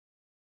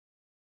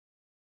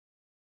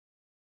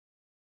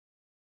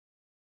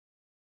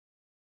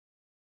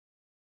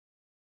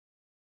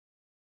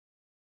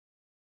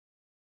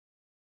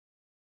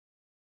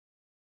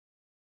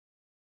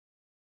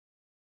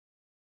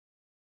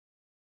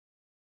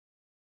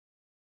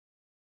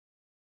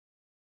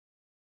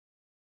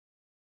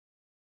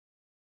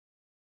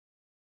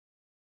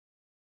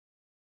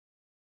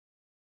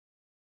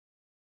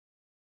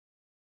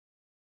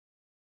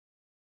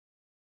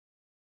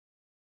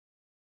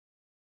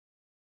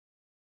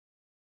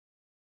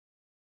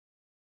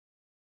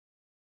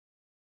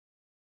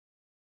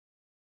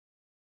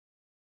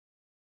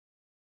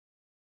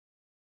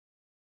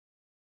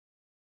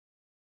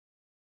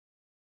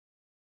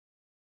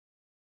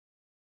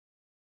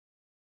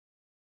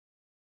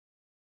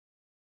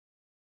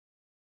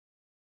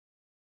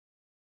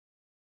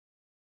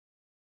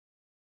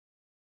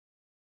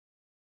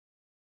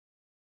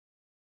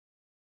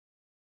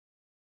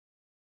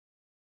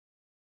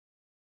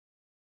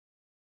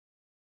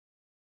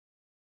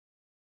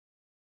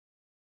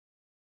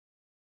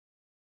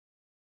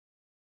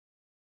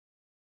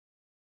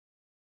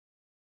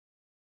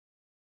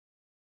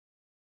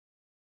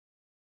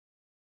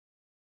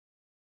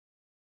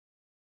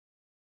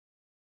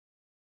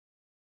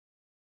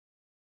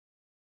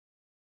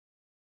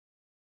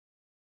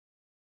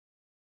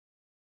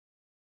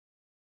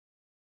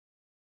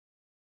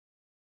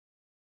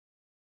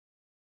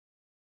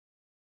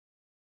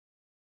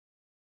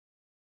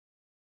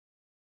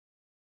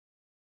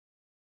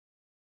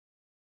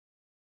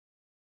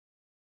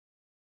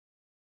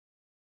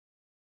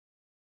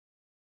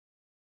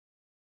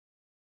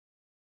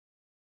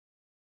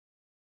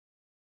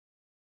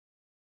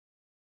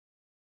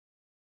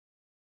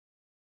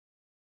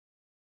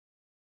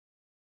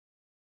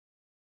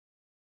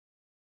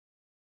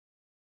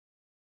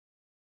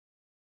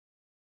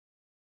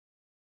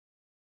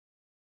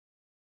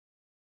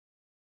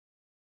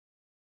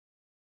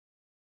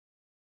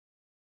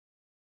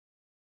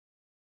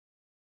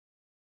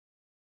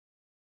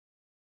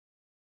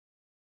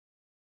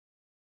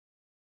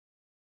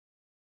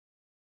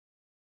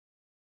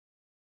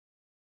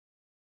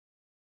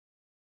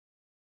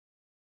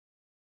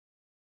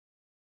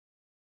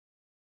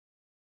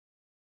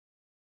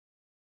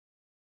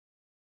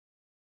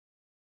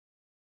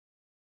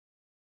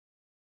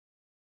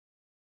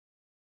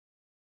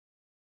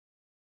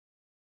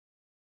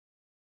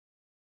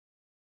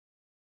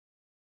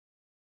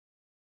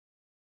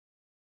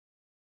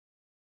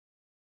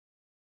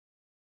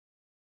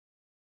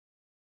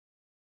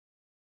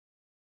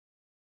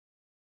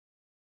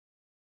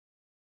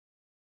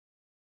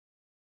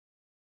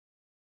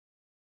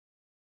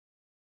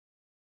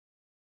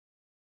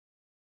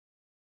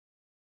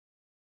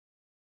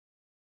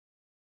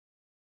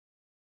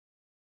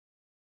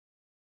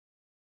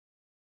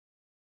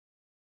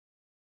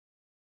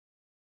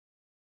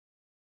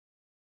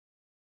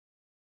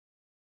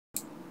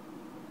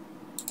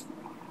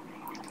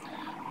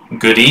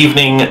Good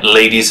evening,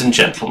 ladies and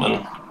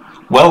gentlemen.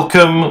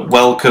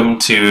 Welcome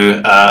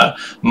to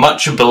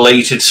much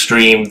belated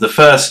stream, the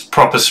first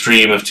proper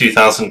stream of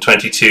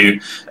 2022.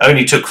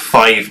 Only took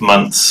 5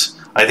 months.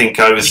 I think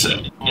I was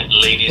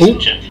ladies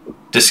and gentlemen,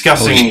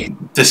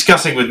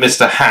 discussing with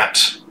Mr.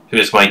 Hat, who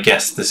is my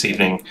guest this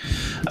evening,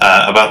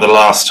 about the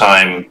last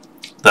time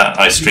that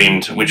I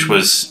streamed, which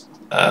was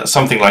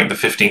something like the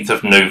 15th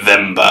of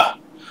November.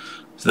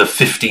 The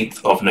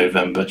 15th of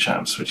November,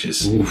 chaps, which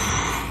is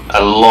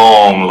a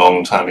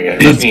long time ago.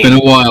 It's been a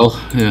while,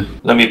 yeah.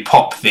 Let me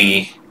pop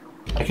I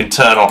can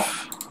turn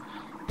off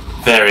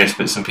various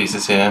bits and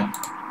pieces here.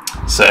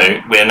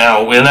 So we're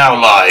now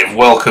live.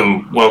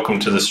 Welcome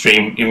to the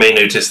stream. You may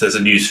notice there's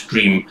a new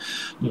stream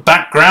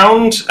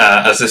background,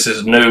 as this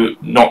is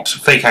not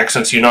Fake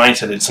Accents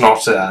Unite, and it's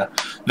not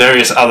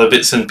various other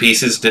bits and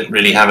pieces. Didn't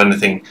really have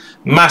anything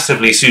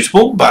massively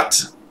suitable,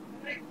 but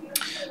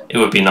it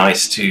would be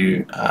nice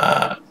to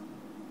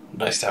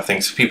have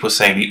things. People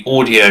saying the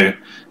audio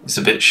is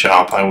a bit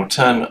sharp. I will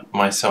turn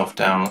myself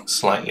down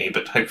slightly,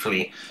 but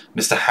hopefully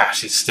Mr.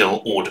 Hat is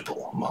still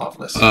audible.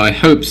 Marvellous. I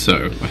hope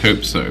so.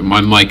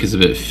 My mic is a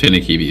bit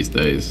finicky these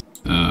days.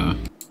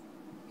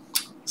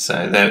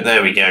 So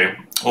there we go.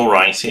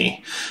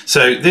 Alrighty.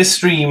 So this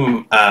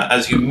stream,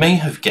 as you may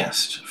have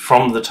guessed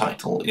from the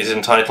title, is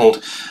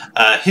entitled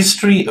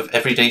History of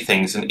Everyday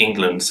Things in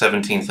England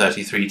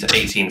 1733 to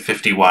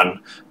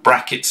 1851,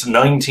 brackets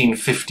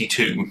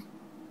 1952,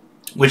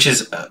 which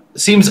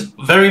seems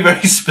very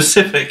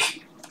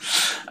specific.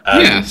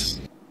 Yes.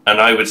 And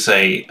I would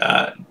say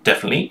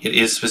definitely it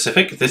is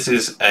specific. This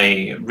is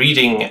a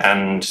reading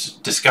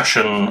and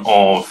discussion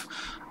of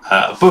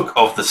a book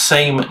of the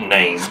same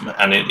name,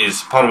 and it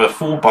is part of a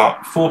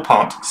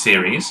four-part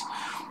series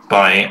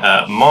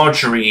by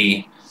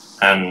Marjorie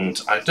and,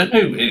 I don't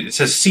know, it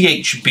says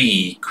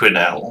CHB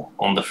Quinnell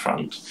on the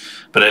front,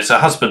 but it's a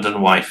husband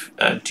and wife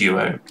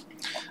duo.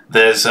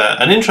 There's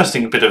an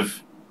interesting bit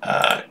of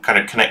kind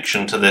of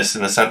connection to this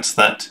in the sense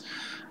that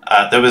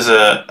there was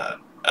a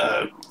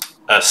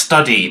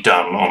study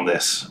done on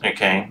this,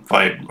 okay,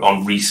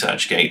 on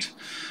ResearchGate,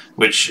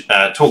 which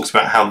talks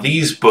about how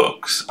these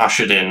books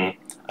ushered in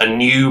a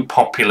new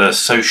popular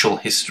social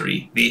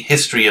history, the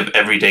history of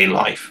everyday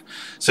life.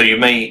 So you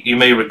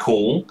may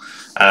recall,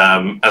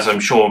 as I'm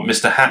sure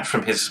Mr. Hat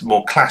from his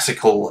more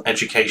classical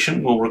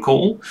education will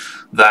recall,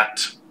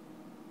 that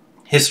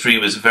history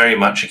was very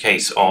much a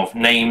case of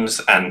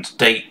names and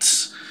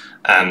dates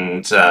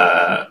and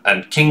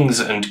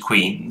kings and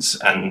queens.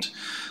 And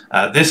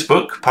this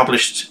book,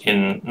 published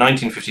in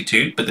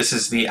 1952, but this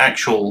is the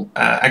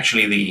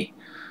actually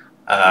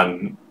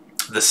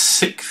the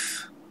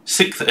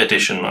sixth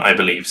edition, I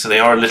believe, so they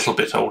are a little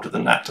bit older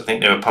than that. I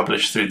think they were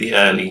published through the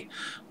early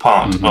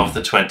part of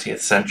the 20th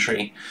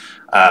century,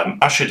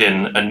 ushered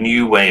in a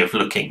new way of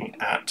looking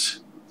at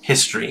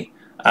history,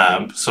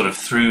 sort of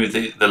through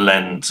the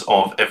lens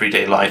of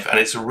everyday life, and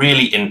it's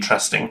really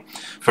interesting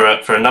for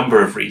a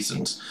number of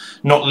reasons,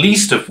 not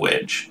least of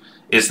which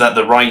is that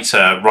the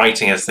writer,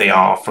 writing as they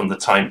are from the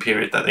time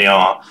period that they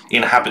are,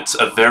 inhabits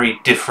a very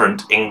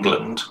different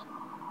England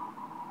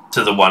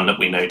to the one that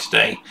we know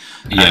today.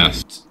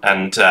 Yes.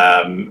 And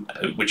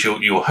which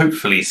you'll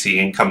hopefully see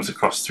and comes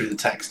across through the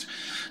text.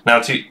 Now,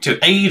 to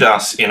aid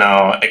us in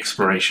our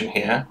exploration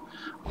here,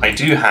 I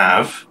do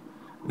have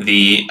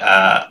a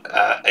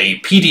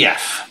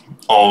PDF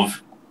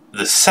of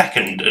the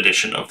second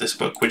edition of this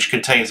book, which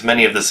contains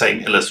many of the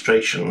same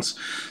illustrations.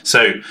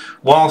 So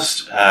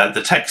whilst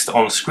the text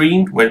on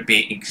screen won't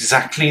be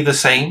exactly the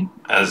same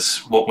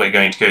as what we're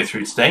going to go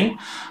through today,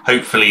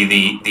 hopefully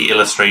the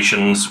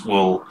illustrations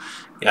will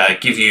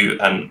give you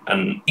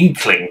an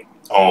inkling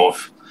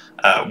of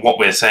what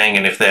we're saying,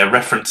 and if they're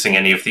referencing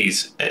any of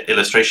these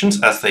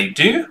illustrations, as they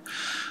do,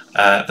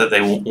 that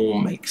they will all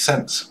make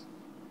sense.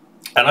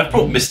 And I've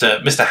brought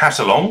Mr. Hat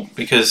along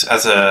because,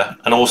 as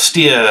an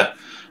austere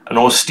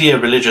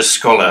religious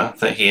scholar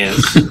that he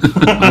is,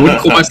 I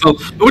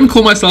wouldn't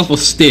call myself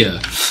austere.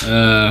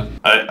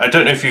 I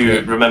don't know if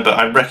you remember.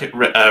 I'm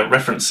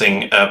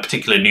referencing a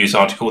particular news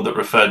article that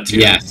referred to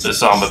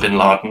Osama bin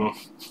Laden.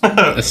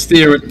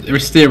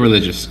 Austere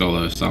religious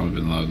scholar, Osama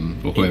bin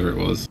Laden, or whoever it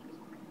was.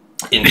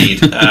 Indeed,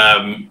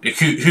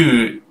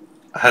 who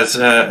has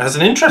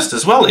an interest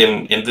as well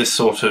in this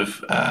sort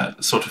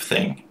of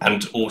thing,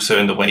 and also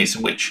in the ways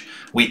in which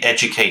we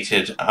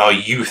educated our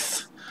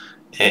youth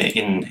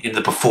in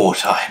the before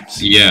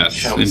times.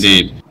 Yes,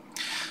 indeed.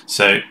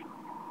 So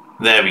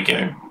there we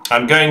go.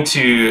 I'm going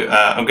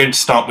to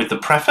start with the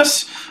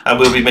preface, and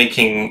we'll be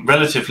making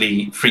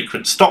relatively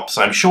frequent stops,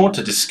 I'm sure,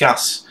 to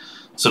discuss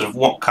sort of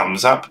what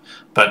comes up.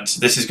 But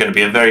this is going to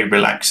be a very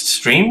relaxed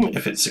stream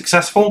if it's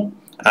successful.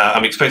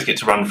 I'm expecting it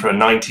to run for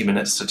 90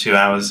 minutes to 2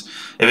 hours.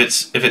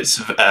 If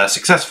it's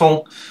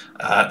successful,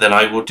 then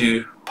I will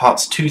do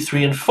parts 2,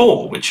 3, and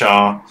 4, which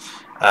are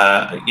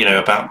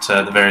about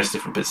the various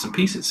different bits and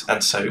pieces.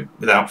 And so,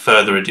 without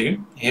further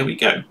ado, here we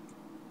go.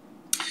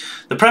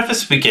 The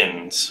preface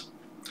begins.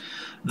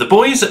 The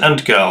boys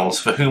and girls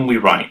for whom we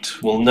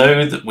write will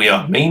know that we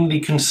are mainly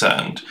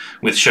concerned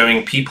with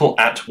showing people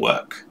at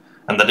work,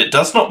 and that it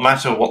does not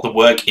matter what the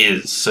work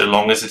is so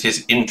long as it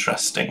is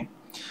interesting.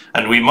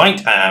 And we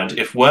might add,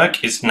 if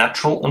work is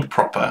natural and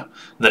proper,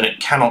 then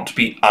it cannot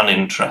be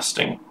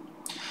uninteresting.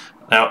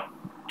 Now,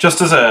 just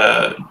as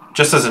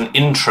an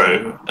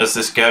intro as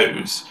this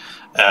goes,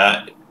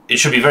 it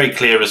should be very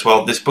clear as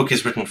well, this book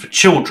is written for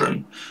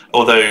children,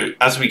 although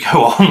as we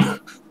go on,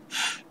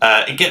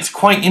 it gets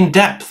quite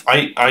in-depth.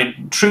 I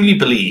truly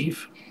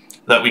believe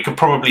that we could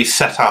probably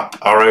set up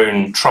our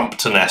own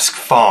Trumpton-esque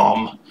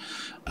farm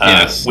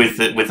with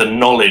the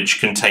knowledge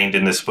contained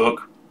in this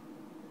book,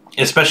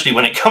 especially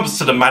when it comes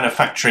to the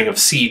manufacturing of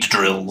seed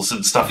drills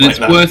and stuff like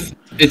that.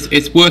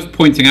 It's worth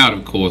pointing out,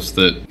 of course,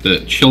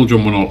 that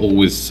children were not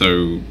always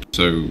so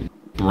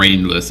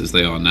brainless as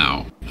they are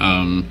now.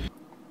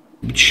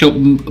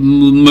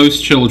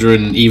 Most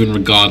children, even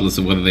regardless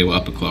of whether they were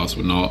upper class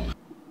or not,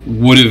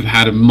 would have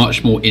had a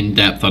much more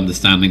in-depth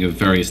understanding of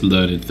various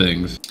learned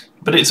things.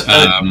 But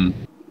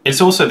it's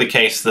also the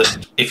case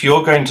that if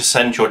you're going to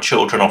send your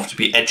children off to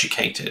be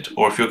educated,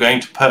 or if you're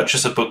going to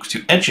purchase a book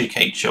to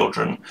educate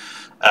children,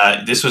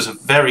 this was a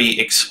very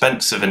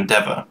expensive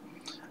endeavour,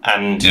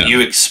 and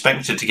you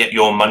expected to get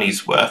your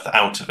money's worth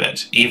out of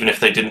it, even if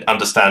they didn't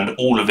understand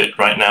all of it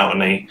right now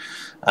and they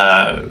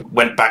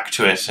went back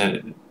to it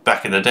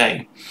back in the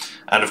day.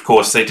 And of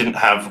course, they didn't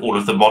have all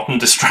of the modern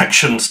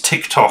distractions,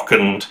 TikTok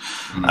and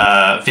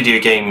video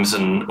games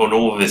and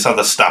all of this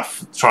other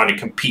stuff trying to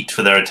compete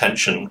for their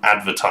attention,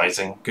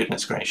 advertising,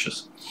 goodness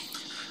gracious.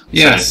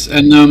 Yes, so,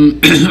 and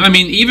I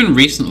mean, even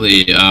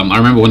recently, I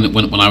remember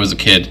when I was a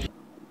kid,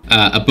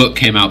 a book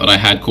came out that I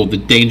had called The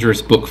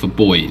Dangerous Book for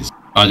Boys.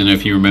 I don't know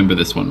if you remember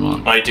this one,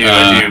 Mark. I do,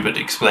 but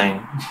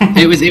explain.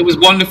 It was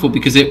wonderful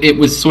because it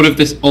was sort of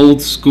this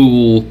old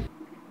school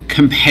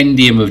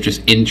compendium of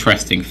just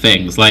interesting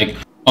things. Like,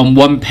 on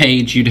one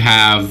page you'd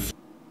have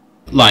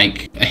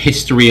like a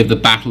history of the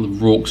Battle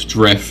of Rorke's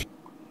Drift.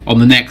 On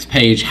the next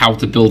page, how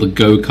to build a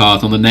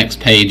go-kart. On the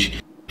next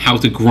page, how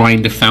to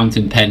grind a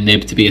fountain pen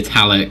nib to be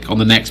italic. On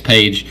the next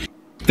page,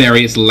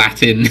 various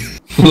Latin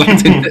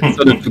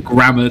sort of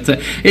grammar.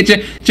 It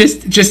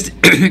just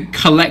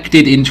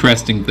collected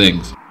interesting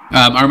things.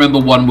 I remember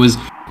one was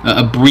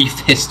a brief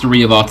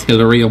history of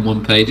artillery on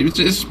one page. It was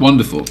just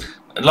wonderful.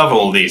 I love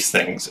all these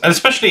things, and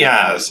especially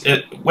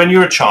when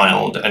you're a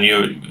child and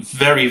you're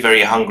very,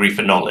 very hungry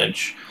for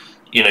knowledge,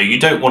 you know, you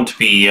don't want to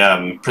be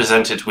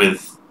presented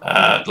with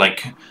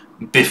like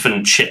Biff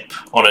and Chip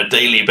on a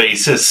daily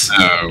basis.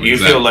 No, you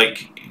feel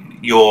like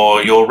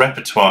your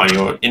repertoire,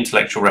 your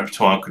intellectual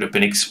repertoire, could have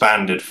been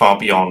expanded far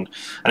beyond.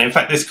 And in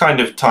fact, this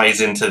kind of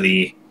ties into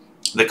the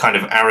kind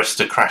of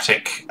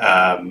aristocratic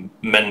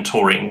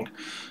mentoring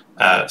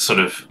sort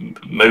of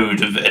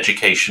mode of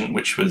education,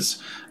 which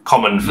was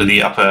common for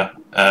the upper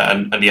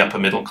and the upper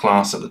middle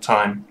class at the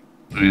time.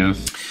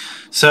 Yes.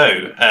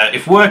 So,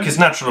 if work is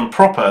natural and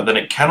proper, then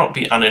it cannot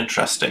be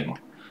uninteresting.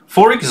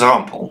 For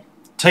example,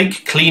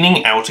 take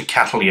cleaning out a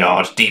cattle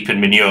yard deep in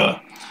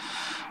manure.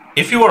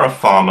 If you are a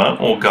farmer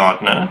or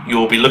gardener, you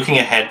will be looking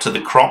ahead to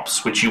the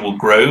crops which you will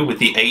grow with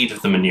the aid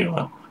of the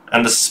manure,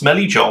 and the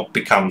smelly job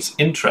becomes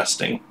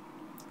interesting.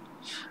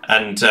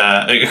 And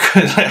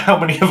how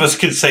many of us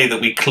could say that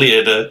we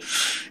cleared a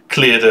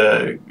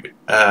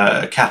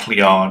cattle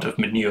yard of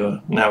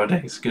manure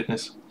nowadays?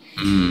 Goodness.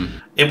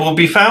 It will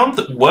be found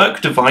that work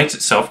divides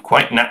itself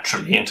quite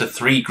naturally into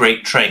three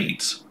great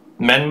trades.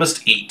 Men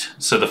must eat,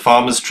 so the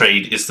farmer's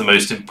trade is the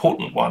most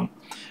important one.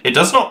 It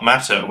does not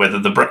matter whether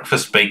the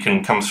breakfast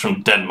bacon comes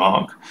from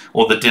Denmark,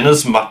 or the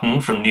dinner's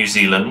mutton from New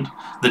Zealand,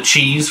 the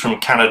cheese from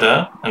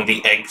Canada, and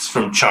the eggs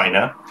from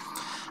China.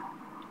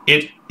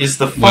 It is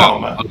the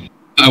farmer. Well,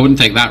 I wouldn't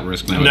take that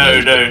risk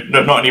nowadays.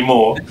 No, not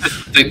anymore.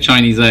 Take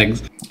Chinese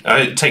eggs.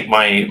 I take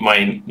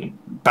my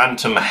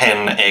bantam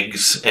hen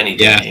eggs any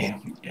day.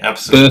 Yeah.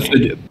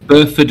 Absolutely.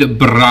 Burford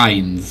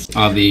brines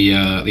are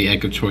the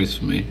egg of choice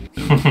for me.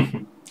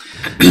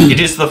 It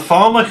is the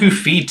farmer who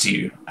feeds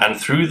you, and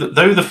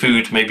though the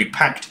food may be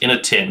packed in a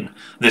tin,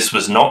 this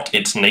was not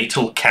its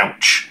natal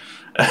couch.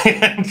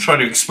 I'm trying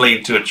to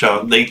explain to a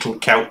child natal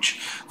couch.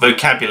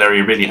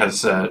 Vocabulary really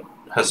has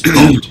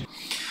dropped.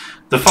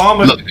 The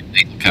farmer. I love a good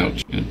natal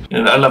couch.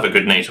 Yeah. I love a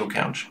good natal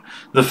couch.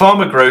 The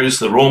farmer grows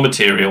the raw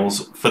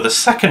materials for the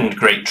second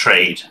great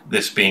trade,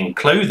 this being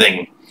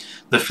clothing.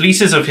 The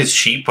fleeces of his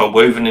sheep are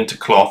woven into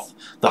cloth,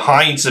 the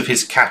hides of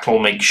his cattle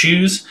make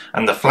shoes,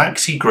 and the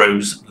flax he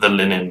grows the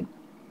linen.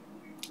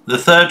 The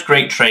third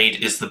great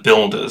trade is the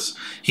builder's.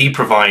 He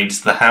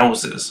provides the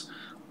houses.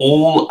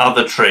 All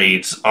other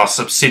trades are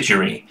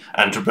subsidiary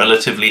and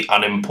relatively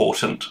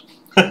unimportant.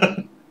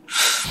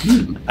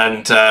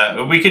 And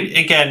we could,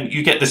 again,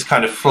 you get this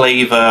kind of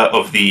flavour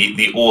of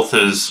the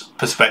author's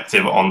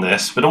perspective on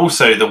this, but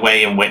also the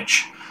way in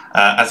which,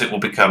 as it will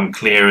become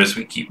clear as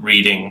we keep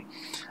reading,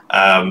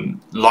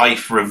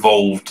 life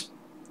revolved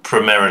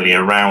primarily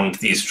around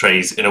these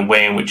trades in a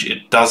way in which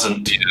it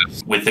doesn't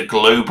with the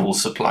global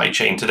supply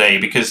chain today,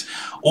 because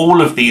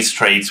all of these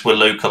trades were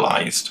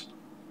localized.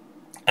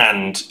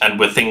 and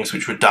were things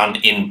which were done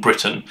in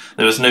Britain.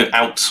 There was no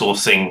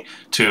outsourcing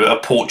to a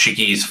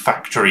Portuguese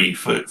factory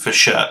for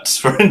shirts,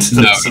 for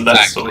instance. No, and that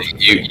exactly. sort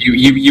of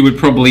You would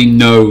probably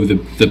know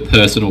the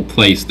person or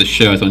place the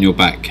shirt on your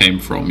back came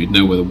from. You'd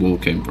know where the wool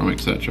came from,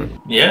 etc.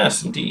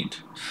 Yes, indeed.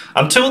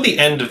 Until the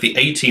end of the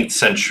 18th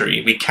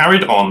century, we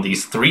carried on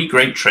these three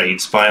great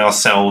trades by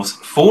ourselves,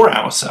 for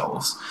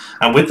ourselves,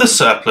 and with the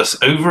surplus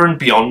over and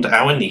beyond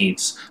our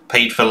needs,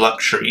 paid for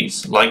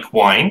luxuries, like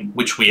wine,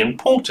 which we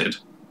imported.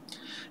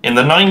 In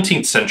the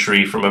 19th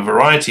century, from a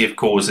variety of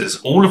causes,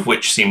 all of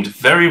which seemed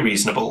very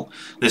reasonable,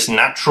 this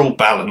natural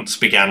balance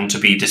began to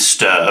be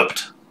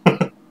disturbed.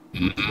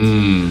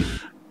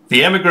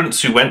 The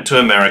emigrants who went to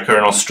America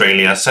and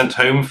Australia sent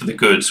home for the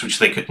goods which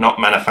they could not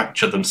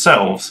manufacture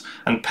themselves,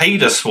 and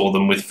paid us for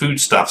them with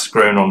foodstuffs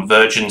grown on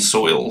virgin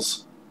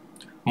soils.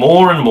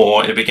 More and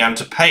more it began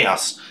to pay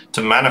us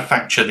to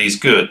manufacture these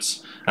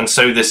goods, and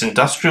so this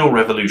industrial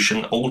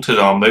revolution altered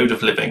our mode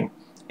of living.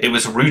 It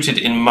was rooted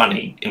in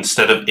money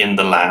instead of in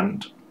the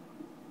land.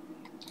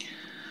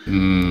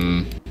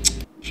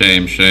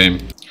 Shame, shame.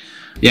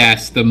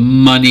 Yes, the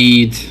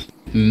moneyed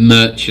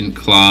merchant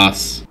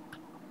class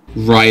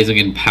rising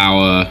in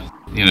power,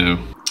 you know.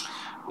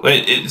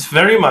 It's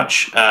very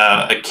much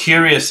a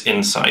curious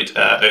insight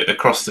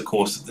across the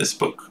course of this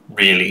book,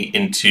 really,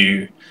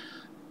 into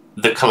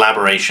the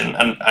collaboration.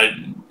 And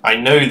I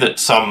know that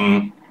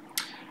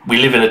we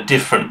live in a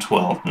different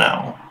world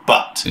now,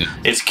 but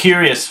it's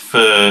curious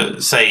for,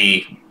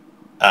 say,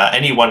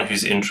 anyone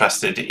who's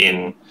interested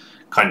in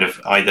kind of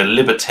either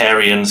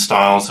libertarian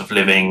styles of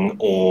living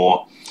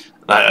or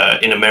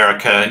in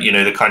America, you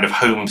know, the kind of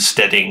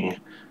homesteading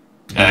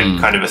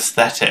kind of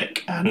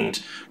aesthetic,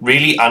 and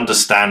really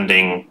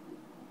understanding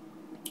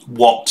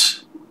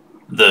what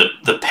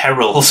the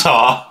perils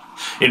are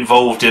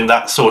involved in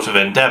that sort of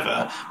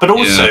endeavor, but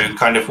also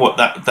kind of what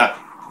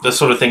the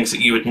sort of things that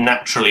you would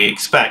naturally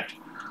expect.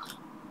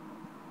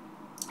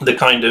 The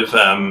kind of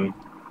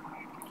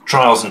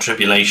trials and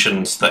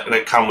tribulations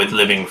that come with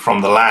living from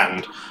the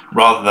land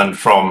rather than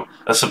from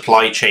a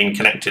supply chain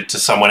connected to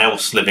someone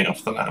else living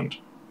off the land.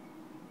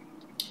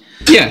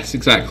 Yes,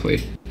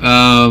 exactly.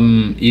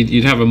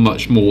 You'd have a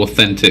much more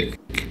authentic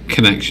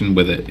connection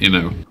with it, you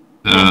know.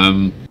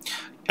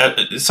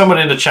 Someone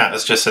in the chat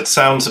has just said,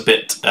 sounds a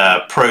bit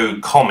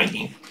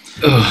pro-commie.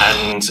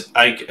 And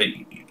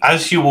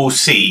as you will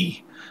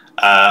see,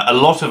 a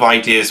lot of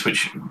ideas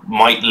which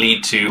might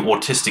lead to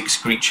autistic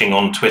screeching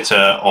on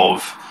Twitter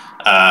of,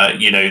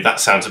 you know,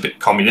 that sounds a bit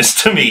communist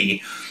to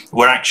me,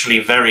 were actually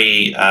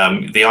very,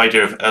 the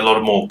idea of a lot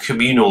of more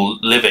communal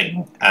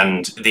living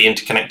and the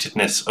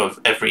interconnectedness of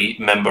every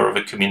member of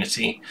a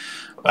community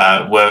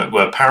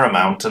were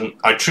paramount. And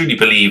I truly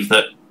believe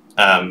that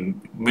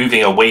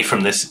moving away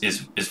from this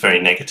is very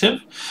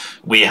negative.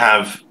 We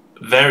have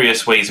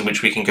various ways in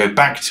which we can go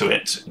back to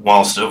it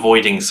whilst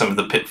avoiding some of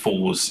the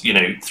pitfalls, you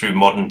know, through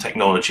modern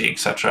technology,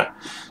 etc.,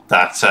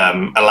 that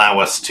allow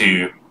us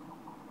to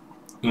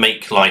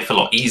make life a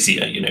lot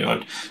easier. You know,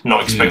 I'm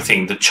not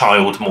expecting the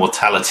child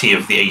mortality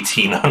of the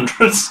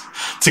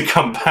 1800s to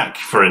come back,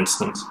 for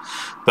instance,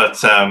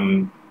 but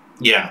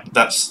yeah,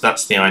 that's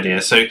the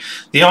idea. So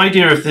the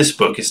idea of this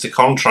book is to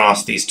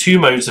contrast these two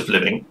modes of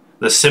living: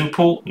 the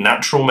simple,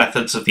 natural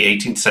methods of the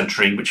 18th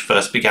century, which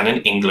first began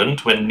in England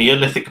when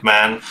Neolithic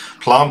man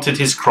planted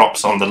his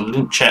crops on the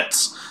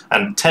lynchets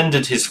and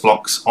tended his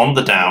flocks on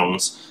the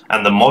downs,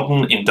 and the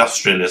modern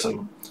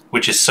industrialism,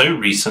 which is so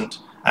recent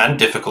and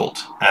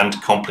difficult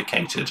and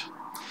complicated.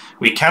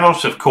 We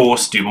cannot, of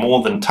course, do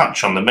more than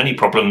touch on the many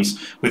problems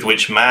with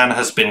which man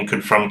has been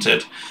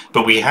confronted,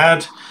 but we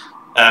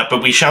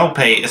shall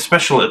pay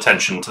especial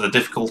attention to the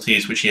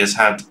difficulties which he has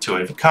had to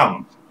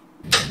overcome.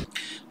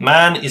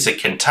 Man is a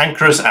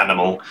cantankerous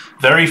animal,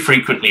 very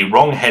frequently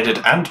wrong-headed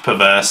and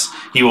perverse.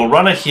 He will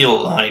run a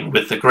heel line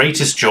with the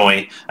greatest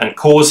joy and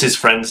cause his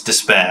friends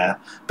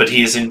despair, but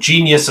he is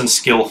ingenious and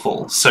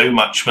skillful, so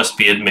much must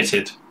be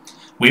admitted.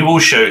 We will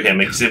show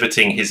him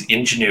exhibiting his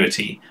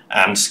ingenuity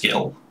and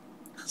skill.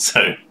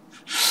 So,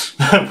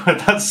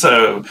 that's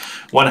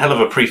one hell of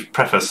a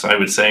preface, I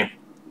would say.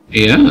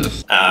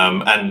 Yes.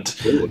 And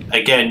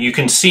again, you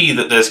can see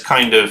that there's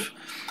kind of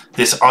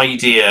this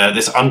idea,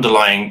 this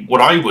underlying,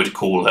 what I would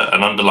call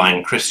an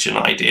underlying Christian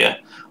idea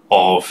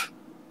of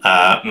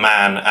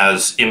man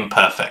as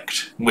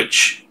imperfect,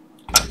 which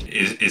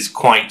is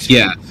quite...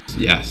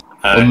 Yes.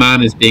 A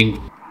man is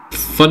being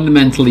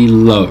fundamentally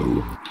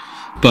low,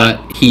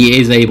 but he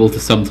is able to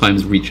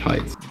sometimes reach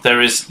heights.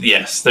 There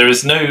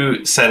is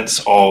no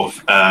sense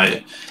of,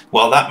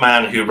 well, that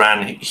man who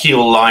ran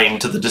heel line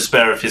to the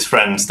despair of his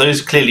friends,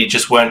 those clearly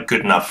just weren't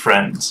good enough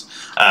friends.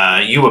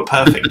 You were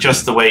perfect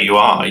just the way you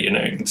are, you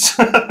know.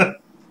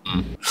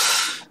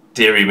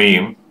 Deary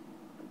me.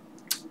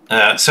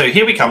 So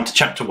here we come to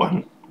chapter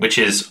 1, which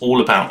is all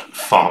about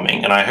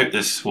farming, and I hope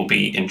this will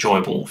be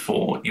enjoyable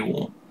for you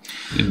all.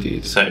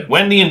 Indeed. So,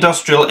 when the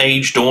industrial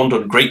age dawned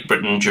on Great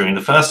Britain during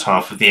the first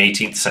half of the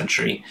 18th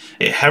century,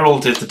 it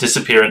heralded the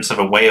disappearance of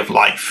a way of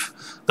life.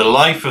 the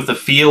life of the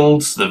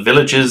fields, the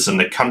villages, and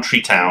the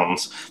country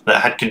towns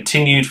that had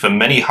continued for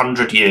many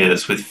hundred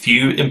years with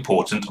few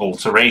important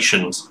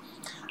alterations.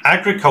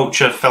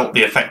 Agriculture felt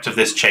the effect of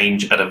this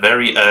change at a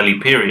very early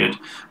period,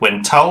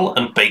 when Tull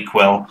and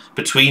Bakewell,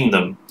 between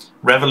them,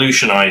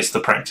 revolutionised the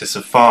practice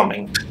of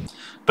farming.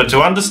 But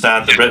to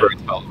understand the... Jethro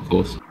Tull, of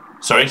course.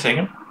 Sorry, say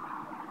again?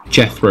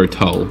 Jethro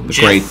Tull, the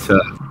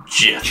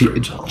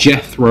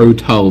Jethro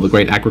Tull, the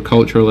great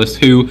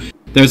agriculturalist, who...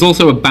 There's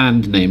also a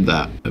band named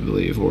that, I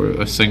believe, or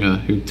a singer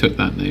who took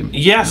that name.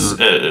 Yes,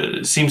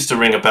 seems to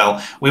ring a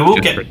bell. We will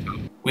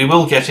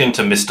get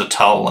into Mr.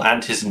 Tull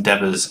and his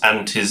endeavours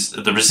and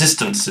the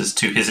resistances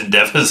to his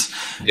endeavours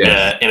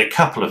in a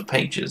couple of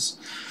pages.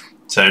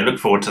 So look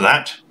forward to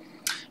that.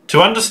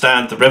 To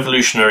understand the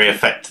revolutionary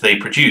effect they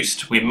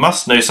produced, we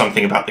must know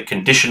something about the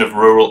condition of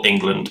rural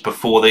England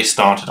before they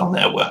started on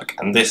their work,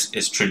 and this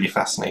is truly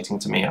fascinating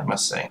to me, I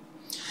must say.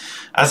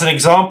 As an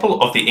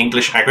example of the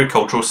English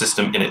agricultural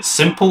system in its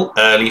simple,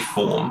 early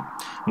form,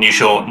 and you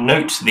shall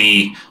note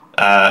the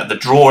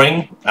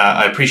drawing.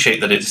 I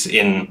appreciate that it's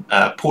in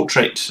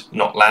portrait,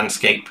 not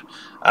landscape.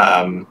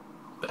 In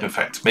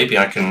fact, maybe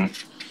I can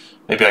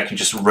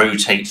just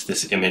rotate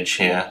this image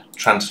here.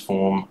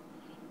 Transform,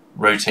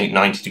 rotate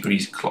 90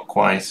 degrees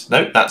clockwise.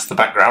 No, that's the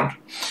background.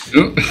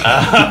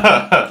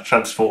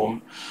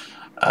 Transform.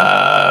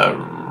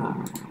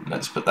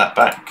 Let's put that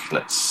back.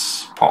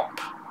 Let's pop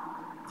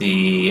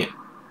the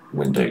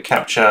window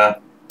capture,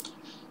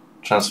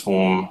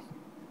 transform,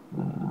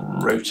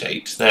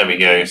 rotate. There we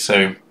go.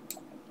 So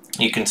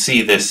you can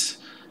see this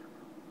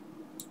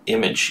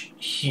image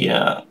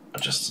here. I'll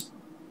just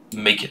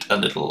make it a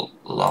little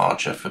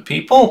larger for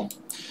people.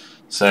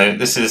 So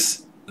this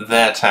is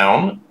their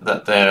town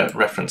that they're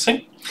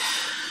referencing.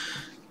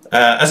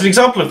 As an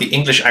example of the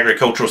English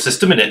agricultural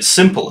system in its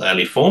simple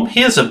early form,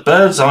 here's a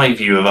bird's eye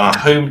view of our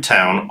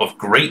hometown of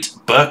Great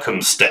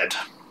Berkhamsted,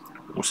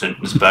 also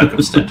known as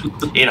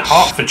Berkhamsted, in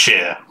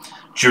Hertfordshire,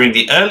 during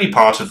the early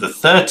part of the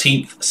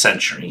 13th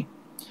century.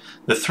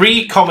 The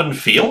three common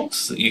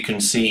fields that you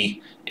can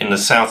see in the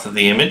south of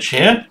the image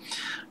here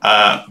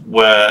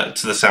were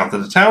to the south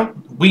of the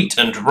town. Wheat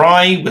and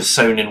rye were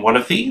sown in one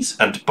of these,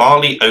 and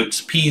barley, oats,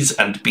 peas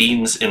and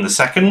beans in the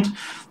second,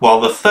 while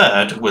the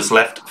third was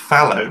left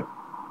fallow.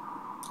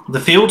 The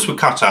fields were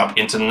cut up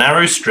into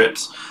narrow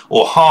strips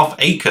or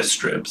half-acre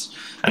strips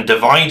and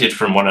divided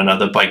from one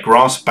another by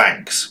grass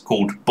banks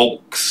called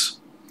balks.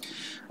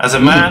 As a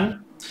man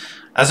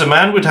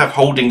would have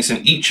holdings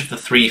in each of the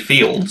three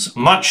fields,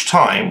 much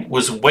time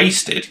was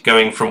wasted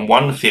going from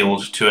one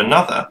field to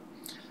another.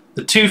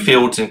 The two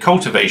fields in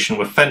cultivation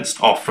were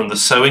fenced off from the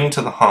sowing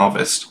to the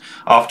harvest,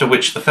 after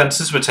which the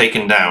fences were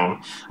taken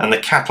down and the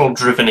cattle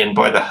driven in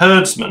by the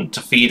herdsmen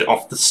to feed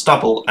off the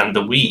stubble and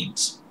the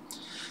weeds.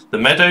 The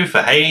meadows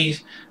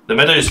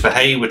for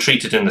hay were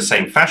treated in the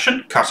same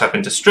fashion, cut up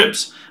into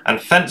strips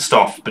and fenced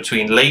off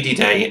between Lady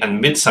Day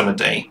and Midsummer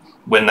Day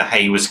when the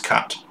hay was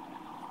cut.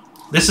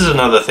 This is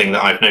another thing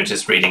that I've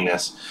noticed reading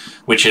this,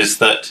 which is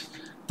that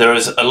there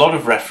is a lot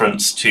of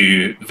reference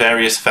to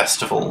various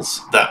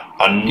festivals that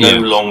are no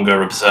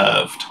longer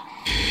observed.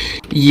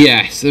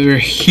 Yes, there are a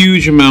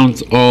huge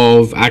amount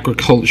of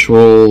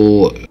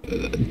agricultural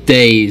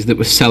days that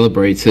were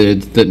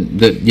celebrated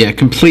that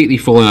completely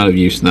fallen out of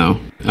use now.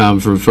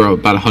 For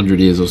about 100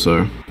 years or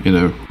so,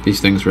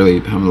 these things really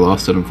haven't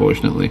lasted,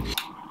 unfortunately.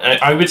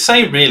 I would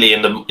say, really,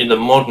 in the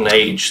modern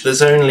age,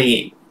 there's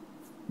only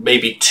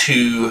maybe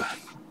two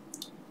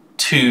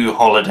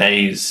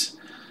holidays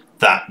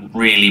that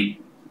really,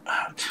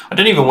 I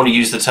don't even want to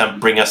use the term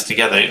bring us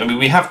together. I mean,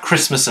 we have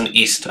Christmas and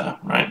Easter,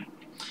 right?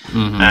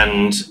 Mm-hmm.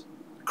 And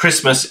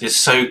Christmas is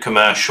so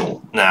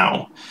commercial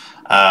now.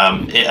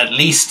 It at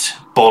least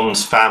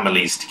bonds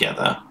families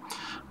together,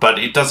 but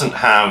it doesn't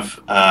have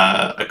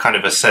a kind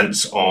of a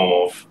sense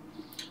of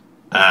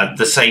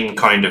the same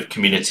kind of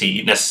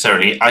community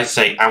necessarily. I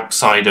say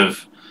outside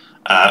of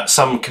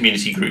some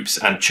community groups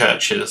and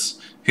churches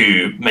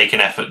who make an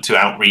effort to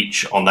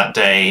outreach on that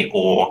day,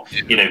 or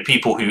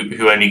people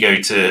who only go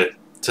to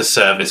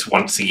service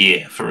once a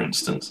year, for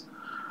instance.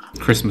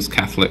 Christmas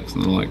Catholics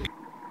and the like.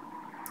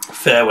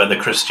 Fair weather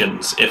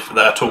Christians, if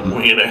that all,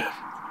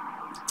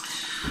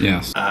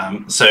 Yes.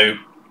 So,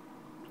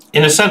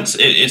 in a sense,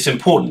 it's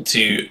important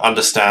to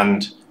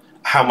understand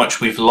how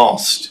much we've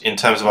lost in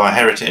terms of our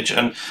heritage,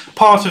 and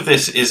part of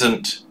this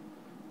isn't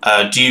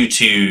due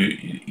to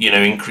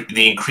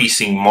the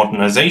increasing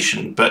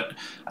modernization, but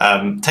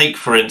take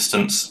for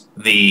instance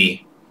the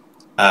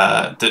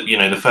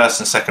First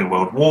and Second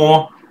World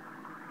War,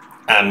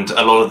 and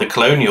a lot of the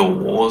colonial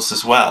wars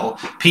as well.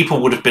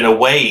 People would have been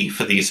away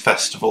for these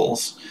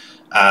festivals,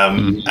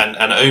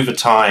 and over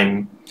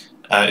time,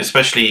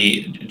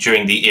 especially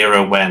during the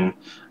era when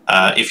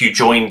if you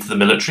joined the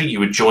military, you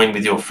would join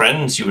with your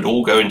friends, you would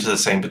all go into the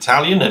same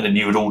battalion, and then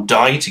you would all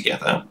die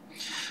together.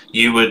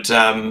 You would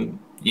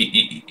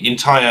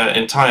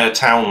entire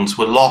towns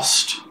were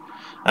lost,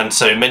 and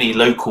so many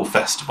local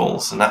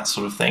festivals and that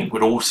sort of thing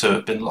would also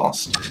have been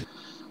lost.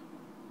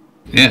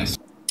 Yes.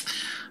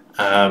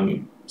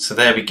 So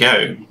there we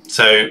go.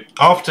 So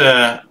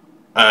after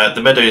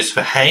The meadows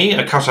for hay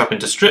are cut up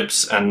into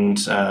strips and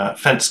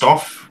fenced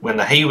off when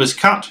the hay was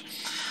cut.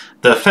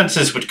 The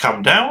fences would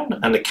come down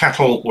and the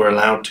cattle were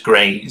allowed to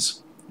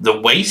graze. The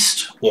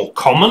waste, or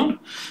common,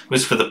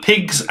 was for the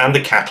pigs and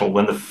the cattle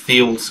when the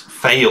fields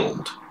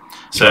failed.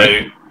 So,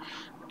 Right.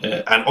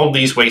 And on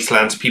these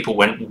wastelands, people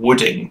went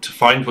wooding to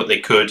find what they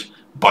could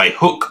by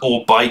hook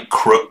or by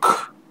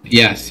crook.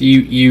 Yes,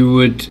 you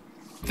would.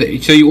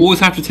 So you always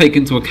have to take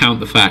into account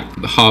the fact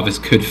that the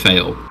harvest could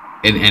fail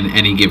in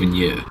any given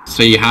year.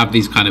 So you have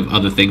these kind of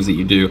other things that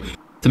you do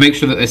to make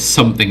sure that there's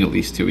something at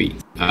least to eat.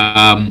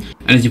 And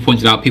as you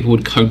pointed out, people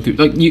would comb through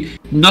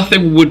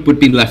nothing would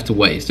be left to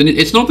waste. And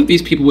it's not that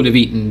these people would have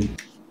eaten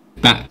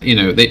that.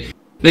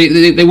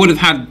 They would have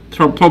had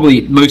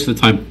probably most of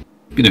the time,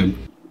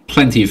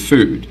 plenty of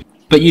food.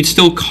 But you'd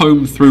still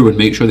comb through and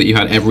make sure that you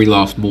had every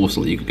last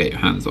morsel that you could get your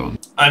hands on.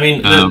 I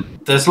mean,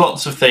 there's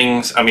lots of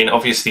things. I mean,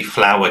 obviously,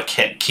 flour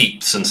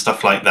keeps and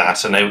stuff like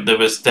that, and there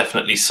was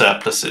definitely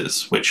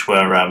surpluses which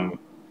were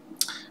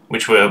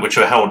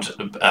held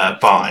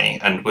by,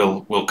 and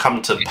will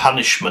come to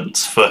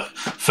punishments for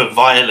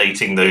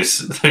violating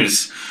those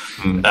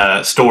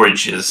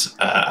storages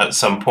at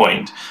some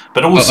point.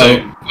 But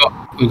also,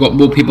 we've got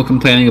more people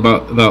complaining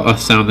about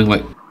us sounding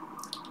like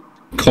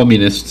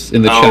communists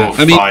in the chat.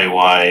 I mean,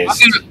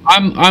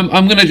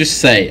 I'm gonna just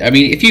say, I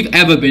mean, if you've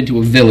ever been to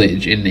a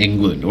village in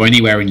England or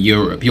anywhere in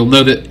Europe, you'll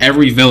know that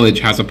every village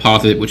has a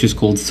part of it which is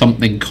called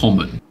something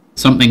common.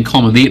 Something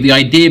common. The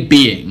idea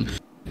being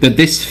that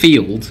this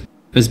field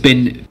has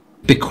been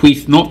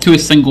bequeathed not to a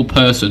single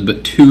person,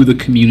 but to the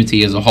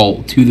community as a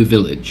whole, to the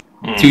village,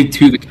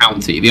 to the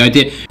county. The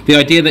idea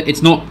that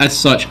it's not as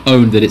such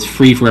owned, that it's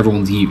free for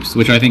everyone's use,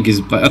 which I think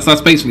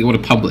that's basically what a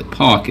public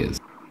park is.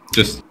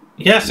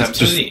 Yes,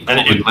 absolutely,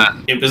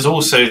 and it was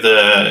also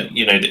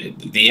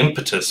the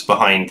impetus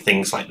behind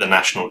things like the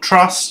National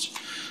Trust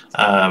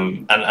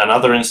and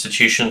other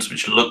institutions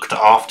which looked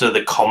after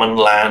the common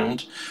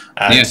land.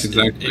 And yes,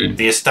 exactly.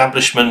 The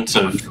establishment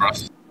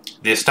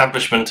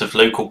of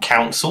local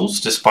councils,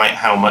 despite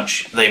how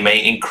much they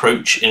may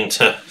encroach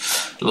into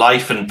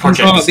life and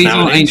projects. These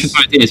are ancient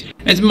ideas.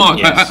 It's Mark.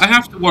 Yes. I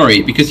have to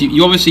worry because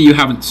you obviously you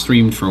haven't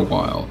streamed for a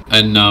while,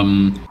 and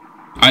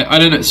I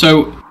don't know.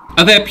 So,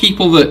 are there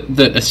people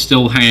that are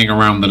still hanging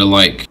around that are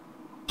like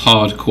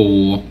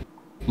hardcore,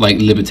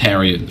 like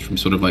libertarians from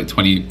sort of like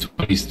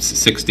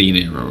 2016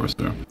 era or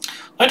so?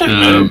 I don't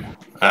know.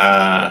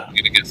 I'm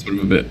gonna get sort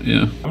of a bit,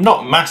 yeah. I'm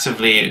not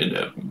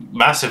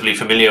massively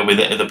familiar with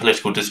the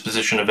political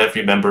disposition of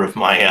every member of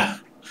my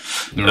of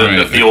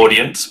the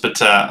audience,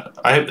 but I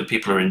hope that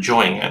people are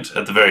enjoying it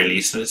at the very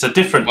least. And it's a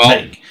different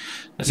take.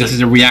 This is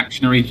a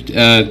reactionary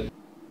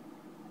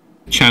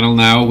channel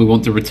now. We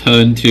want to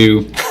return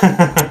to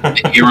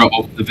the era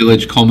of the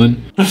village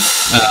common,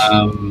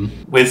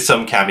 with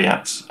some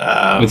caveats.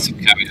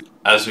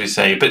 As we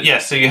say. But yeah,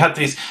 so you had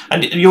these,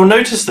 and you'll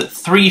notice that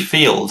 3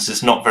 fields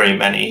is not very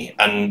many,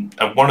 and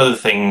one of the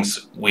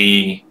things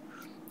we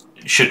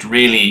should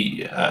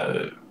really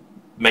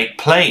make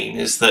plain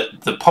is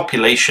that the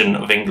population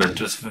of England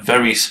was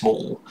very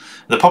small.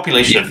 The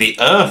population of the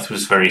earth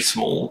was very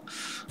small.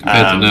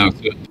 Compared to now.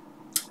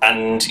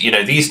 And,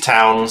 these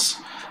towns,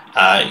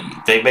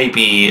 they may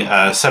be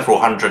several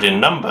hundred in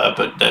number,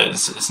 but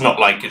it's not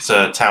like it's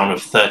a town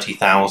of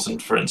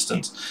 30,000, for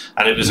instance.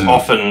 And it was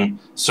often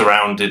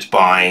surrounded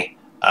by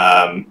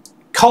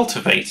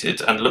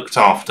cultivated and looked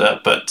after,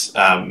 but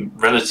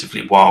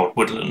relatively wild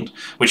woodland,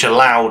 which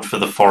allowed for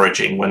the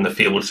foraging when the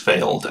fields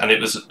failed. And it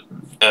was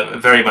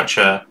very much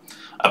a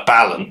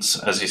balance,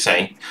 as you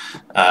say,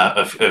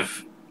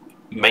 of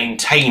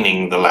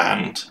maintaining the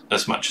land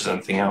as much as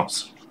anything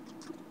else.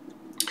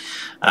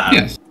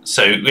 Yes.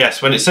 So,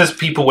 yes, when it says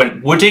people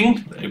went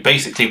wooding, they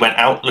basically went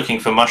out looking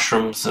for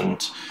mushrooms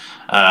and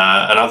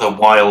other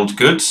wild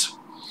goods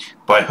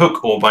by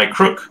hook or by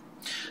crook.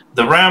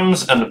 The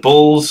rams and the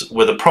bulls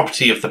were the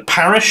property of the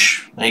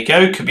parish. There you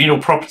go, communal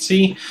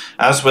property,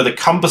 as were the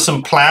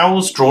cumbersome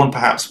ploughs drawn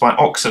perhaps by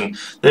oxen.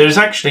 There's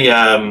actually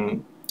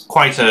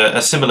quite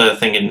a similar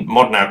thing in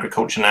modern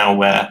agriculture now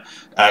where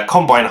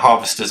combine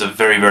harvesters are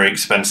very, very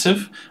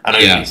expensive and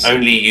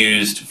only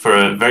used for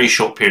a very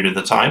short period of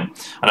the time.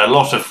 And a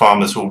lot of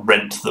farmers will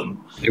rent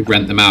them. They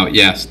rent them out,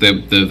 yes.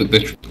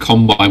 The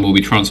combine will be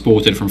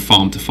transported from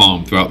farm to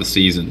farm throughout the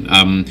season.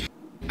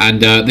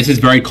 And this is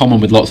very common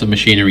with lots of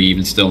machinery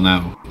even still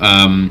now.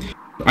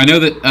 I know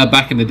that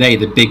back in the day,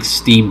 the big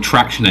steam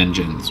traction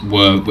engines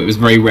it was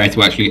very rare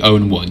to actually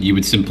own one. You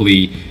would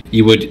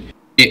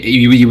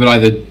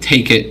either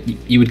take it,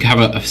 you would have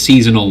a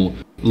seasonal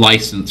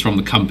license from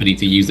the company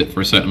to use it for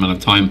a certain amount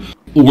of time,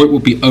 or it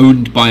would be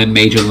owned by a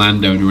major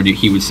landowner and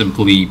he would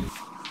simply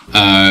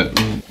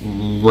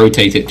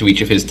rotate it to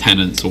each of his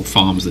tenants or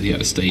farms that he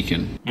had a stake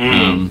in,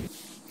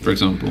 for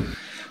example.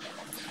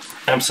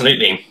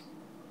 Absolutely.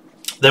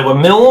 There were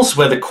mills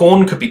where the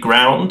corn could be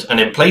ground, and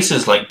in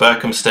places like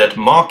Berkhamsted,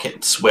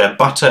 markets where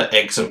butter,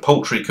 eggs and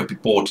poultry could be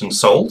bought and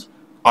sold.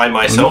 I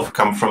myself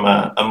come from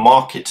a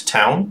market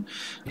town.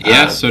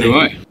 Yeah, so do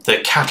I. The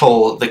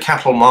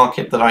cattle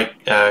market that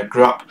I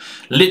grew up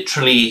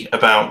literally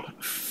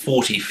about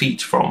 40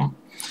 feet from,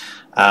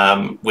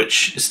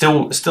 which is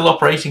still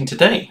operating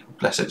today.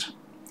 Bless it.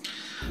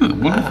 Oh,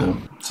 wonderful.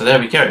 So there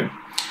we go.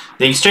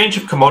 The exchange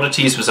of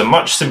commodities was a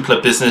much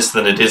simpler business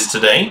than it is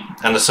today,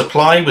 and the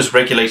supply was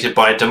regulated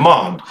by a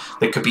demand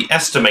that could be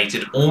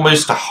estimated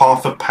almost to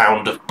half a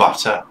pound of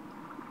butter.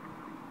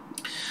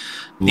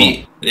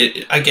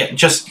 Again,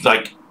 just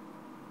like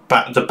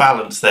the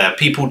balance there,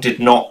 people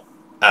did not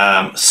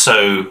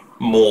sow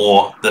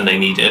more than they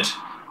needed,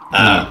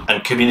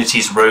 and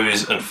communities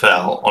rose and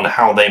fell on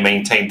how they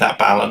maintained that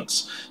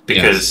balance,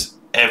 because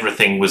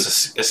everything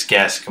was a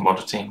scarce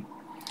commodity.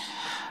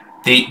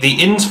 The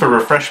inns for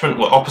refreshment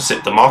were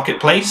opposite the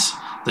marketplace.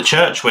 The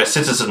church, where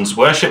citizens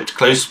worshipped,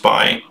 close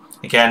by.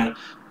 Again,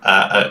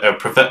 a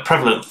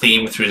prevalent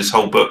theme through this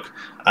whole book.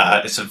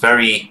 It's a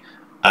very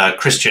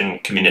Christian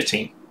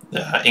community.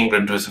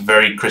 England was a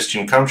very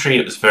Christian country.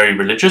 It was very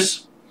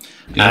religious,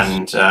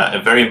 and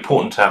very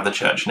important to have the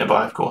church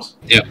nearby, of course.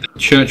 Yeah, the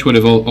church would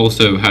have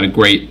also had a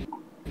great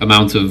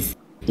amount of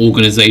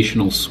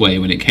organizational sway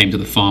when it came to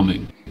the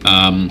farming.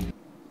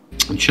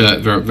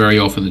 Very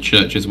often the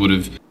churches would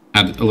have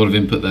had a lot of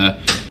input there,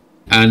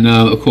 and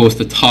of course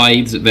the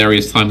tithes at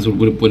various times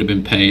would have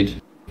been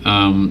paid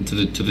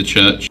to the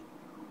church.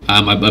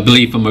 I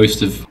believe for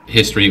most of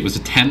history it was a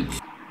tenth.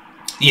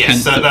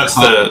 Yes, that's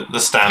the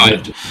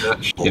standard.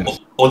 Yes.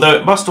 Although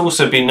it must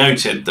also be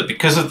noted that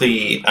because of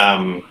the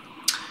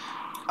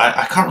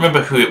I can't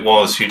remember who it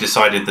was who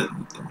decided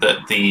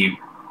that the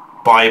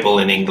Bible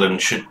in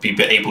England should be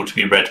able to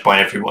be read by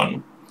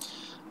everyone.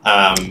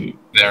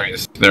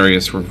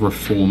 Various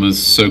reformers,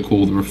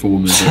 so-called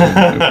reformers.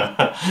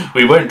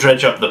 We won't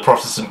dredge up the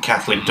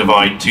Protestant-Catholic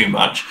divide too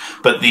much,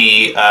 but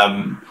it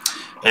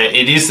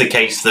is the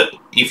case that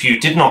if you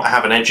did not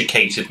have an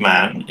educated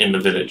man in the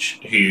village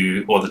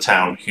or the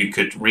town who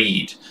could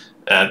read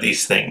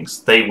these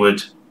things, they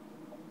would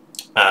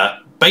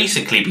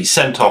basically be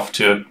sent off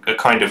to a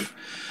kind of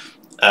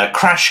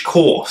crash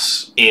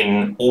course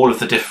in all of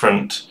the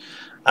different,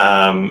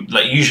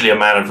 like usually a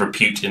man of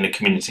repute in the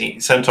community,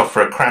 sent off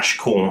for a crash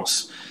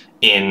course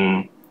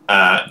in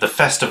the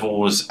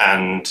festivals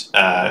and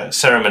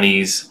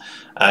ceremonies,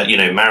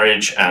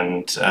 marriage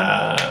and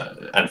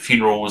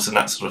funerals and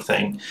that sort of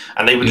thing,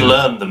 and they would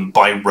learn them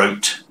by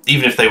rote,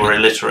 even if they were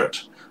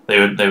illiterate. They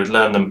would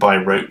learn them by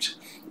rote.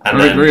 And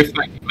very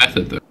effective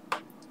method, though.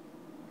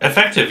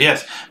 Effective,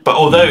 yes. But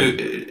although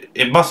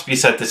it must be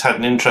said, this had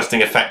an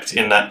interesting effect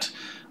in that,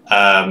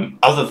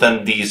 other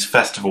than these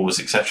festivals,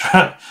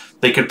 etc.,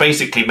 they could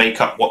basically make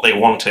up what they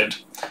wanted.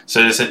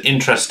 So there's an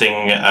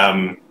interesting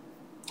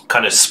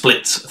kind of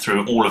splits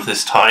through all of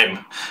this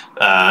time,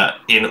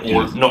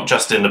 not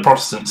just in the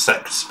Protestant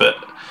sects, but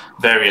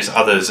various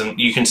others. And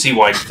you can see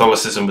why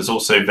Catholicism was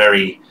also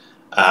very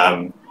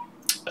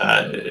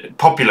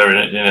popular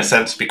in a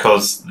sense,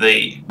 because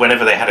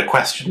whenever they had a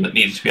question that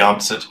needed to be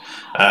answered,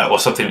 or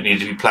something that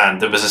needed to be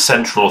planned, there was a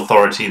central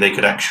authority they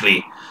could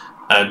actually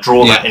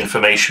draw that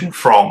information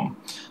from,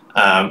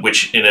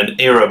 which in an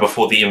era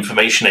before the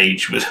information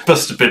age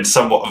must have been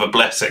somewhat of a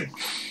blessing.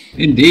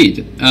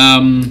 Indeed.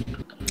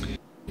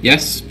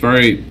 Yes,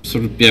 very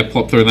sort of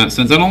popular in that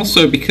sense, and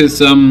also because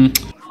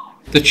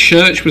the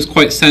church was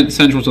quite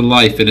central to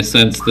life in a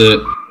sense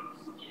that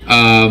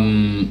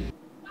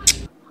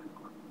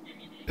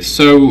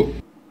so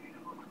I'm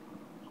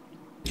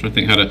trying to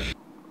think how to.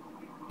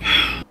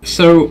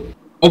 So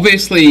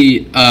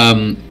obviously,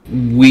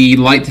 we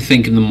like to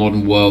think in the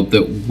modern world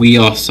that we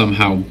are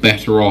somehow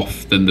better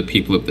off than the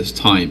people at this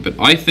time, but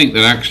I think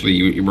that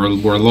actually we're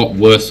a lot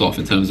worse off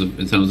in terms of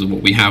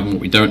what we have and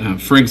what we don't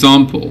have. For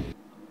example,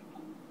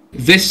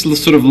 this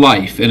sort of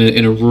life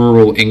in a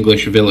rural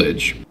English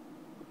village,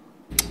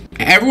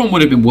 everyone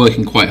would have been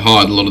working quite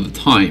hard a lot of the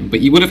time,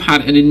 but you would have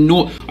had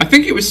I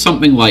think it was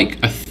something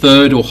like a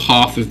third or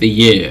half of the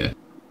year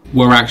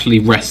were actually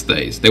rest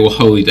days. They were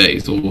holy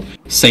days or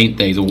saint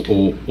days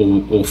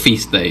or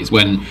feast days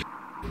when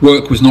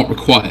work was not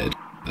required.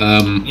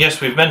 Yes,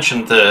 we've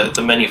mentioned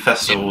the many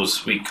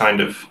festivals we've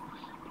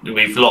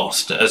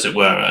lost, as it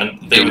were,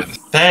 and they were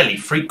fairly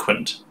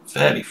frequent.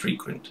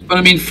 But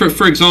I mean,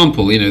 for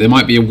example, there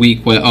might be a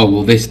week where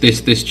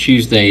this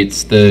Tuesday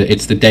it's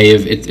the day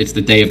of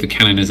the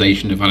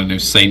canonization of, I don't know,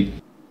 Saint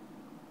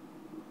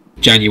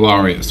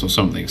Januarius or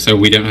something, so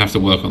we don't have to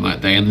work on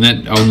that day. And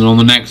then on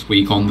the next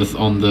week, on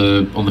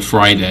the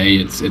Friday,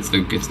 it's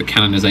the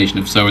canonization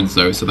of so and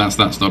so. So that's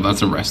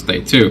a rest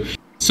day too.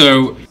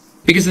 So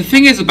because the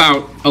thing is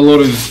about a lot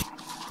of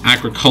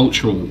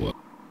agricultural work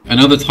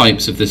and other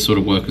types of this sort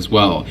of work as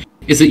well,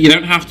 is that you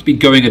don't have to be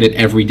going at it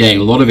every day.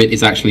 A lot of it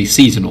is actually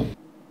seasonal.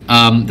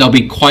 There'll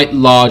be quite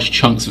large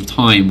chunks of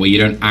time where you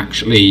don't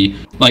actually,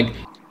 like,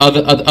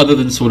 other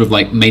than sort of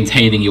like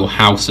maintaining your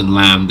house and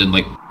land and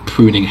like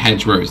pruning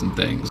hedgerows and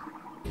things.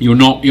 You're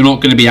not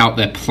going to be out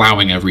there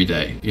plowing every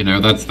day.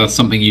 That's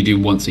something you do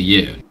once a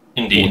year.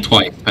 Indeed. Or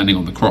twice, depending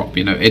on the crop.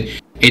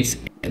 It's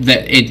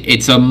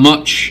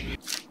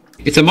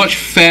it's a much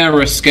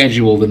fairer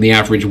schedule than the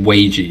average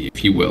wagey,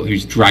 if you will,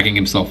 who's dragging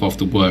himself off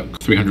to work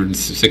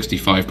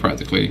 365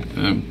 practically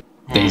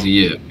days a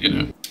year, you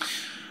know.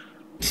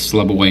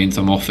 Slub away in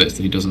some office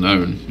that he doesn't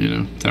own, you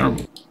know.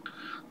 Terrible.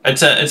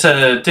 It's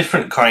a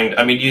different kind.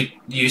 I mean,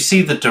 you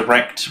see the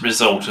direct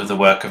result of the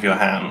work of your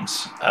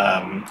hands,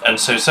 and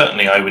so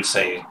certainly I would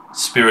say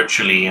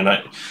spiritually, and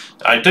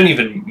I don't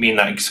even mean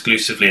that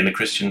exclusively in the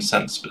Christian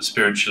sense, but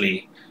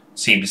spiritually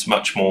seems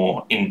much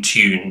more in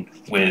tune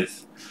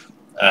with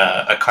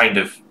a kind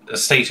of a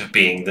state of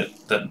being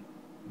that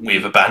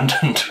we've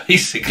abandoned,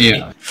 basically.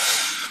 Yeah.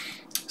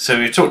 So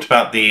we've talked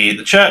about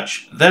the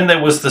church. Then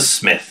there was the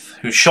smith,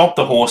 who shod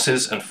the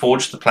horses and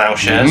forged the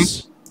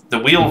ploughshares. Mm-hmm. The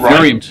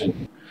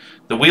wheelwright.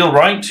 The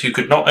wheelwright, who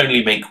could not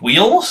only make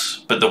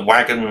wheels, but the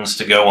wagons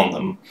to go on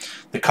them.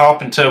 The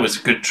carpenter was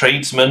a good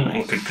tradesman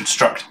and could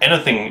construct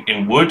anything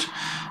in wood,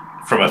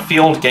 from a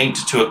field gate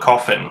to a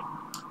coffin.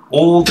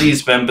 All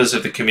these members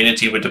of the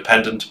community were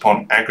dependent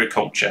upon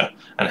agriculture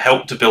and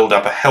helped to build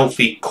up a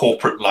healthy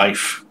corporate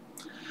life.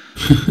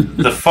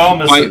 The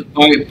farmers...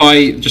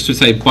 just to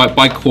say,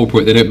 by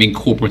corporate, they don't mean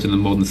corporate in the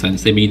modern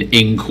sense. They mean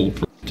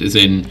incorporate, as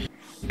in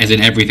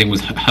everything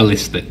was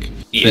holistic.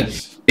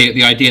 Yes.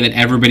 The idea that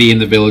everybody in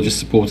the village is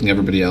supporting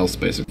everybody else,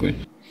 basically.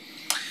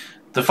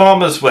 The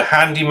farmers were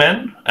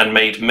handymen and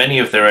made many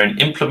of their own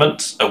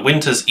implements. A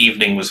winter's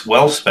evening was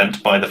well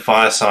spent by the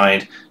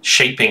fireside,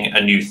 shaping a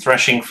new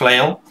threshing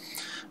flail.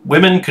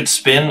 Women could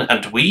spin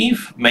and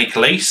weave, make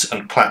lace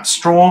and plait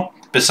straw,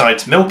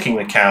 besides milking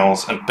the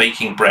cows and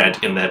baking bread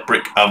in their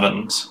brick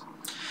ovens.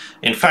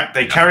 In fact,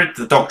 they carried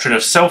the doctrine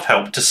of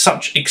self-help to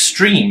such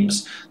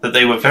extremes that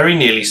they were very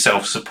nearly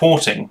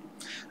self-supporting.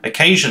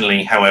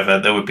 Occasionally, however,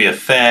 there would be a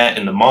fair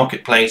in the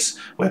marketplace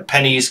where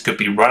pennies could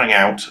be running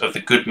out of the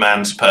good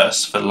man's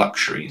purse for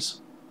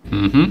luxuries.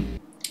 Mm-hmm.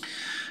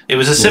 It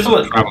was a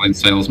civil... traveling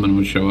salesman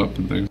would show up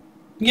and things.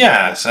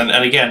 Yes, and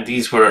again,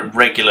 these were at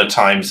regular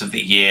times of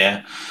the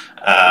year,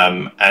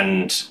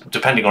 and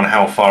depending on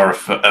how far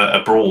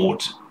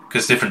abroad,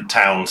 because different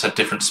towns had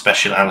different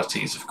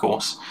specialities, of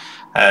course,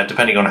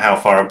 depending on how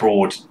far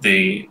abroad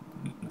the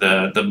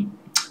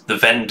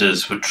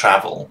vendors would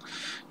travel,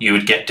 you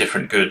would get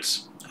different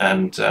goods.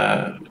 And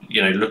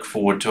look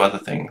forward to other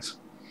things.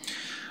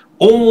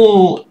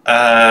 I've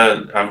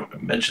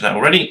mentioned that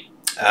already.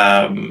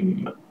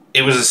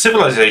 It was a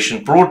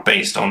civilization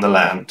broad-based on the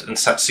land and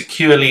sat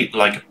securely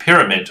like a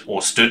pyramid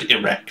or stood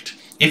erect,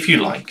 if you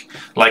like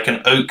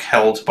an oak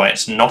held by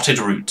its knotted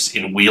roots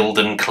in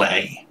Wealden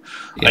clay.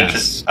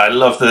 Yes. I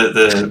love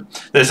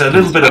there's a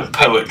little bit of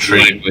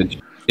poetry.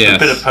 Yes. A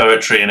bit of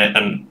poetry in it,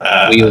 and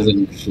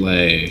Wealden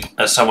clay.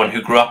 As someone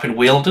who grew up in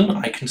Wealden,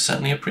 I can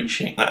certainly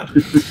appreciate that.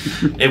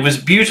 It was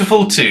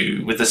beautiful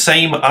too, with the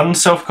same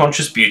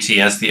unself-conscious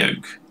beauty as the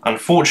oak.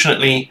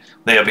 Unfortunately,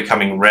 they are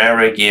becoming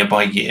rarer year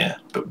by year,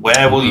 but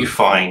where will you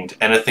find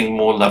anything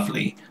more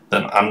lovely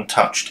than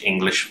untouched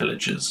English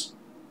villages?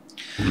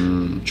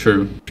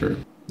 True.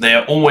 They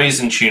are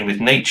always in tune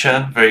with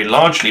nature, very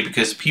largely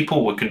because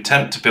people were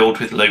content to build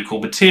with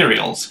local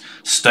materials.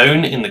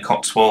 Stone in the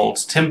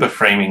Cotswolds, timber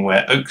framing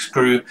where oaks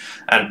grew,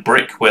 and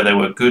brick where there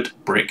were good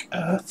brick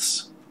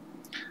earths.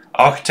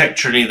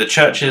 Architecturally, the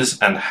churches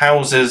and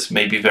houses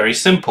may be very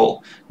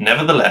simple.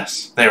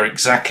 Nevertheless, they are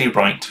exactly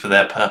right for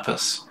their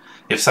purpose.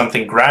 If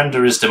something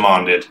grander is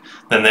demanded,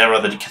 then there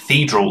are the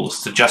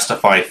cathedrals to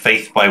justify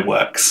faith by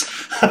works.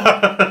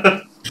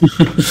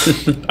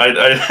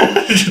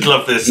 I just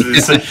love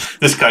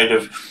this kind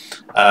of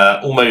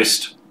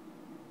almost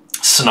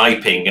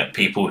sniping at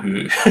people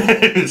who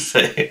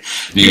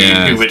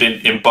who would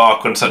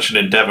embark on such an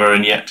endeavour,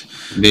 and yet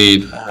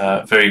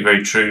very,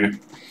 very true.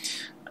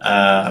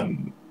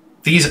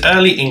 These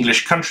early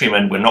English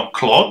countrymen were not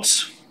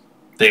clods.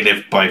 They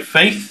lived by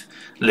faith,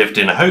 lived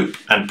in hope,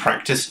 and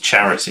practiced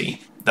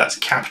charity. That's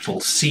capital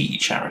C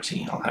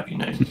charity, I'll have you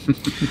know.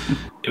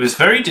 It was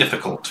very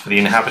difficult for the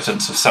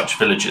inhabitants of such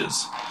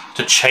villages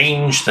to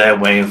change their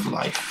way of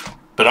life.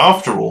 But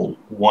after all,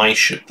 why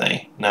should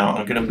they? Now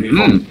I'm going to move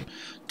on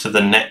to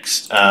the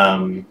next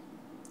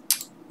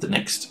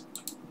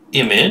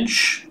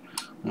image.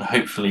 And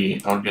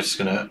hopefully I'm just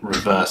going to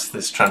reverse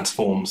this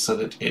transform so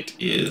that it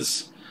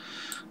is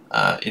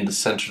in the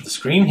centre of the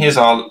screen. Here's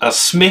our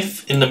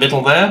smith in the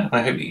middle there.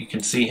 I hope you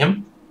can see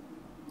him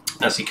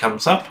as he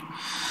comes up.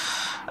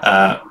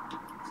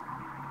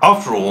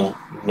 After all,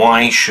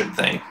 why should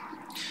they?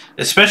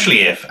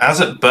 Especially if, as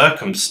at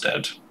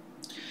Berkhamsted,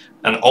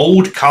 an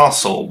old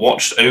castle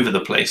watched over the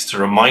place to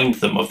remind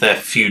them of their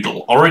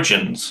feudal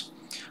origins.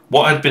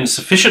 What had been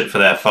sufficient for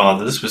their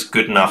fathers was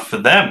good enough for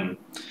them.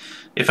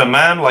 If a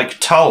man like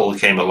Tull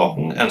came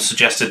along and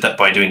suggested that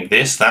by doing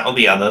this, that or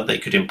the other, they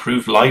could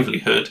improve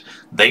livelihood,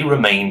 they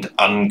remained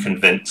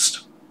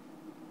unconvinced.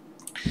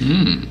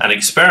 And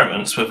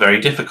experiments were very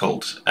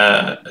difficult.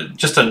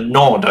 Just a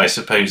nod, I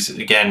suppose,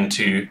 again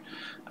to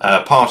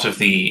part of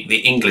the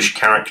English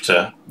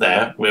character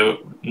there. We're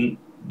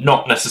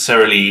not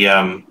necessarily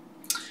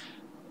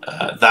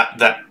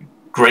that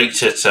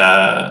great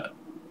at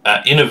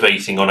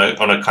innovating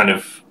on a kind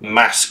of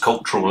mass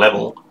cultural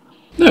level.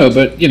 No,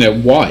 but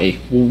why?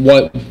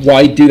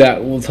 Why do that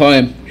all the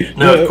time?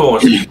 No, of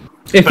course.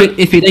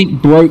 If it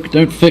ain't broke,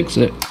 don't fix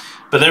it.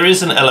 But there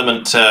is an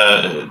element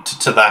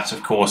to that,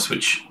 of course,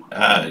 which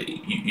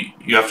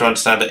you have to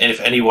understand that if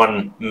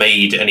anyone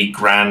made any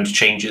grand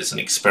changes and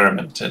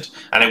experimented,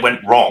 and it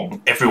went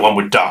wrong, everyone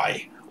would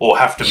die or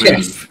have to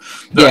move.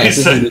 Right? Yes,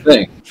 this is the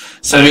thing.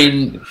 So, I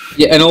mean,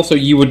 and also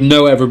you would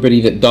know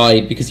everybody that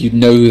died because you'd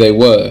know who they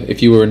were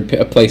if you were in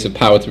a place of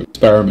power to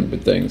experiment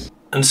with things.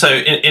 And so,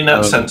 in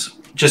that sense,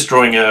 just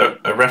drawing a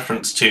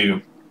reference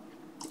to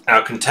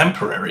our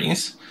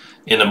contemporaries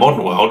in the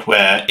modern world,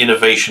 where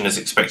innovation is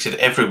expected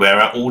everywhere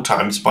at all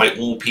times by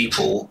all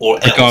people, or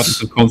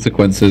regardless of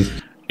consequences,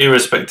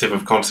 irrespective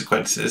of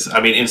consequences. I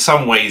mean, in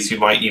some ways, you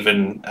might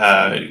even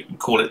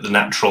call it the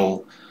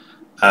natural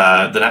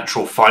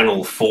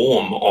final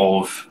form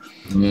of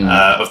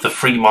the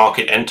free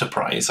market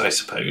enterprise, I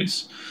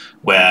suppose,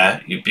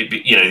 where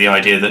the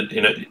idea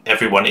that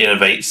everyone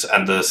innovates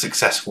and the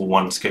successful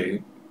ones go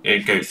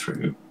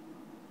through,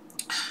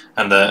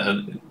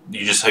 and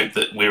you just hope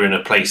that we're in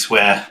a place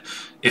where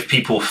if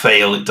people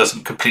fail, it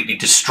doesn't completely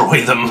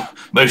destroy them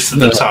most of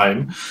the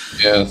time.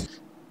 Yes.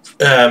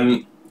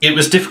 It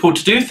was difficult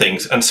to do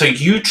things, and so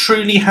you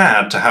truly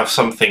had to have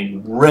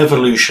something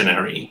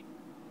revolutionary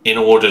in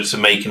order to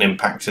make an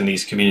impact in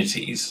these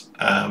communities,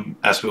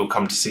 as we'll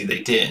come to see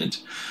they did.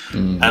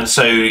 And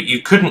so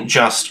you couldn't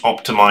just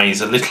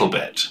optimize a little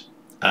bit,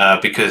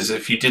 because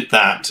if you did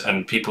that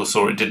and people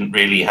saw it didn't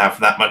really have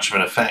that much of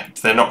an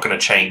effect, they're not going to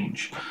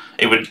change.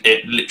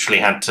 It literally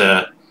had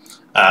to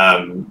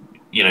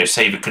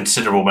save a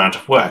considerable amount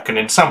of work. And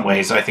in some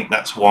ways, I think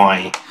that's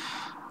why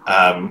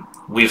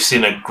we've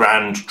seen a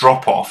grand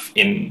drop-off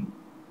in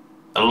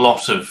a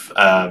lot of,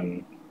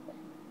 I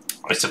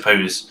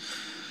suppose,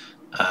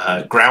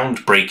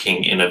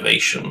 groundbreaking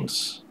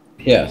innovations.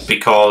 Yes.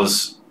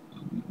 Because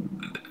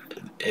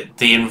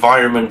the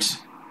environment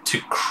to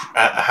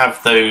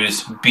have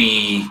those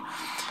be...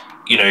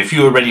 if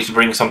you were ready to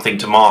bring something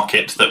to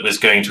market that was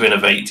going to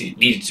innovate, it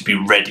needed to be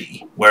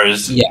ready.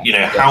 Whereas,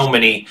 how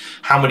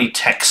many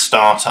tech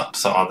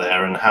startups are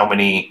there, and how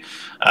many,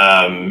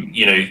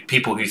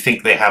 people who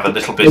think they have a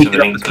little bit of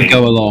an inkling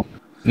go along.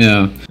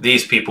 Yeah,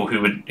 these people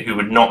who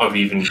would not have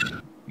even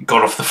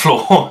got off the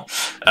floor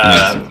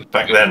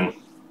back then,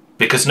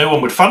 because no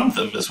one would fund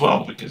them as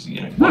well. Because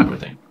why would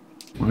they?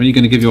 Why are you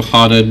going to give your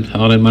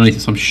hard-earned money to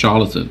some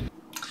charlatan?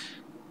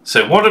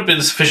 So what had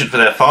been sufficient for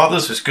their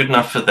fathers was good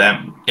enough for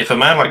them. If a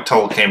man like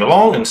Toll came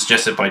along and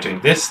suggested by doing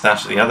this,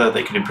 that, or the other,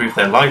 they could improve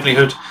their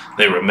livelihood,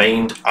 they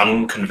remained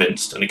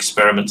unconvinced, and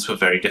experiments were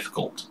very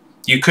difficult.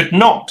 You could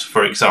not,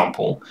 for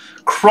example,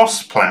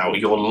 cross-plough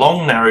your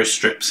long, narrow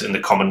strips in the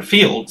common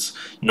fields,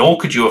 nor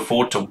could you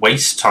afford to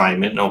waste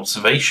time in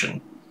observation.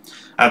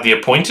 At the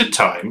appointed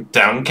time,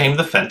 down came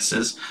the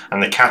fences,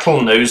 and the cattle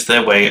nosed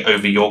their way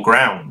over your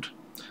ground.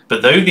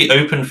 But though the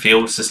open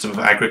field system of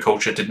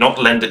agriculture did not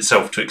lend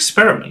itself to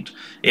experiment,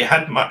 it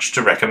had much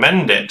to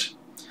recommend it.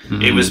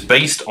 It was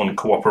based on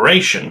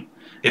cooperation.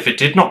 If it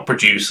did not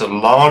produce a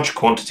large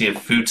quantity of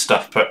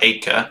foodstuff per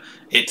acre,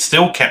 it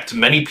still kept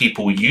many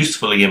people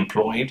usefully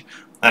employed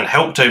and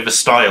helped over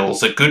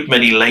stiles a good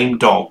many lame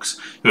dogs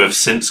who have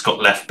since got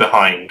left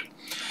behind.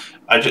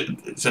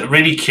 It's a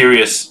really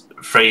curious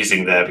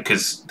phrasing there,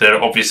 because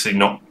they're obviously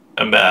not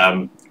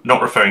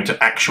referring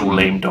to actual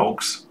lame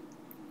dogs.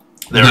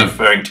 They're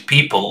referring to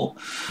people,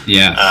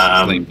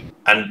 and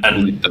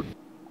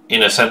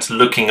in a sense,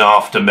 looking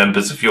after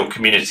members of your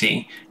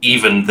community,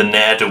 even the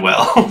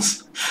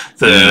ne'er-do-wells,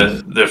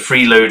 the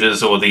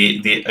freeloaders or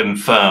the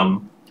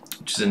infirm,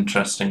 which is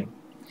interesting.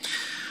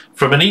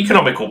 From an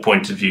economical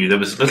point of view, there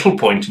was little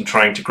point in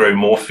trying to grow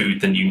more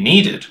food than you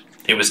needed.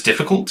 It was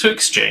difficult to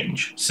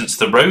exchange, since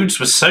the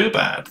roads were so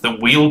bad that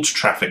wheeled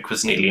traffic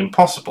was nearly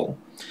impossible.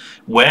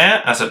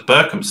 Where, as at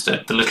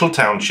Berkhamsted, the little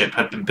township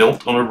had been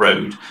built on a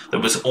road that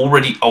was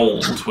already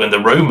old when the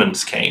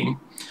Romans came,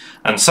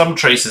 and some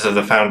traces of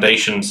the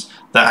foundations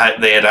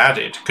that they had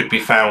added could be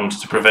found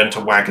to prevent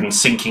a wagon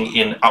sinking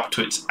in up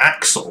to its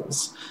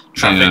axles,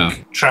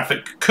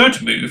 traffic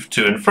could move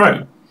to and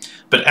fro.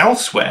 But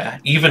elsewhere,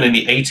 even in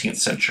the 18th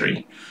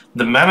century,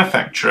 the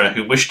manufacturer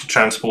who wished to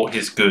transport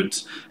his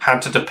goods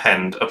had to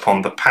depend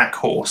upon the pack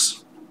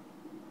horse.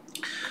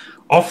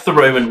 Off the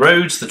Roman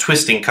roads, the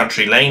twisting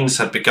country lanes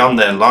had begun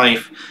their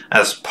life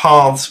as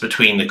paths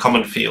between the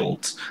common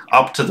fields,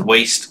 up to the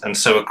waste and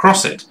so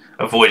across it,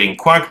 avoiding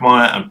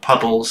quagmire and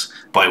puddles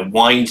by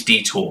wide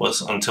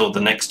detours until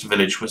the next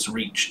village was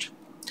reached.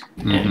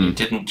 And you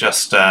didn't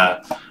just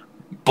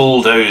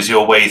bulldoze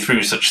your way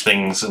through such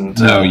things. And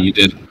no, you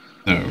did.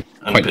 No,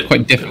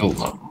 quite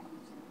difficult.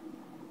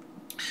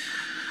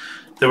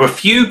 There were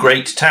few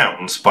great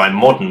towns, by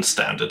modern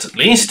standards at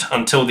least,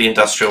 until the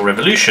Industrial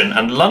Revolution,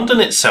 and London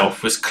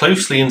itself was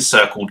closely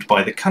encircled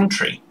by the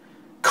country.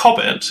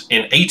 Cobbett,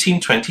 in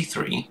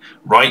 1823,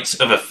 writes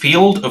of a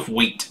field of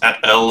wheat at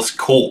Earl's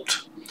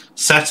Court,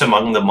 set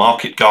among the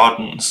market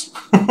gardens.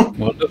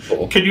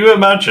 Wonderful. Can you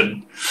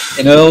imagine?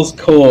 In Earl's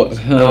Court.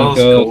 Oh,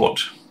 Earl's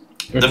Court.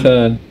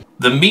 Return.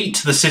 The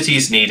meat the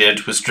cities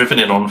needed was driven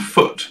in on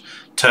foot.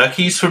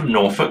 turkeys from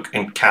Norfolk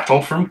and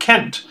cattle from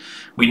Kent.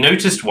 We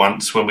noticed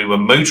once when we were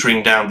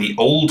motoring down the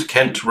Old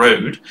Kent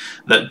Road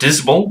that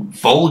dismal,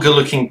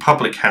 vulgar-looking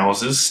public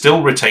houses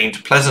still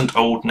retained pleasant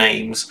old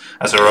names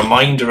as a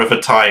reminder of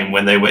a time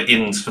when they were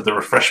inns for the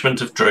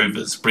refreshment of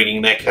drovers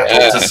bringing their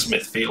cattle to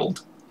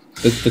Smithfield.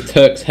 The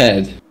Turk's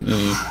Head.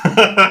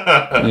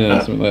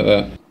 Yeah, something like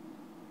that.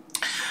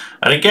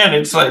 And again,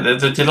 it's like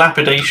the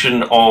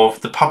dilapidation of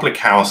the public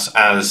house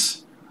as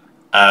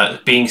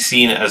being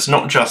seen as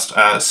not just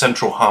a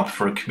central hub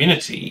for a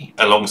community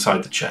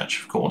alongside the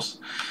church, of course,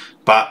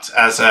 but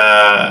as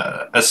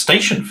a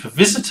station for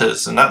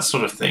visitors and that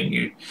sort of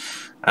thing.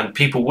 And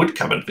people would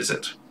come and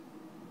visit.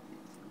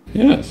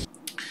 Yes.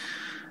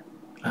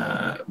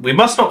 We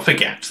must not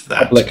forget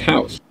that... Public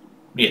house.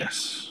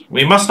 Yes.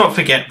 We must not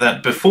forget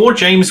that before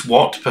James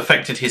Watt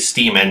perfected his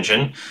steam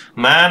engine,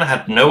 man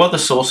had no other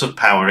source of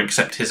power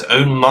except his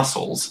own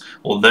muscles,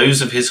 or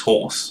those of his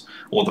horse,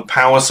 or the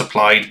power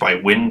supplied by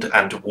wind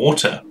and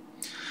water.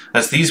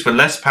 As these were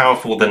less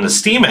powerful than the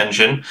steam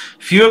engine,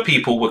 fewer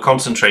people were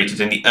concentrated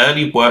in the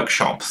early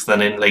workshops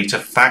than in later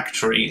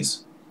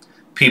factories.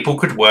 People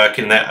could work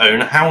in their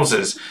own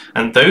houses,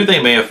 and though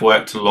they may have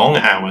worked long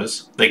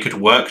hours, they could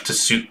work to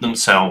suit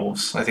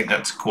themselves. I think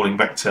that's calling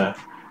back to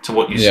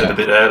what you said a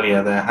bit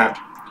earlier there, Hap.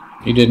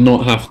 You did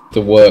not have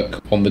to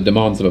work on the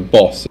demands of a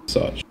boss as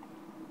such.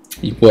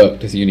 You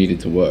worked as you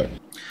needed to work.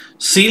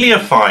 Celia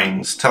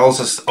Fiennes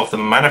tells us of the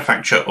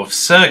manufacture of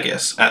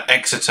Surgus at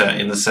Exeter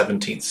in the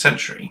 17th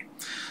century.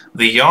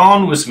 The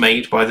yarn was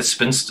made by the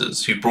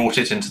spinsters who brought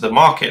it into the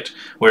market,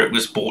 where it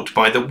was bought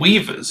by the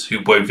weavers who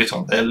wove it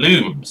on their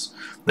looms.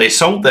 They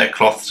sold their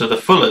cloth to the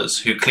fullers,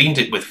 who cleaned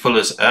it with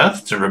fuller's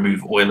earth to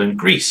remove oil and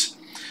grease.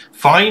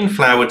 Fine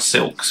flowered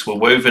silks were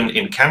woven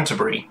in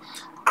Canterbury,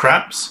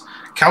 Craps,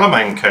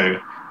 Calamanco,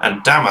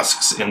 and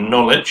damasks in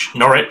Norwich,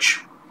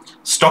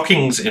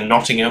 stockings in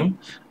Nottingham,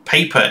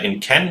 paper in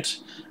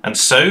Kent, and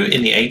so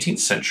in the 18th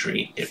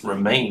century it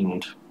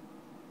remained.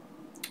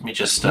 Let me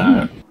just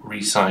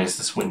resize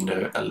this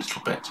window a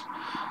little bit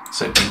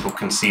so people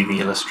can see the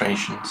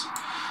illustrations.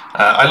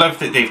 I love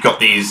that they've got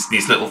these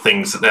little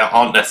things that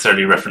aren't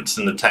necessarily referenced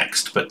in the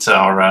text, but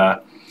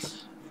are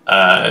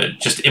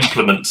just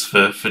implements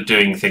for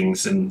doing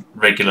things in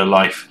regular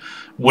life.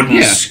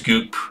 Wooden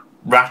scoop,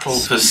 rattle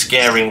for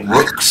scaring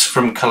rooks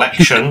from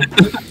collection.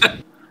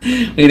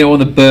 You don't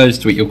want the birds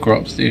to eat your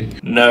crops, do you?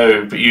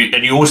 No, but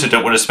you also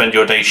don't want to spend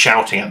your day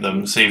shouting at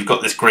them, so you've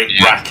got this great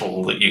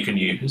rattle that you can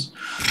use,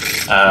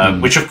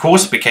 which of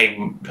course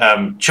became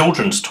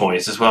children's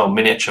toys as well,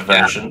 miniature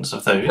versions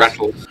of those.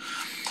 Rattles.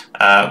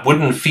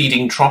 Wooden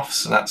feeding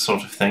troughs, that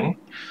sort of thing.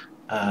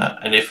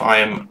 And if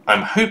I'm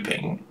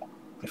hoping,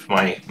 if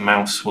my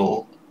mouse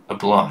will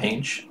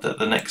oblige, that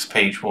the next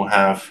page will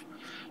have...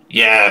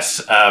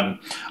 Yes,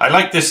 I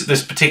like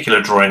this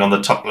particular drawing on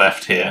the top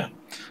left here.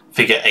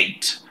 Figure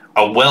 8,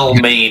 a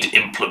well-made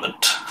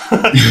implement.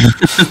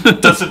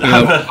 doesn't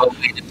have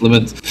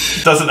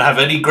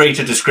any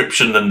greater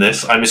description than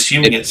this. I'm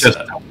assuming it's just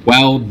a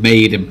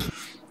well-made implement.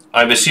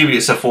 I'm assuming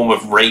it's a form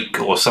of rake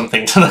or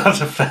something to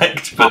that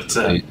effect. But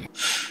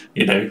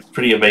you know,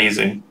 pretty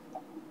amazing.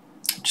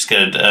 Just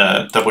going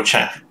to double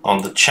check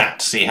on the chat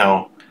to see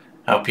how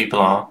people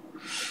are.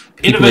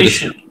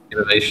 Innovation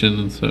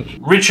and such.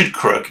 Richard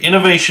Crook.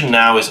 Innovation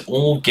now is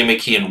all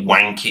gimmicky and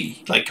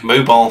wanky, like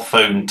mobile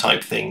phone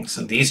type things,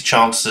 and these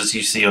chances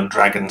you see on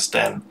Dragon's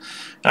Den.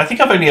 And I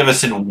think I've only ever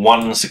seen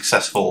one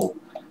successful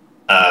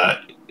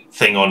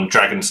thing on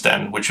Dragon's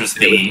Den, which was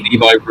the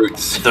Levi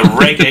Roots, the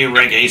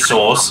reggae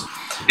sauce,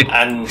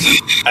 and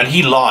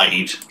he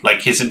lied.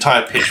 Like his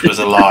entire pitch was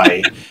a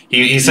lie.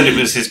 He said it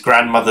was his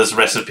grandmother's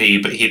recipe,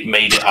 but he'd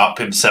made it up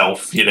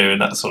himself, you know, and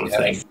that sort of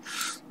thing.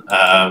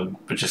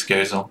 But just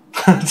goes on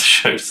to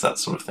shows that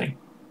sort of thing.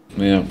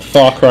 Yeah,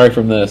 far cry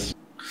from this.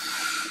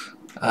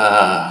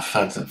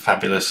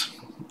 Fabulous.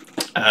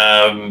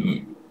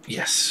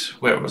 Yes,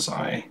 where was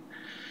I?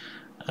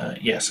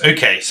 Yes,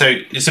 okay, so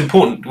it's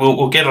important.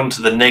 We'll get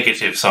onto the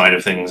negative side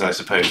of things, I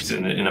suppose,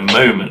 in a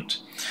moment.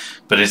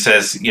 But it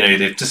says, you know,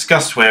 they've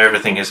discussed where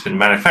everything has been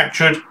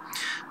manufactured.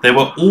 There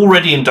were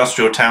already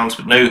industrial towns,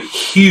 but no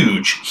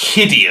huge,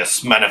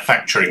 hideous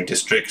manufacturing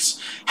districts,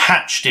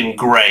 hatched in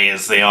grey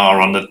as they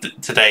are on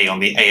today on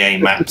the AA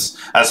maps,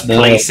 as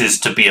places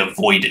to be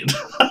avoided.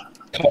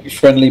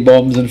 Friendly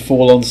bombs and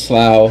fall on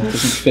Slough.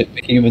 Doesn't fit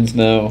for humans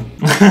now.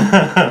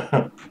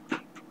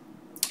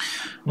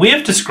 We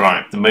have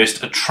described the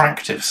most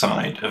attractive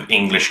side of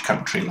English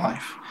country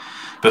life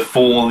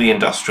before the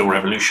Industrial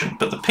Revolution,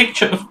 but the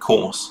picture, of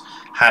course,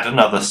 had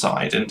another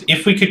side, and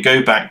if we could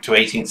go back to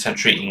 18th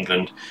century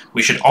England,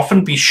 we should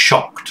often be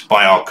shocked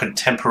by our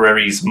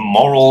contemporaries'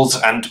 morals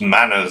and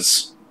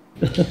manners.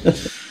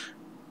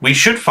 We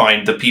should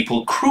find the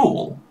people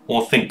cruel,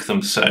 or think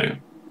them so.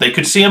 They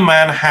could see a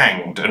man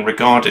hanged and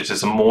regard it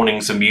as a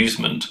morning's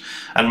amusement,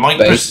 and might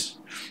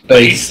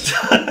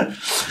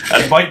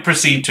and might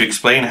proceed to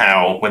explain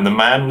how, when the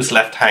man was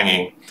left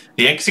hanging,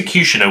 the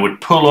executioner would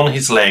pull on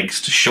his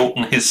legs to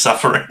shorten his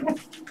suffering.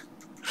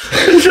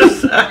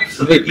 Just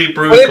absolutely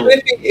brutal. Well,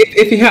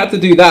 if he had to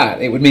do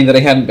that, it would mean that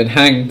he hadn't been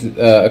hanged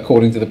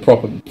according to the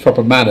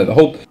proper manner. The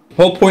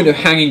whole point of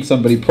hanging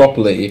somebody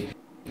properly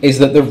is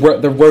that the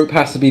rope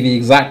has to be the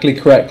exactly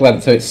correct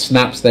length, so it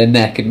snaps their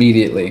neck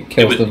immediately,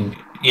 kills them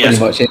pretty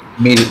much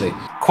immediately.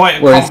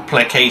 Quite a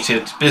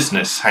complicated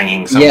business,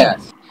 hanging someone.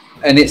 Yes,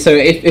 and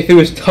if he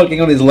was tugging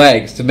on his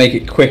legs to make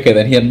it quicker,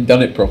 then he hadn't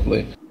done it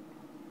properly.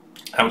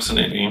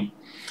 Absolutely.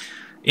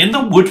 In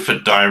the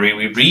Woodford Diary,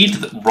 we read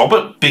that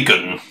Robert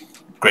Biggon,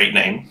 great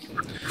name.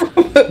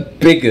 Robert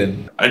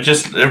Biggon?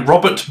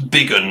 Robert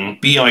Biggon,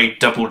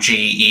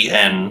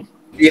 Biggen.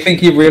 Do you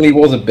think he really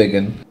was a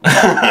Biggon?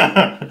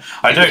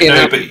 I don't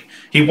know, but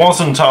he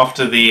wasn't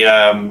after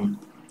the.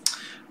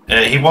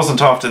 He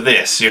wasn't after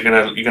this. You're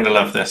gonna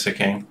love this,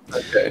 okay?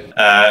 Okay.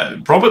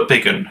 Robert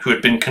Biggon, who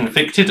had been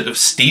convicted of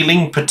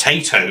stealing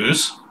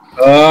potatoes.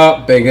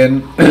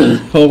 Biggon.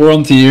 Oh, we're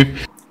on to you.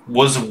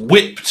 Was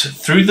whipped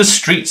through the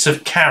streets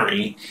of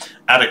Carey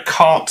at a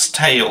cart's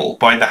tail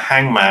by the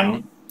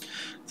hangman.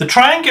 The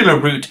triangular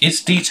route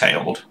is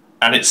detailed,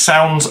 and it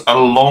sounds a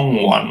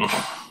long one.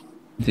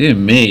 Dear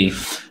me.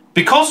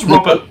 Because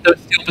Robert... Don't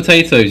steal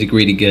potatoes, you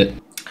greedy git.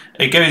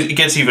 It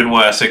gets even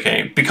worse,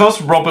 okay.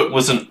 Because Robert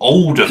was an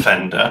old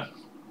offender,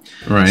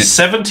 right.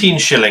 17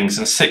 shillings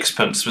and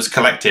sixpence was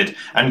collected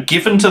and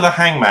given to the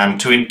hangman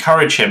to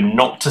encourage him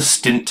not to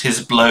stint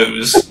his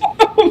blows.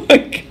 Oh my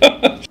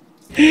god.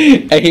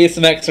 Here's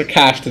some extra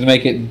cash to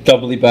make it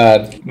doubly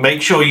bad.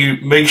 Make sure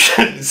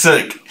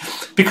so,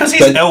 because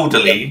he's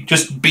elderly,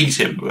 just beat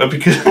him.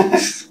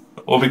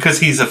 Or because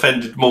he's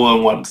offended more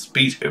than once,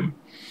 beat him.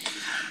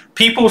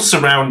 People's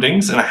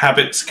surroundings and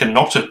habits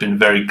cannot have been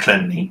very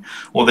cleanly,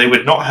 or they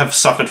would not have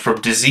suffered from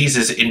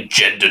diseases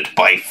engendered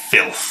by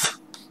filth.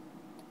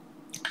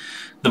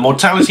 The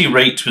mortality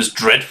rate was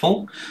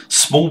dreadful.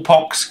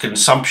 Smallpox,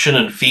 consumption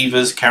and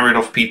fevers carried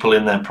off people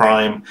in their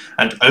prime,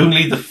 and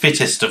only the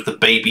fittest of the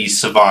babies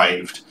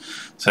survived.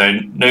 So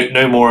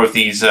no more of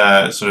these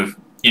sort of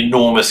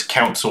enormous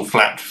council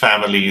flat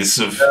families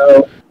of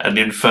and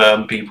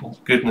infirm people.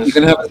 Goodness. You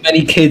can have as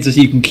many kids as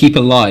you can keep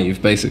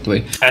alive,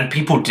 basically. And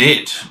people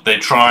did. They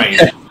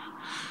tried.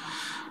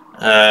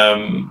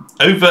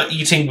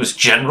 Overeating was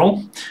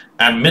general,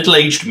 and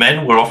middle-aged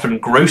men were often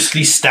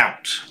grossly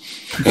stout.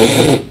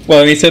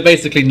 Well, I mean, so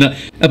basically,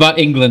 about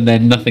England,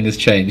 then nothing has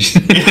changed.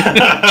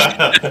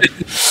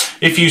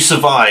 If you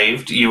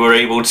survived, you were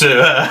able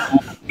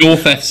to.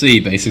 North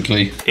FC,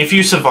 basically. If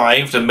you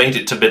survived and made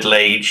it to middle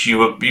age, you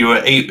were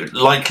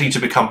likely to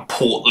become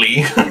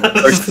portly.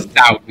 Or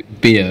stout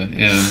with beer,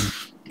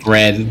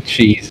 bread and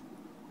cheese.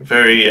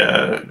 Very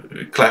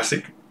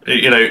classic.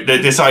 You know,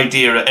 this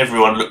idea that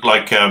everyone looked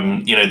like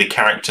you know, the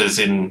characters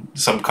in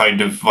some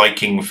kind of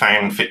Viking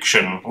fan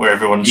fiction where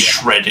everyone's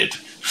shredded.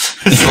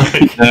 It's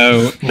like,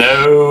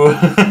 no.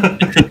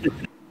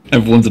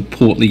 Everyone's a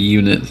portly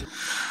unit.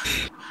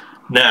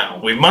 Now,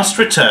 we must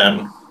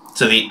return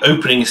to the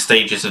opening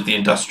stages of the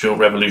Industrial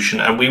Revolution,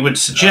 and we would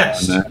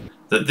suggest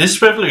that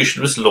this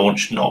revolution was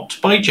launched not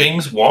by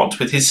James Watt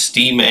with his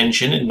steam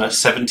engine in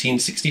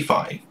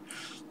 1765,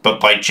 but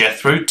by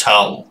Jethro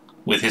Tull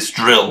with his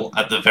drill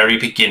at the very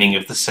beginning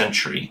of the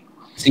century.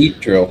 Seed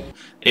drill.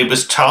 It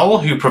was Tull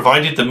who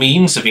provided the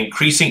means of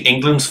increasing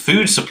England's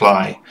food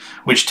supply,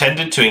 which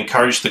tended to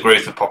encourage the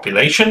growth of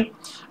population,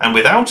 and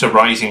without a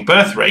rising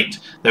birth rate,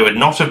 there would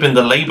not have been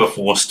the labour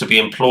force to be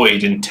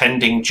employed in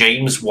tending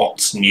James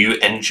Watt's new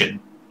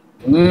engine.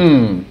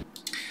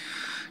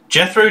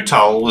 Jethro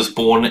Tull was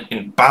born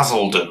in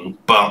Basildon,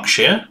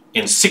 Berkshire,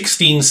 in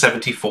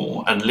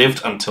 1674 and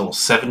lived until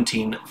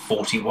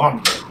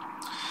 1741.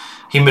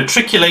 He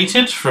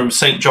matriculated from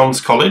St John's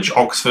College,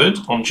 Oxford,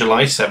 on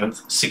July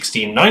 7th,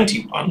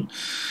 1691,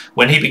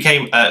 when he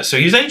became... so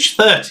he was aged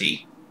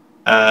 30.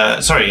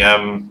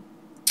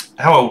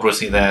 How old was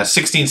he there?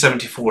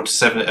 1674 to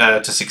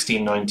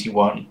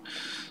 1691.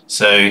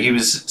 So he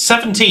was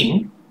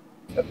 17.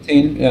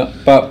 17, yeah.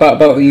 About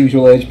the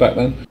usual age back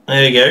then.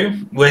 There you go.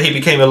 Where he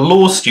became a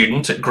law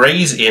student at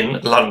Gray's Inn,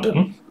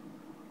 London.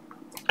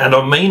 And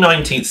on May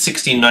 19th,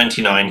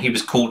 1699, he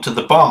was called to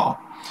the bar.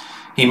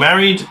 He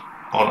married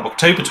on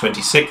October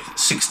 26th,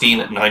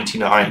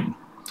 1699.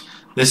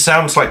 This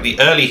sounds like the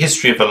early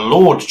history of a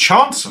Lord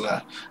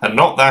Chancellor, and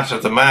not that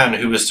of the man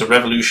who was to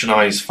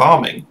revolutionise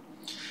farming.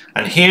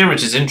 And here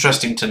it is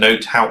interesting to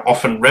note how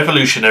often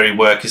revolutionary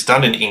work is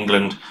done in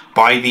England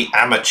by the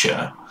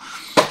amateur.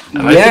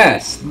 And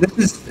yes, this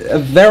is a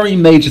very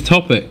major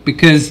topic,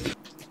 because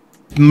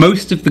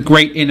most of the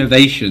great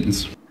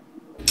innovations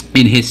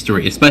in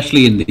history,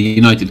 especially in the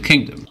United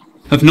Kingdom,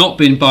 have not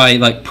been by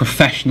like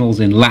professionals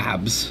in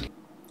labs,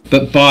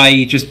 but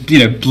by just, you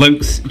know,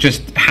 blokes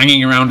just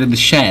hanging around in the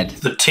shed.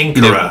 The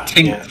tinkerer.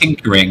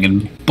 Tinkering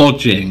and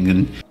bodging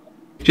and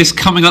just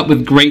coming up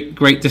with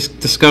great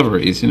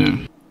discoveries, you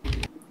know.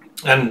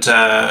 And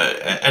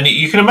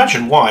you can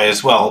imagine why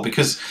as well,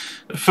 because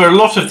for a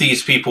lot of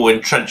these people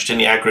entrenched in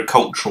the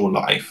agricultural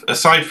life,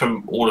 aside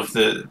from all of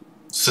the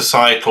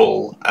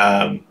societal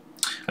and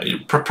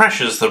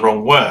Pressure's the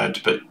wrong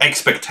word, but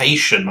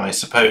expectation, I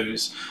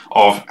suppose,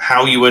 of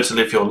how you were to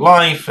live your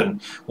life,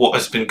 and what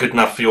has been good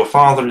enough for your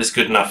father is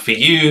good enough for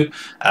you,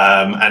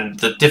 and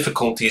the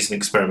difficulties in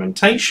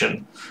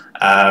experimentation,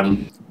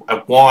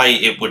 why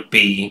it would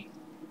be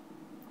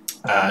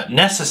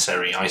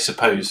necessary, I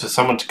suppose, for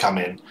someone to come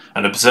in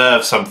and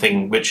observe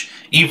something which,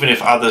 even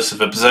if others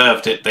have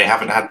observed it, they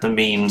haven't had the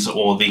means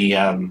or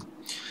the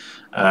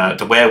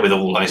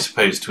wherewithal, I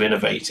suppose, to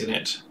innovate in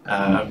it.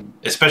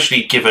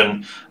 Especially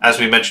given, as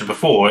we mentioned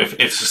before,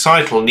 if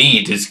societal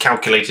need is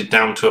calculated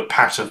down to a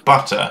pat of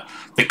butter,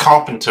 the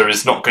carpenter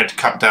is not going to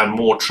cut down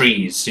more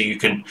trees so you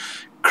can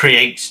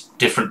create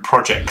different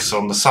projects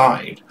on the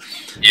side.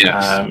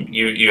 Yes.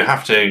 You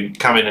have to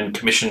come in and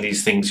commission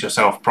these things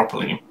yourself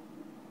properly.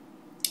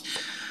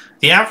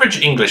 The average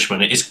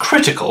Englishman is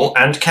critical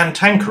and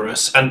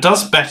cantankerous and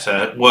does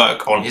better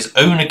work on his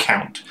own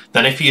account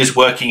than if he is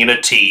working in a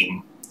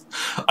team.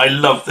 I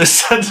love this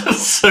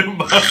sentence so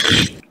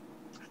much.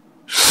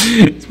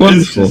 It's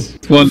wonderful.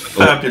 It's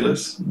wonderful.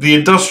 Fabulous. The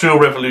Industrial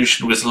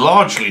Revolution was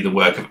largely the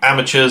work of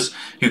amateurs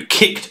who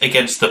kicked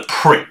against the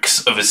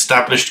pricks of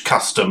established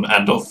custom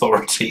and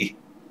authority.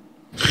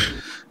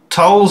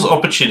 Tull's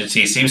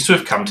opportunity seems to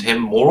have come to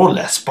him more or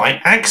less by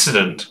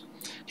accident.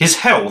 His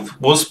health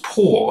was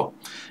poor.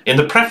 In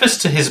the preface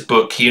to his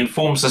book, he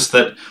informs us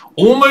that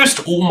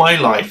almost all my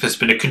life has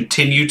been a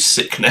continued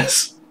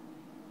sickness.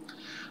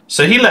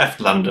 So he left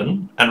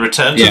London and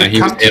returned to the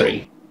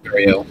country,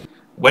 very ill,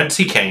 whence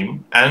he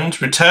came, and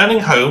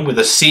returning home with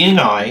a seeing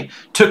eye,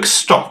 took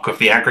stock of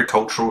the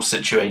agricultural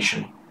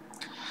situation.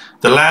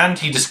 The land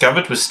he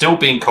discovered was still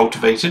being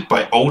cultivated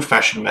by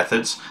old-fashioned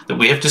methods that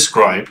we have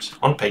described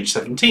on page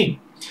 17,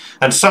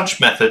 and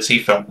such methods he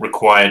felt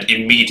required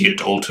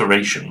immediate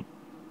alteration.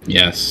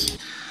 Yes.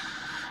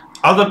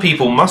 Other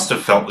people must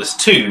have felt this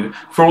too,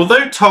 for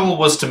although Tull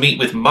was to meet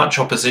with much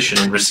opposition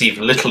and receive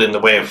little in the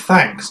way of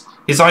thanks,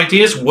 his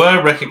ideas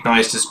were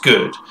recognised as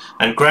good,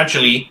 and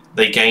gradually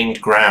they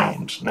gained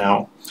ground.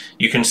 Now,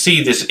 you can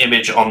see this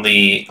image on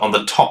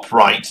the top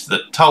right,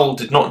 that Tull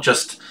did not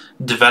just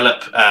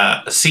develop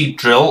a seed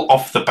drill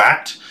off the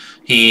bat.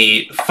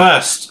 He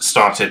first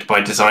started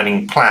by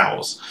designing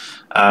ploughs.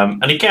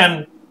 And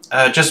again,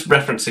 just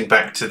referencing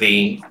back to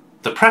the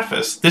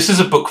preface, this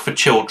is a book for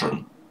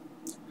children.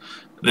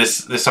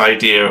 This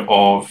idea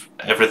of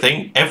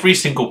everything, every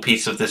single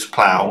piece of this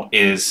plough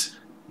is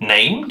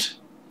named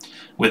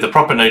with the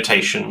proper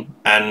notation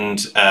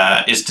and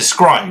is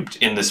described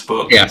in this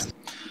book. Yes.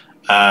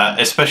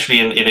 Especially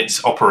in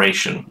its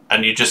operation,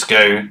 and you just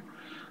go,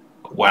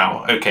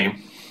 wow, okay.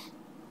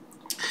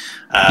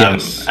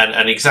 Yes.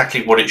 And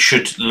exactly what it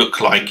should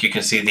look like. You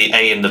can see the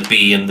A and the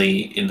B in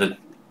the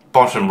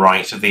bottom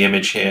right of the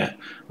image here,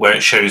 where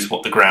it shows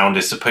what the ground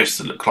is supposed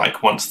to look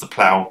like once the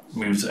plough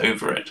moves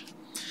over it.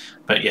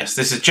 But yes,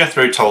 this is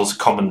Jethro Tull's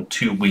common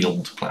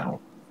two-wheeled plough.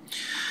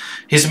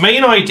 His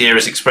main idea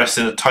is expressed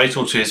in the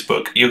title to his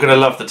book. You're going to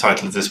love the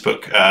title of this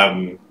book,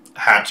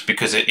 Hat,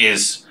 because it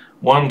is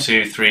 1,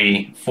 2,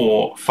 3,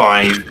 4,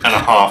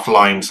 5.5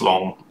 lines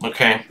long.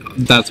 Okay?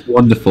 That's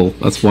wonderful.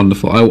 That's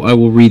wonderful. I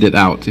will read it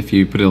out if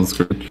you put it on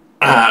screen.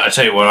 I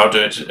tell you what, I'll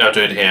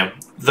do it here.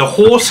 The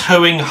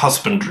Horse-Hoeing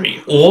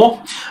Husbandry,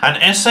 or an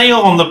essay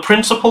on the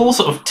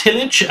principles of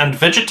tillage and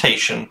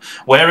vegetation,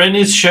 wherein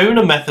is shown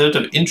a method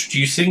of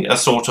introducing a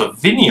sort of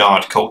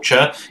vineyard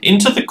culture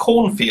into the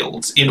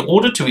cornfields in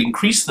order to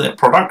increase their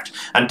product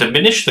and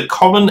diminish the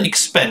common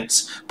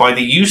expense by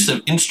the use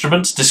of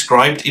instruments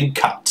described in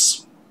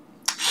cuts.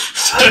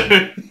 So,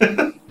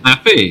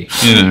 happy,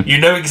 yeah. You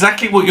know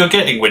exactly what you're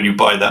getting when you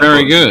buy that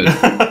Very book.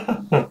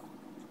 good.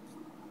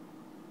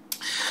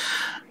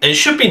 It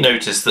should be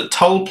noticed that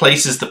Tull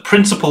places the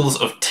principles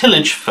of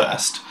tillage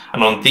first,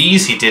 and on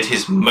these he did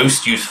his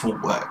most useful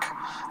work.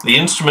 The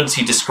instruments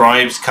he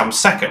describes come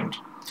second.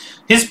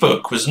 His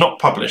book was not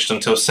published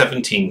until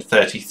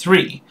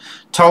 1733.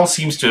 Tull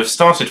seems to have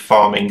started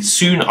farming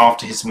soon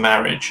after his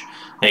marriage.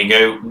 There you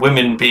go,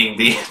 women being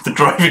the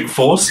driving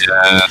force.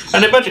 Yeah.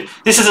 And imagine,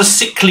 this is a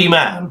sickly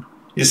man.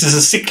 This is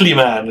a sickly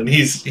man, and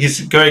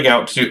he's going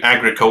out to do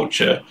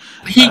agriculture.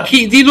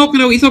 He's not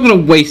going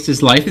to waste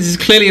his life. This is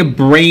clearly a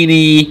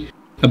brainy,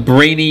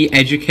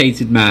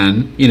 educated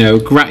man. You know,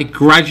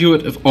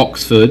 graduate of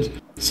Oxford,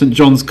 St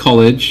John's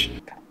College.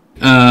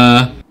 You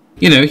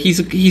know,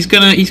 he's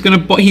got an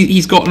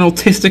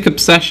autistic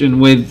obsession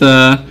with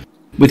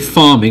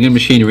farming and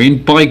machinery,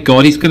 and by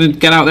God, he's going to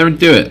get out there and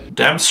do it.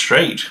 Damn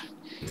straight.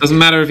 Doesn't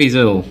matter if he's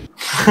ill.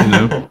 You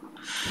know.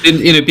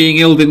 Being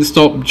ill didn't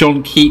stop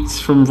John Keats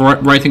from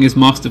writing his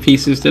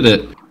masterpieces, did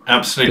it?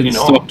 Absolutely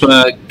not.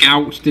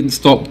 Gout didn't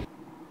stop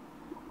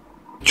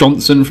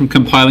Johnson from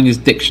compiling his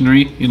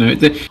dictionary. You know,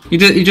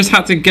 you just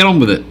had to get on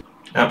with it.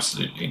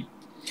 Absolutely.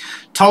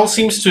 Tull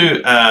seems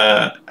to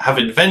have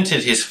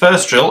invented his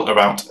first drill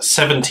about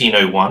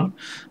 1701,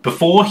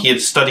 before he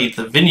had studied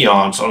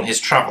vineyards on his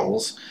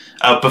travels.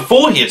 Between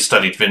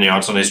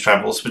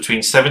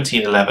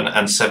 1711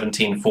 and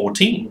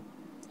 1714.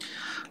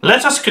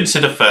 Let us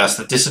consider first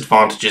the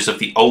disadvantages of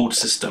the old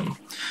system,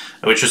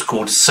 which was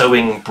called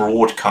sowing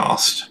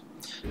broadcast.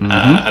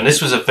 And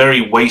this was a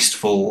very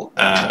wasteful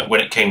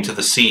when it came to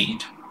the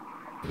seed.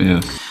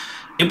 Yeah.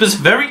 It was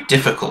very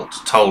difficult,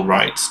 Tull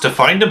writes, to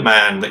find a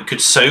man that could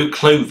sow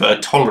clover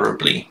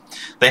tolerably.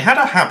 They had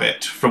a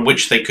habit, from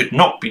which they could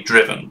not be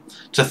driven,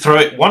 to throw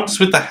it once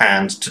with the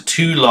hand to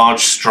 2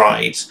 large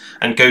strides,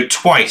 and go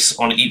twice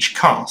on each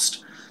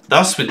cast,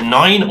 thus with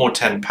 9 or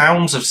 10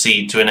 pounds of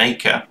seed to an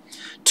acre.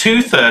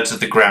 2/3 of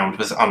the ground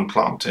was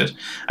unplanted,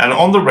 and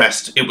on the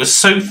rest it was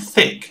so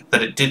thick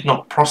that it did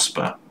not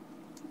prosper.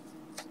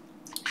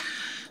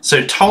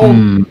 So Tull,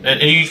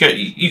 and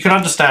you can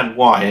understand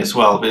why as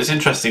well, but it's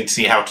interesting to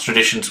see how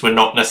traditions were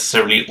not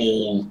necessarily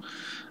all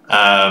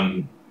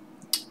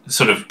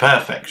sort of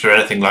perfect or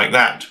anything like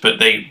that, but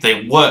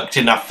they worked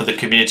enough for the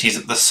communities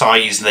at the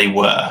size they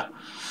were,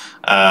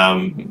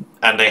 and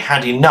they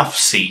had enough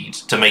seed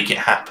to make it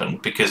happen,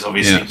 because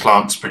obviously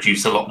plants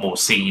produce a lot more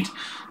seed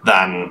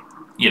than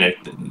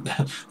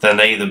than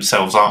they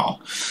themselves are.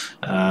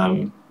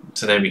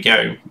 So there we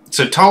go.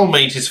 So Tull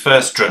made his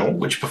first drill,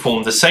 which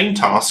performed the same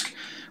task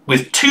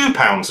with 2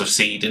 pounds of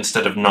seed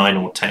instead of 9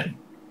 or 10.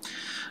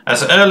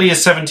 As early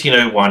as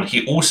 1701,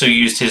 he also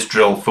used his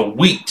drill for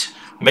wheat,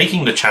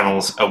 making the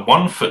channels a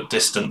 1 foot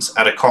distance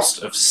at a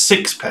cost of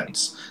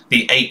 6p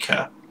the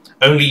acre,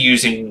 only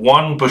using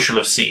 1 bushel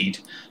of seed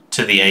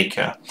to the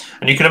acre.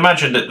 And you can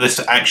imagine that this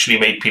actually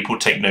made people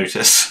take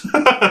notice.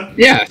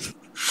 Yeah.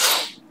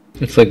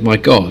 It's like, my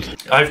God.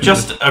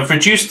 I've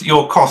reduced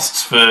your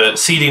costs for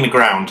seeding the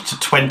ground to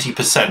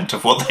 20%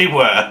 of what they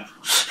were.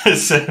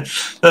 So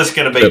that's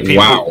going to make people,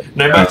 wow.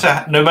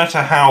 no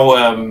matter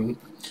how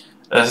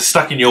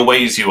stuck in your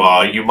ways you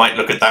are, you might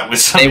look at that with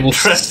some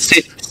interest.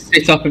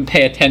 Sit up and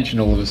pay attention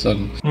all of a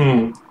sudden.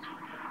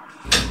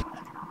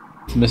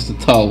 Mr.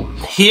 Tull.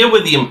 Here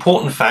were the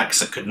important facts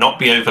that could not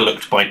be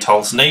overlooked by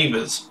Tull's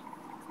neighbours.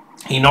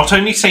 He not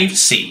only saved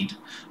seed,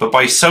 but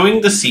by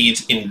sowing the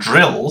seeds in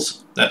drills,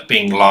 that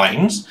being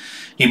lines,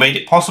 he made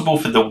it possible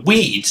for the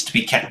weeds to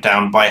be kept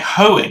down by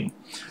hoeing,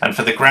 and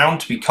for the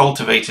ground to be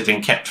cultivated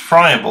and kept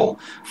friable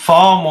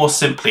far more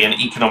simply and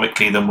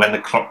economically than when the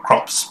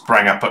crops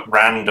sprang up at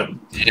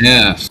random.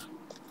 Yes.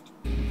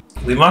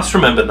 We must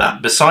remember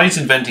that, besides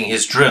inventing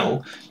his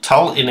drill,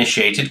 Tull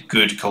initiated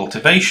good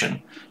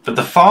cultivation, but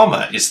the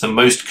farmer is the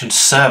most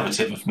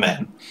conservative of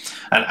men,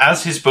 and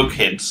as his book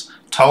hints,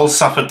 Tull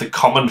suffered the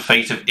common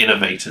fate of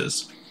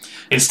innovators.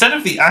 Instead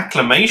of the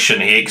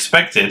acclamation he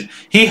expected,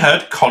 he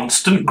heard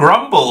constant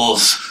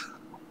grumbles.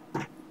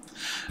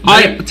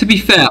 To be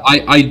fair,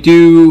 I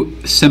do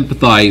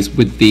sympathise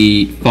with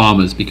the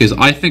farmers, because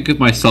I think of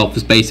myself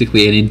as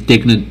basically an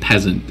indignant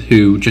peasant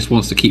who just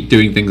wants to keep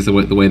doing things the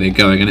way they're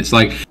going, and it's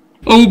like,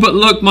 oh, but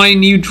look, my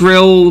new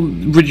drill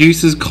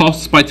reduces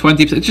costs by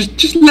 20%.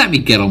 Just let me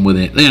get on with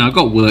it. I've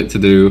got work to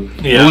do.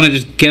 Yeah. I want to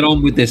just get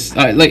on with this.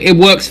 It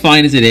works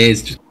fine as it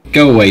is. Just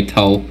go away,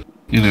 Tull.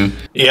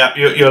 Yeah,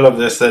 you'll love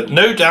this. That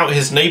no doubt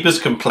his neighbours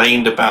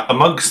complained about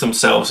amongst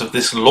themselves of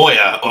this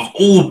lawyer of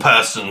all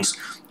persons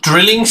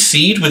drilling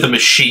seed with a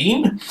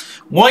machine.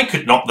 Why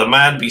could not the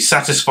man be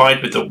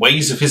satisfied with the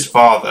ways of his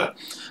father?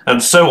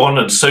 And so on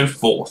and so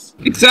forth.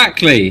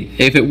 Exactly.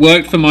 If it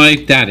worked for my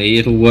daddy,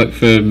 it'll work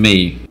for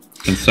me.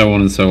 And so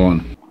on and so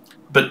on.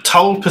 But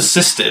Tull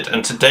persisted,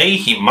 and today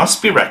he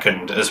must be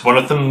reckoned as one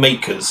of the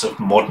makers of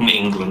modern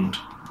England.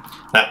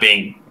 That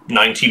being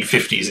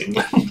 1950s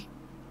England.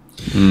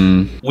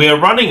 We are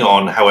running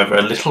on, however,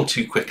 a little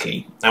too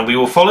quickly, and we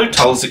will follow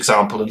Tull's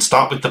example and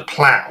start with the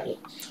plough,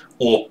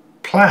 or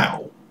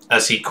plough,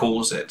 as he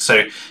calls it.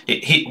 So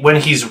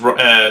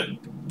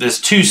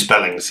there's 2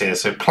 spellings here.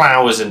 So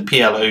plough as in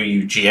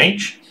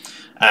P-L-O-U-G-H,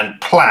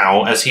 and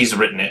plough as he's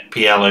written it,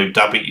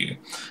 P-L-O-W.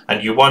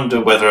 And you wonder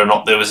whether or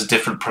not there was a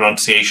different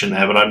pronunciation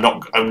there, but I'm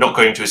not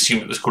going to assume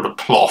it was called a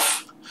plough.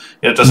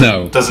 It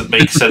doesn't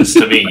make sense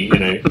to me,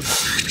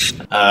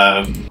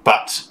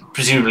 But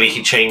presumably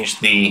he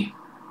changed the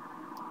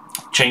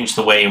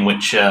way in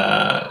which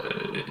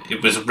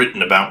it was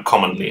written about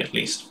commonly, at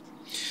least.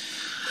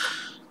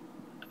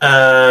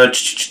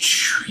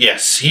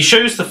 Yes, he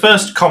shows the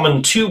first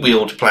common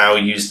 2-wheeled plough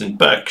used in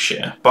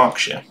Berkshire,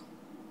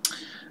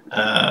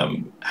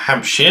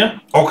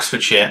 Hampshire,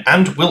 Oxfordshire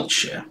and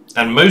Wiltshire,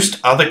 and most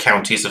other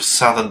counties of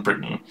southern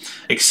Britain,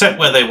 except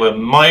where there were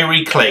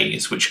miry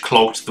clays which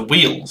clogged the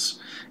wheels.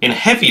 In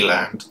heavy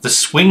land, the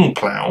swing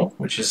plough,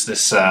 which is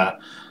this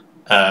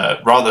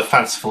rather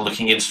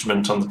fanciful-looking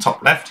instrument on the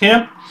top left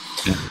here,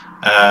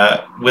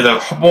 with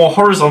a more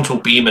horizontal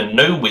beam and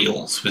no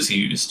wheels, was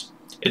used.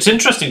 It's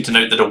interesting to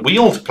note that a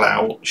wheeled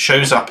plough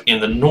shows up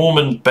in the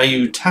Norman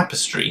Bayeux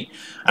tapestry,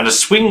 and a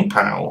swing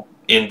plough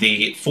in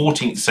the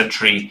 14th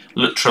century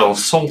Luttrell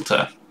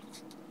Psalter.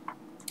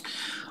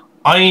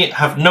 I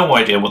have no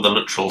idea what the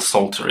Luttrell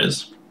Psalter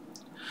is.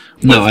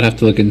 No, I'd have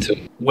to look into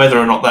it. Whether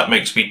or not that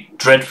makes me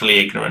dreadfully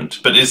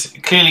ignorant, but it's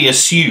clearly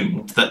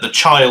assumed that the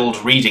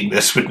child reading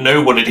this would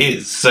know what it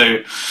is, so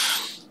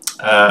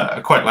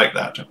I quite like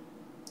that.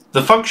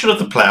 The function of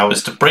the plough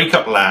is to break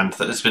up land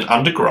that has been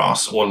under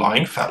grass or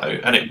lying fallow,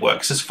 and it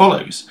works as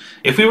follows.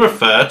 If we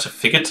refer to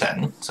figure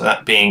 10, so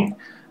that being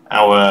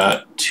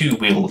our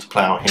two-wheeled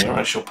plough here.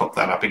 I shall pop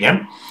that up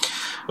again,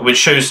 which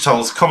shows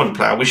Tull's common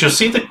plough. We shall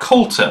see the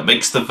coulter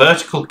makes the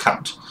vertical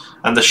cut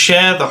and the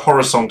share the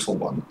horizontal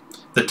one.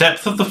 The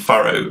depth of the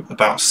furrow,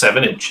 about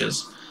 7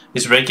 inches,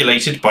 is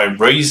regulated by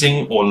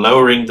raising or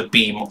lowering the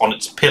beam on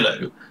its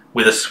pillow.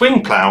 With a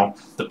swing plough,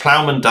 the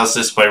ploughman does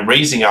this by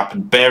raising up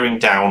and bearing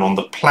down on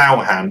the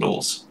plough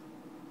handles.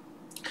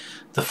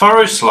 The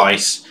furrow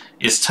slice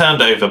is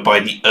turned over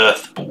by the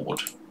earth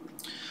board.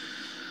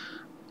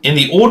 In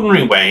the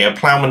ordinary way, a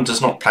ploughman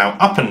does not plough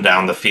up and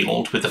down the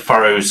field with the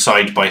furrows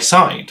side by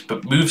side,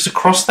 but moves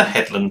across the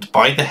headland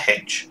by the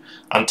hedge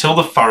until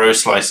the furrow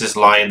slices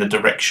lie in the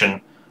direction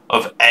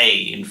of A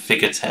in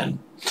figure 10.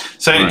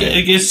 So right.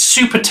 It is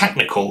super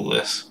technical,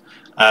 this.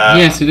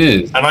 Yes, it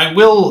is. And I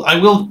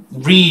will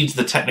read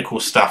the technical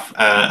stuff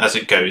as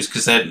it goes,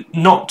 because they're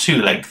not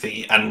too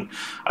lengthy, and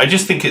I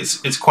just think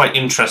it's quite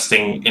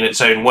interesting in its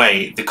own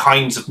way, the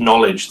kinds of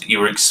knowledge that you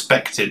were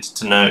expected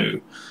to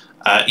know,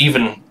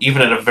 even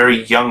at a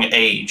very young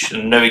age,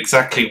 and know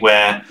exactly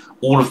where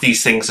all of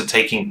these things are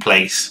taking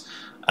place,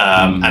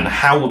 and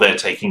how they're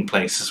taking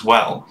place as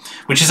well,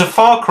 which is a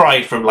far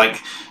cry from, like,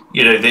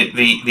 you know,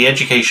 the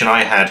education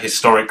I had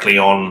historically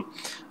on,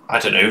 I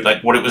don't know,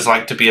 like what it was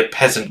like to be a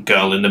peasant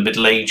girl in the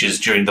Middle Ages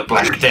during the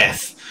Black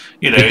Death.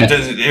 You know,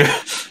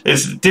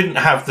 it didn't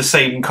have the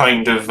same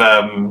kind of...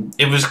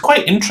 it was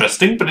quite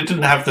interesting, but it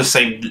didn't have the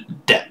same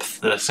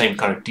depth, the same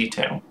kind of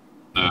detail.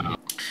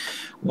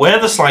 Where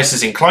the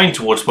slices incline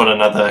towards one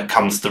another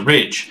comes the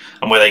ridge,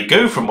 and where they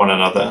go from one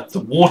another,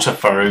 the water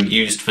furrow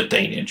used for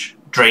drainage.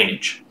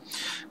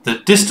 The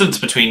distance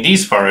between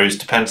these furrows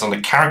depends on the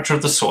character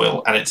of the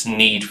soil and its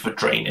need for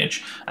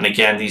drainage, and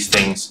again, these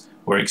things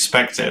were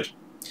expected.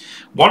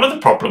 One of the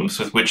problems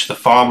with which the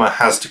farmer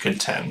has to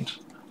contend,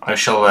 I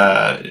shall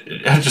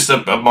just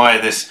admire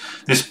this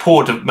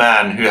poor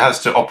man who has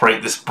to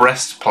operate this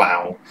breast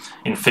plough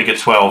in figure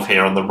 12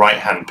 here on the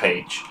right-hand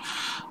page.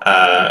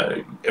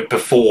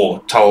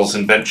 Before Tull's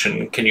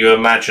invention, can you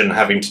imagine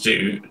having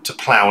to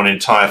plough an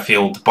entire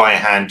field by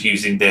hand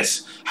using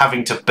this,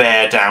 having to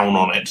bear down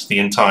on it the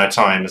entire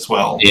time as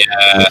well?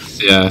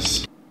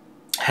 Yes.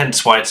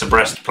 Hence why it's a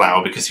breast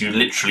plough, because you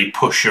literally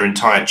push your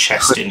entire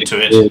chest into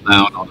it.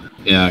 Down on it.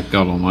 Yeah,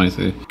 God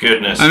almighty.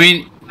 Goodness. I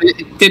mean,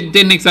 it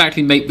didn't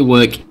exactly make the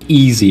work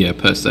easier,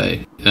 per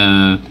se.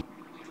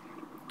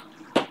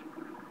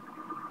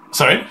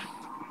 Sorry?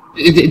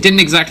 It didn't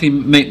exactly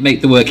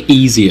make the work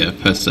easier,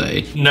 per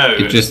se. No.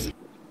 It just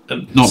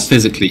not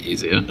physically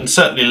easier. And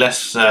certainly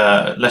less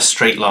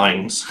straight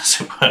lines, as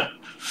it were.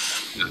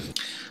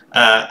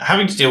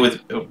 Having to deal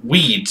with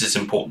weeds is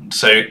important.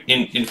 So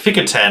in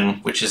figure 10,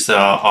 which is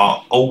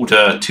our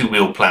older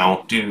two-wheel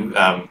plough, in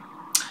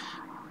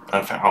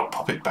fact, I'll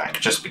pop it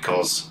back just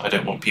because I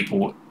don't want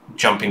people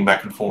jumping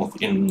back and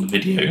forth in the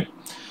video.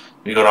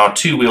 We've got our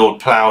two-wheeled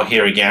plough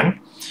here again.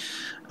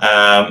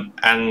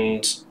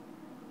 And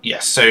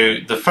yes, so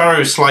the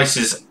furrow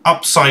slices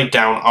upside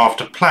down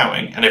after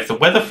ploughing, and if the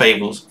weather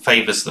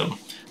favours them,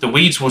 the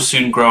weeds will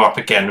soon grow up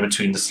again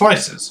between the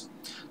slices.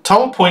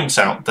 Tull points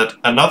out that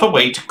another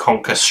way to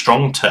conquer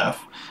strong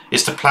turf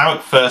is to plough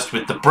it first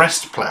with the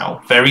breast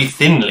plough, very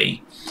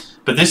thinly,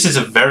 but this is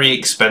a very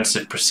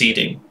expensive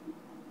proceeding.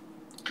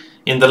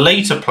 In the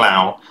later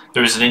plough,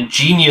 there is an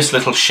ingenious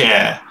little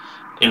share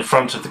in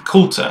front of the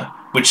coulter,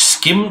 which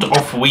skimmed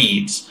off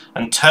weeds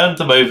and turned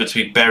them over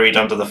to be buried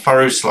under the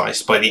furrow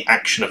slice by the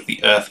action of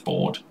the earth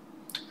board.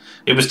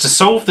 It was to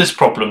solve this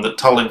problem that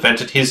Tull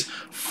invented his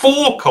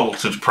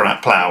four-coultered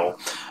plough,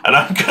 and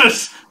I'm going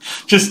to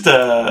just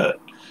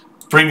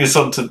bring this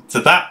onto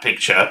that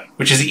picture,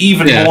 which is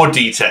even more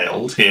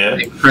detailed here.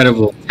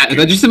 Incredible.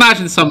 Just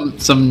imagine some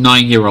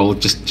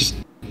 9-year-old just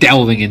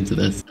delving into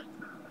this.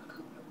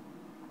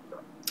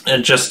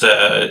 And just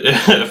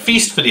a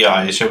feast for the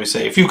eyes, shall we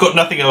say. If you've got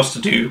nothing else to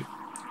do,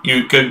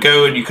 you can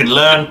go and you can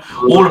learn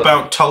all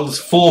about Tull's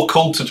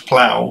four-coultered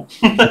plough.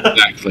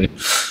 Exactly.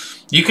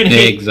 You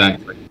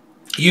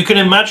can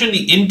imagine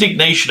the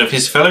indignation of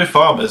his fellow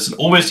farmers and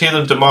almost hear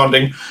them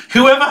demanding,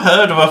 "Who ever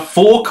heard of a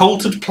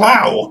four-coultered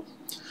plough?"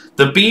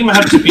 The beam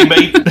had to be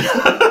made...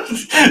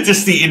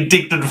 Just the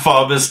indignant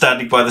farmers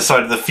standing by the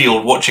side of the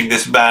field watching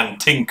this man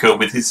tinker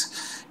with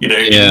his,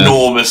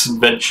 enormous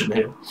invention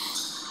here.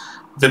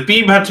 The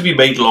beam had to be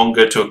made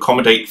longer to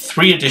accommodate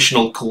 3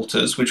 additional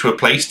coulters, which were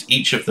placed,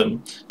 each of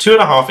them,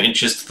 2.5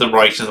 inches to the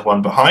right of the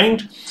one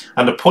behind,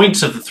 and the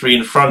points of the 3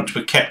 in front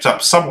were kept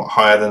up somewhat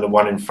higher than the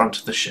one in front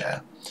of the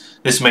share.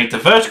 This made the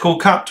vertical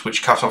cut,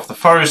 which cut off the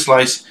furrow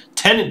slice,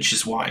 10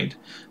 inches wide,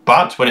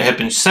 but when it had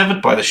been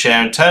severed by the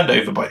share and turned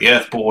over by the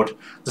earth board,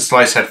 the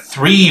slice had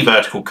 3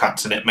 vertical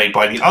cuts in it made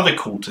by the other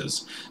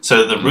coulters, so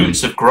that the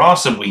roots of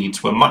grass and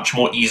weeds were much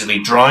more easily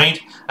dried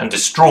and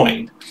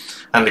destroyed,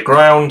 and the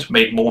ground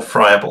made more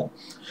friable.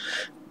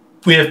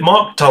 We have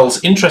marked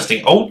Tull's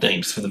interesting old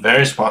names for the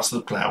various parts of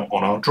the plough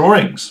on our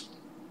drawings.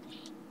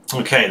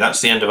 Okay,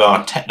 that's the end of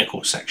our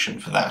technical section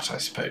for that, I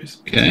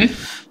suppose. Okay.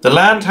 The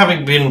land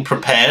having been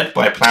prepared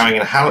by ploughing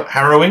and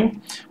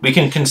harrowing, we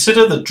can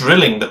consider the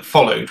drilling that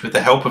followed with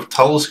the help of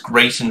Tull's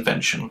great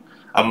invention,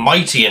 a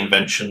mighty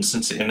invention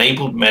since it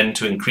enabled men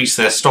to increase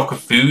their stock of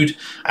food,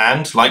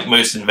 and, like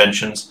most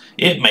inventions,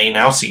 it may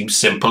now seem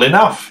simple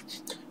enough.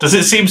 Does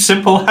it seem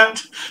simple,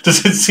 Hat?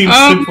 Does it seem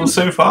simple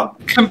so far?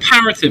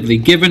 Comparatively,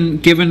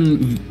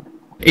 given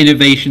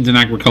innovations in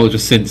agriculture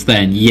since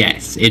then,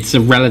 yes, it's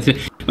a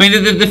relative... I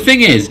mean, the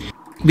thing is,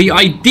 the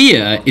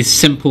idea is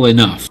simple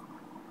enough.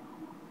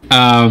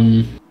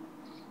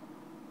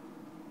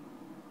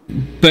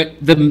 But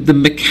the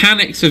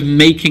mechanics of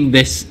making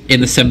this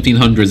in the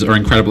 1700s are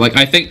incredible. Like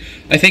I think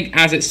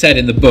as it said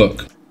in the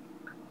book,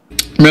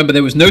 remember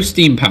there was no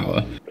steam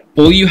power.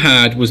 All you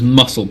had was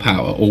muscle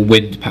power or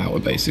wind power,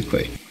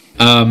 basically.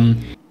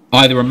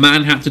 Either a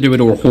man had to do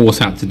it or a horse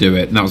had to do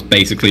it, and that was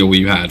basically all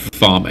you had for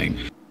farming.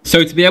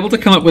 So to be able to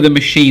come up with a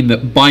machine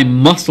that by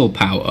muscle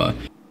power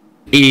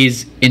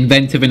is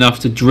inventive enough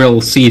to drill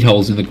seed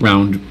holes in the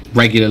ground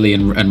regularly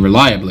and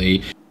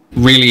reliably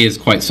really is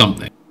quite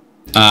something.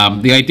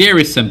 The idea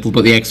is simple,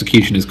 but the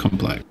execution is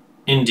complex.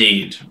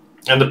 Indeed.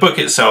 And the book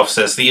itself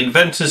says the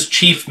inventor's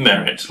chief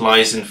merit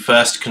lies in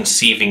first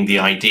conceiving the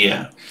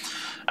idea.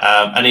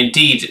 And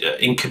indeed,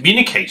 in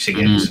communicating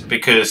it,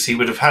 because he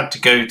would have had to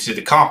go to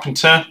the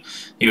carpenter,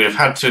 he would have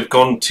had to have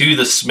gone to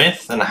the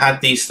smith and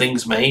had these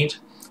things made.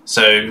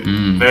 So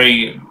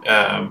very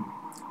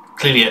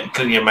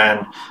clearly a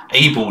man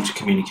able to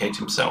communicate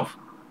himself.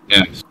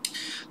 Yes.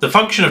 The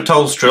function of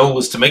Tull's drill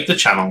was to make the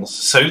channels,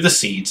 sow the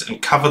seeds,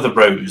 and cover the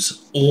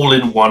rows, all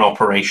in one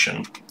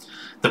operation.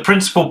 The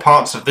principal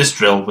parts of this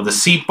drill were the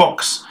seed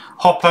box,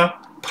 hopper,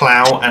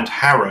 plough, and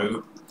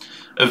harrow.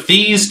 Of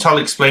these, Tull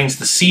explains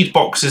the seed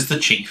box is the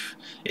chief.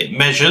 It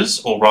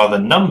measures, or rather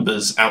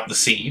numbers, out the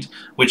seed,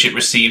 which it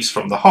receives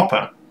from the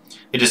hopper.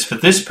 It is for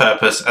this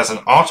purpose as an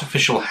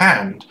artificial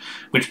hand,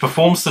 which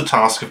performs the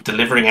task of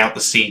delivering out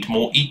the seed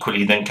more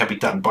equally than can be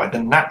done by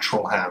the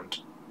natural hand.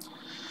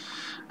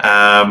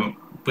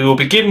 We will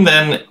begin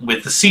then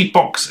with the seed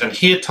box, and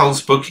here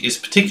Tull's book is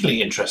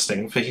particularly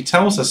interesting, for he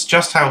tells us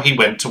just how he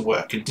went to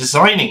work in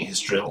designing his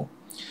drill.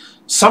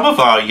 Some of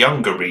our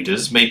younger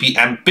readers may be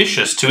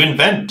ambitious to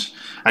invent,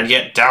 and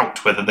yet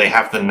doubt whether they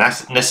have the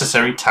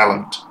necessary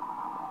talent.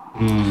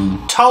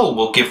 Tull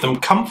will give them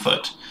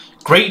comfort.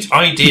 Great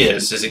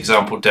ideas, his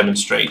example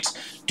demonstrates,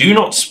 do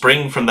not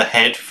spring from the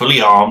head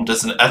fully armed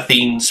as an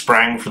Athene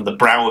sprang from the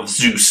brow of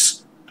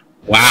Zeus.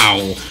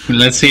 Wow.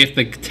 Let's see if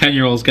the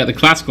 10-year-olds get the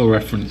classical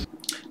reference.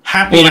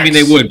 Happy I mean,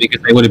 they would,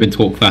 because they would have been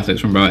taught classics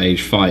from about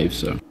age 5,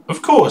 so...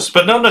 Of course,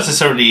 but not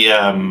necessarily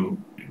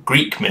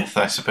Greek myth,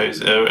 I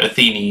suppose,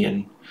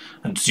 Athene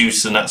and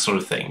Zeus and that sort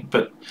of thing,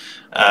 but...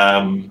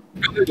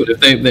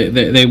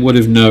 They would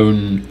have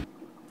known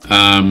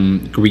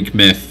Greek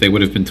myth, they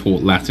would have been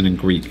taught Latin and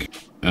Greek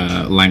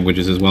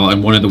languages as well,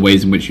 and one of the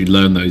ways in which you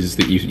learn those is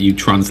that you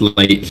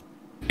translate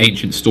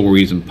ancient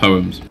stories and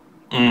poems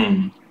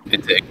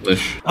into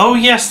English. Oh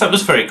yes, that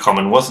was very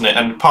common, wasn't it?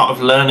 And part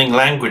of learning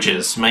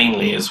languages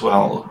mainly as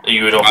well.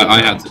 You would often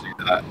I had to do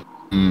that.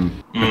 I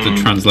had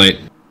to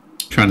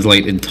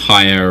translate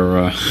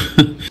entire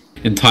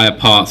entire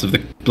parts of the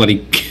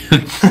bloody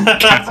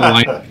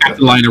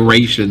Catiline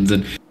orations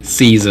and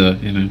Caesar,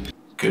 you know.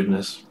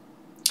 Goodness.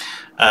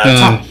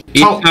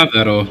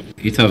 Itavero.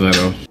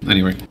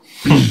 Anyway.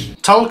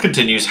 Tull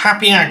continues,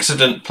 happy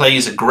accident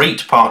plays a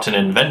great part in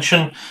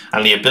invention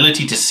and the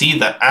ability to see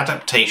that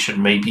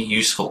adaptation may be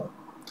useful.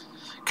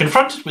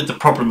 Confronted with the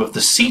problem of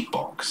the seed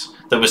box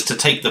that was to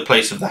take the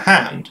place of the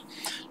hand,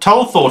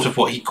 Tull thought of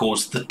what he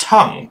calls the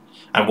tongue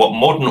and what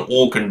modern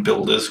organ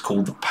builders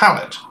call the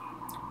palate.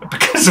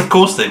 Because of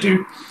course they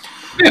do.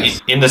 Yes.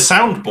 In the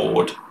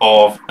soundboard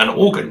of an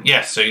organ.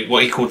 Yes, so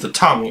what he called the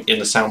tongue in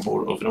the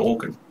soundboard of an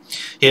organ.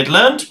 He had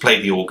learned to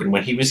play the organ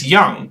when he was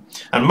young,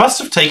 and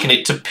must have taken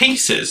it to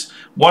pieces,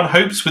 one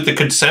hopes with the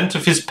consent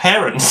of his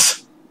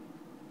parents.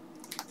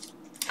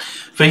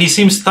 For he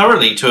seems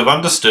thoroughly to have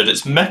understood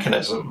its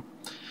mechanism.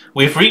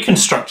 We have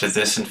reconstructed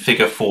this in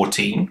figure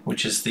 14,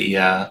 which is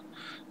the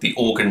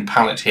organ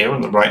palette here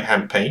on the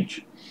right-hand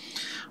page.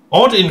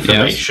 Odd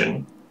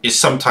information is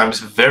sometimes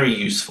very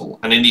useful,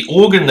 and in the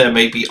organ there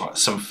may be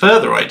some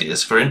further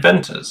ideas for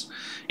inventors.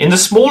 In the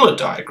smaller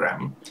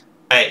diagram,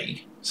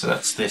 A, so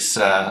that's this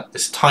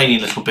this tiny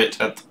little bit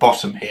at the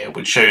bottom here,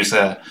 which shows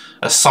a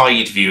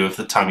side view of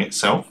the tongue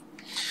itself.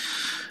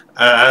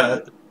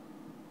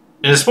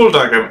 In the smaller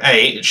diagram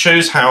A, it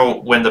shows how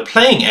when the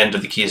playing end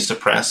of the key is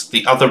depressed,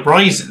 the other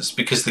rises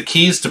because the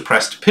key is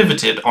depressed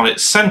pivoted on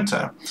its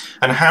centre,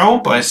 and how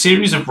by a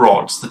series of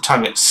rods the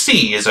tongue at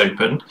C is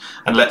opened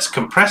and lets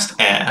compressed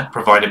air,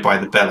 provided by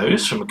the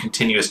bellows from a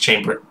continuous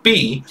chamber at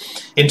B,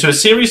 into a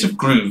series of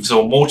grooves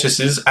or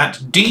mortices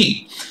at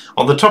D,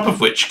 on the top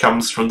of which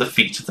comes from the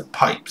feet of the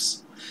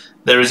pipes.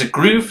 There is a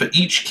groove for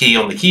each key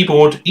on the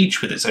keyboard, each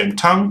with its own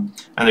tongue,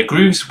 and the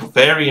grooves will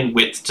vary in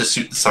width to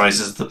suit the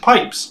sizes of the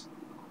pipes.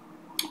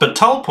 But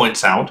Tull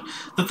points out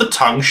that the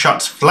tongue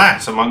shuts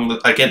flat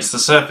against the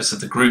surface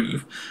of the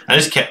groove and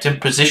is kept in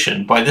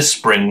position by the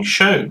spring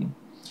shown.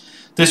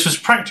 This was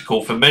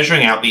practical for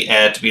measuring out the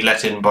air to be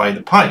let in by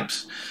the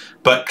pipes,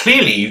 but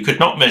clearly you could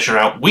not measure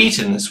out wheat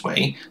in this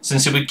way,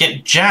 since it would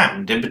get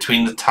jammed in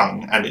between the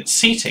tongue and its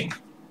seating.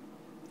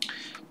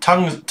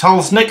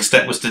 Tull's next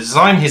step was to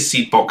design his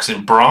seed box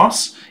in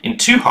brass, in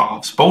 2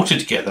 halves, bolted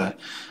together,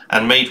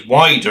 and made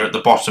wider at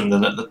the bottom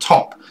than at the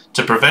top,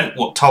 to prevent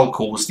what Tull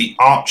calls the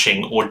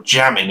arching or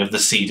jamming of the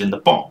seed in the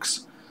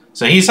box.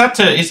 So he's had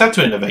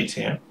to innovate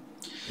here.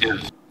 Yeah.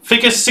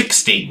 Figure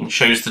 16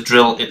 shows the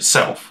drill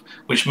itself,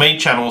 which made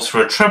channels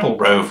for a treble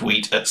row of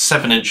wheat at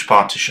 7-inch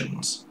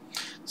partitions.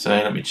 So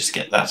let me just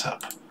get that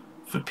up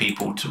for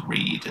people to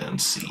read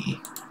and see.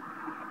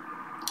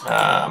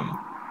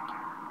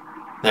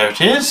 There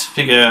it is,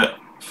 figure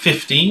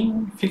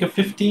 15. Figure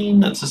 15,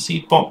 that's a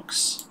seed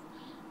box.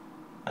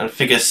 And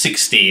figure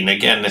 16,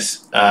 again,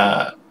 this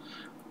the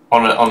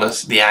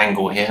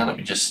angle here. Let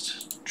me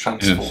just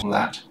transform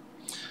that.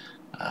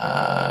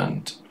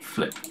 And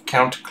flip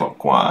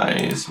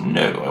counterclockwise.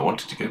 No, I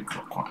wanted to go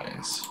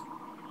clockwise.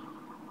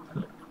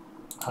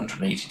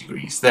 180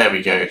 degrees. There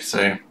we go.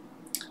 So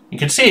you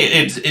can see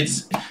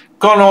it's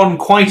gone on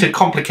quite a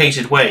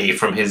complicated way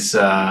from his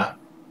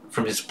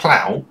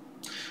plough,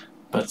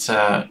 but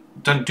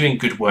doing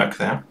good work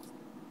there.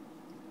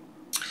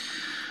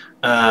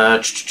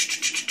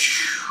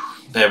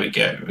 There we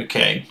go.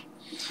 Okay.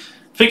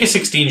 Figure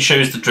 16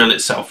 shows the drill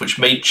itself, which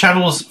made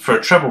channels for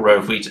a treble row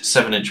of wheat at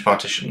 7-inch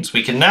partitions.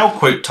 We can now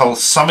quote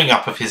Tull's summing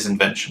up of his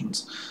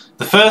inventions.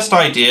 The first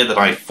idea that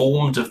I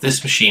formed of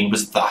this machine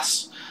was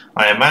thus.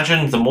 I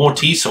imagined the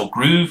mortice or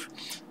groove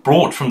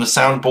brought from the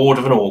soundboard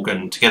of an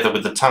organ, together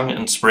with the tongue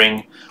and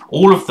spring,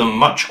 all of them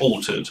much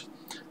altered.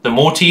 The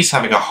mortice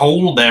having a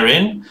hole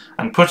therein,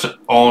 and put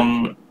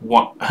on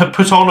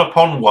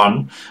upon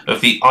one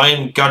of the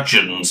iron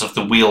gudgeons of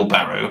the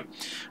wheelbarrow,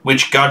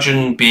 which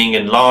gudgeon being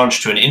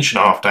enlarged to 1.5 inches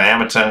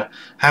diameter,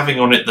 having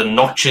on it the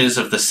notches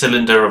of the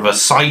cylinder of a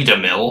cider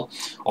mill,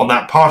 on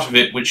that part of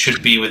it which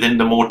should be within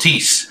the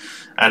mortice,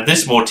 and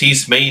this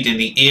mortice made in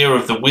the ear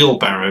of the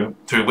wheelbarrow,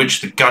 through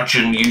which the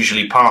gudgeon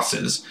usually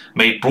passes,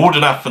 made broad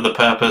enough for the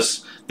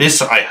purpose.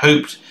 This I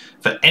hoped,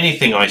 for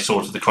anything I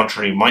saw to the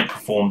contrary might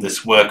perform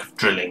this work of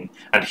drilling,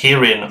 and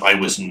herein I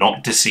was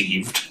not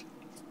deceived.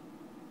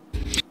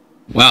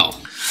 Well,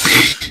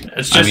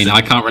 I mean,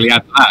 I can't really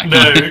add to that.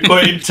 No,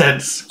 quite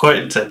intense, quite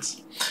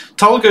intense.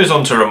 Tull goes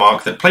on to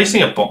remark that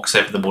placing a box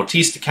over the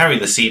mortice to carry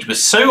the seed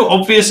was so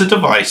obvious a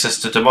device as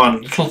to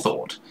demand little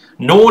thought,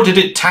 nor did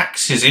it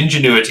tax his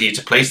ingenuity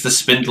to place the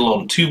spindle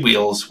on 2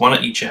 wheels, one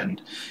at each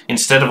end,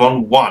 instead of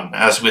on one,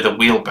 as with a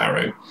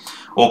wheelbarrow,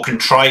 or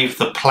contrive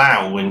the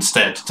plough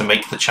instead to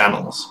make the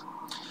channels.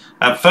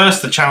 At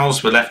first the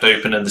channels were left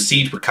open and the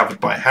seed were covered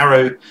by a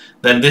harrow,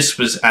 then this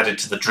was added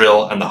to the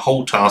drill and the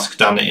whole task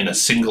done in a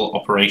single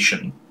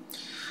operation.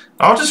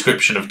 Our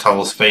description of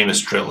Tull's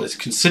famous drill is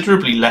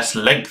considerably less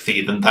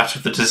lengthy than that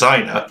of the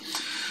designer.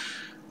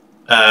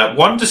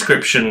 One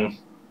description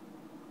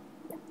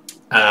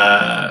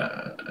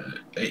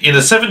in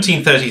the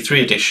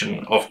 1733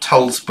 edition of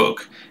Tull's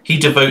book, he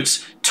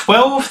devotes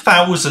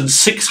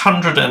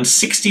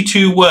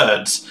 12,662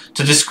 words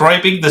to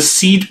describing the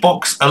seed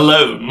box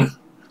alone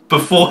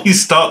before he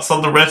starts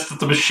on the rest of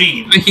the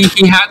machine.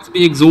 He had to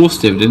be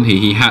exhaustive, didn't he?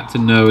 He had to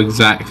know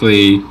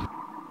exactly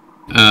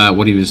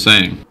what he was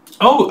saying.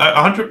 Oh,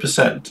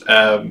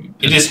 100%.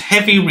 It is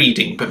heavy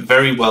reading, but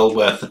very well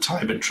worth the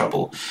time and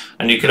trouble.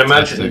 And you can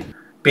imagine,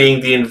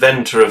 being the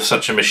inventor of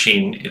such a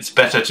machine, it's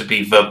better to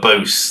be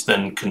verbose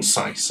than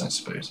concise, I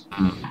suppose.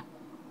 Mm.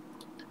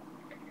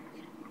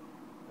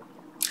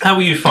 How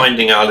are you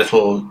finding our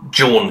little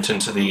jaunt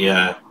into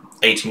the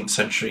 18th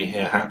century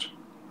here, Hat?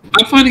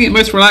 I'm finding it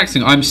most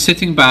relaxing. I'm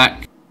sitting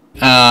back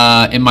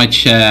in my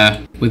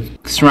chair,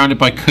 surrounded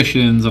by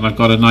cushions, and I've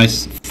got a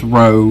nice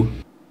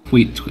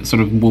wheat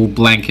sort of wool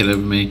blanket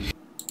over me.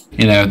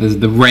 You know,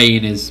 the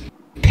rain is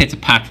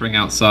pitter-pattering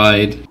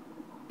outside,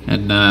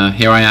 and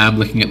here I am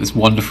looking at this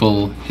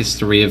wonderful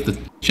history of the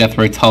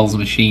Jethro Tull's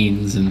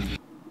machines and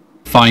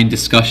fine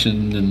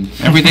discussion, and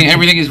everything.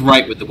 Everything is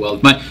right with the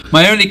world.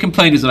 My only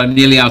complaint is that I'm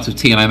nearly out of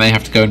tea, and I may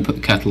have to go and put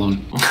the kettle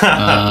on.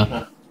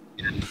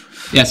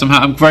 Yeah, somehow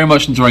I'm very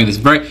much enjoying this.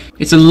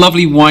 It's a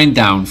lovely wind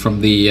down from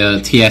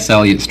the T.S.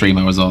 Eliot stream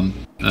I was on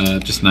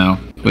just now,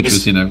 which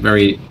was,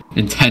 very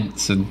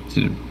intense and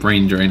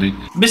brain draining.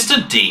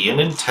 Mr. D, an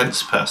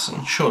intense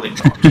person, surely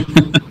not.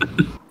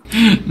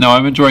 No,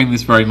 I'm enjoying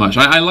this very much.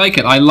 I like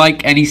it. I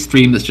like any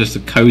stream that's just a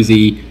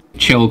cozy,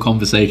 chill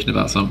conversation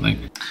about something.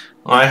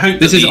 Well, I hope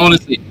this is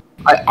honestly.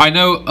 I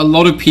know a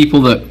lot of people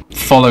that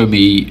follow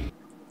me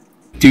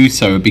do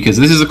so because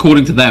this is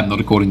according to them, not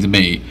according to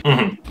me.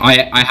 Mm-hmm.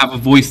 I have a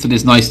voice that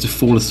is nice to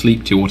fall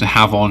asleep to or to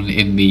have on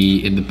in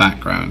the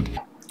background,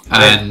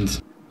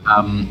 and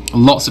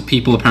lots of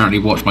people apparently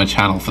watch my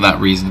channel for that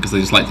reason because they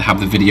just like to have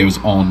the videos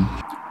on.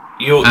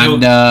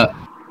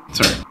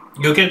 Sorry.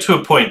 You'll get to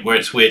a point where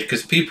it's weird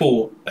because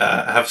people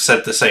have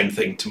said the same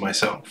thing to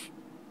myself.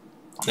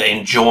 They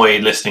enjoy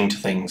listening to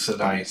things that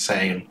I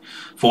say and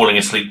falling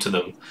asleep to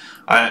them.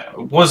 I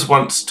was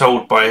once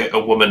told by a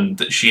woman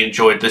that she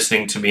enjoyed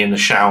listening to me in the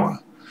shower.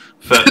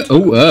 For,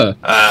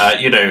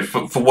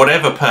 for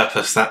whatever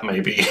purpose that may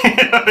be.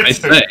 I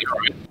say, right.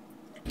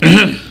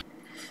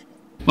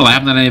 Well, I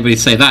haven't had anybody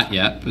say that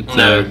yet. But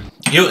no,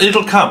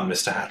 it'll come,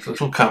 Mr. Hat.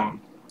 It'll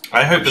come.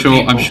 I hope that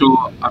I'm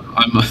sure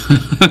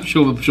I'm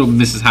sure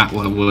Mrs. Hat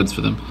will have words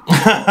for them.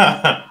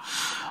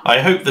 I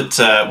hope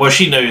that well,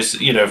 she knows,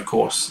 of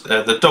course,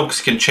 the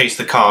dogs can chase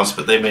the cars,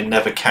 but they may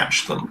never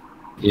catch them.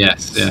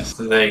 Yes, yes.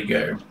 So there you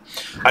go.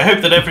 I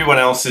hope that everyone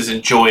else is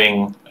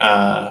enjoying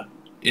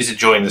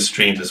the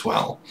stream as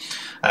well.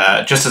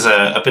 Just as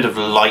a bit of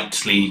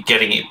lightly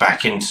getting it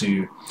back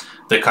into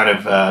the kind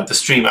of the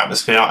stream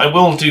atmosphere. I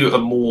will do a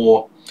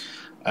more,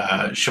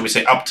 shall we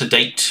say, up to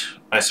date,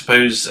 I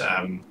suppose,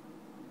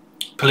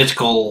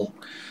 political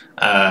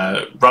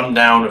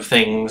rundown of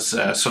things,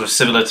 sort of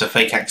similar to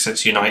Fake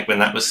Accents Unite when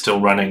that was still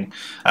running.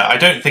 I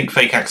don't think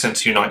Fake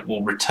Accents Unite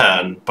will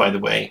return, by the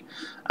way,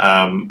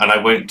 and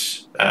I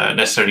won't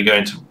necessarily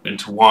go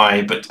into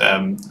why, but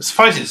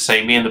suffice it to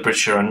say, me and the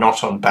British are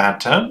not on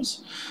bad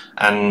terms,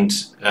 and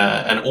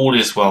all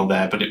is well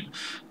there, but it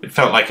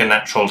felt like a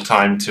natural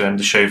time to end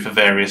the show for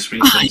various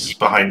reasons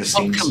behind the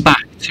scenes. Welcome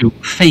back to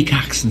Fake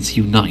Accents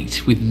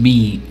Unite with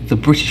me, the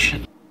British.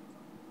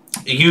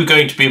 Are you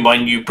going to be my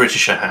new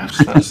Britisher hat?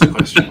 That's the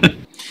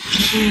question.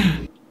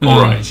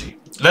 Alrighty.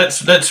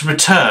 Let's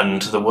return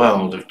to the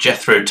world of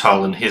Jethro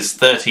Tull and his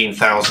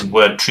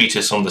 13,000-word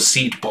treatise on the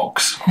seed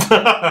box.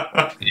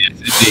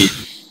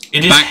 Yes,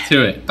 indeed. Back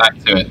to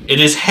it. It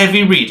is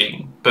heavy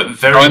reading, but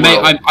very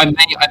well. I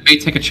may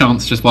take a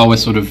chance just while we're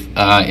sort of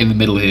in the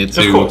middle here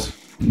to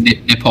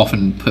nip off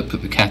and put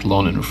the kettle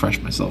on and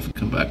refresh myself and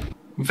come back.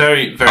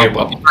 Very well.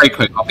 I'll be very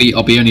quick.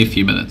 I'll be only a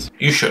few minutes.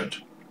 You should.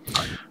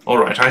 All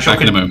right, I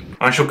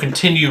shall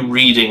continue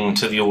reading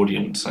to the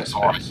audience, I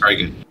suppose. All right, very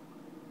good.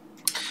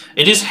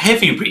 It is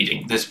heavy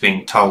reading, this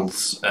being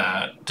Tull's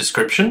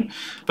description,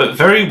 but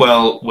very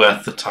well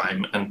worth the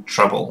time and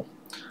trouble.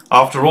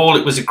 After all,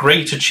 it was a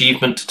great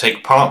achievement to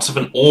take parts of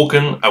an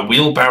organ, a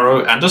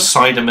wheelbarrow, and a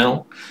cider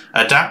mill,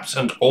 adapt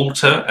and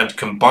alter and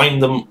combine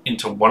them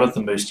into one of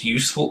the most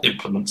useful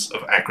implements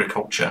of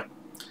agriculture.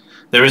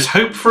 There is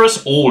hope for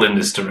us all in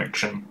this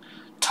direction.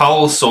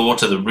 Tull saw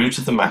to the root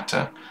of the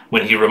matter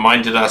when he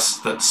reminded us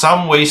that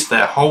some waste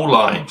their whole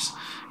lives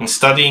in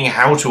studying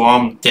how to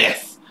arm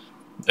death.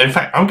 In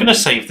fact, I'm going to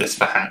save this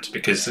for Hat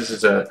because this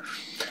is a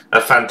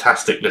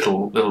fantastic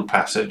little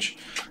passage.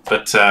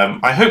 But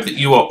I hope that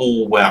you are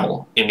all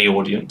well in the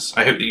audience.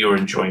 I hope that you're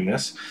enjoying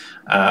this.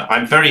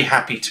 I'm very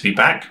happy to be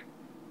back.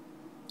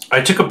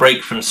 I took a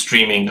break from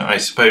streaming, I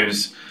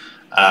suppose,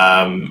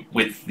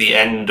 with the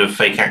end of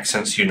Fake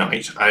Accents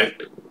Unite. I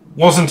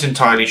wasn't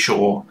entirely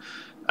sure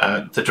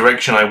the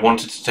direction I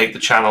wanted to take the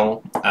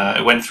channel.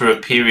 It went through a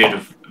period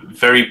of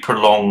very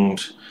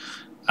prolonged,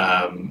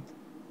 I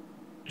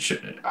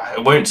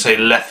won't say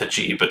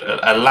lethargy, but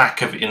a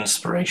lack of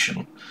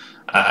inspiration.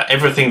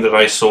 Everything that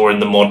I saw in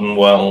the modern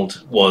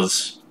world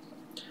was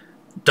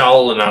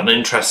dull and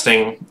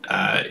uninteresting,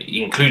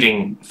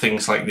 including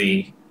things like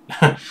the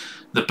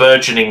the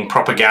burgeoning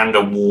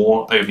propaganda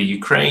war over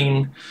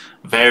Ukraine,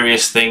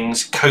 various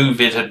things.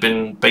 COVID had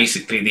been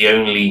basically the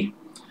only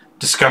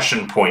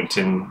discussion point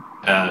in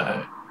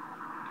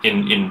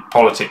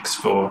politics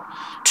for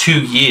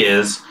 2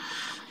 years,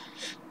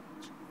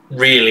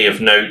 really of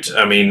note.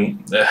 I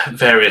mean,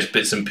 various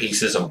bits and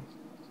pieces on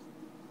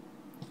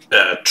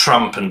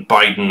Trump and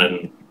Biden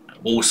and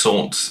all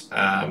sorts.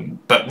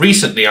 But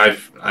recently,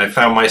 I've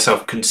found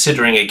myself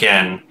considering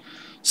again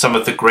some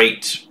of the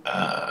great,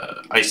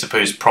 I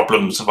suppose,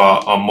 problems of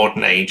our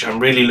modern age. I'm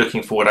really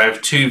looking forward. I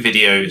have 2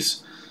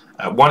 videos.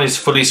 One is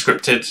fully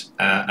scripted,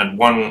 and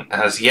one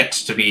has yet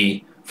to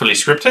be fully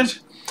scripted,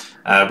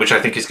 which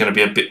I think is going to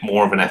be a bit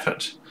more of an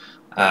effort.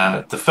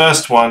 The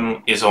first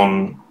one is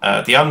on,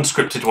 the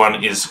unscripted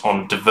one is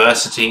on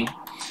diversity,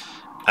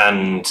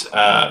 and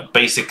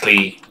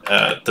basically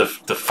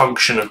the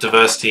function of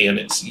diversity and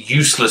its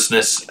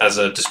uselessness as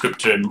a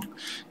descriptor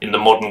in the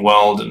modern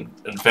world, and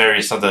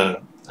various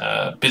other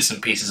bits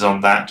and pieces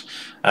on that.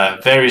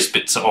 Various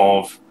bits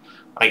of,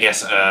 I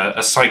guess,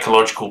 a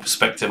psychological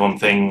perspective on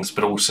things,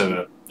 but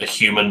also a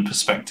human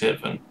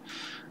perspective and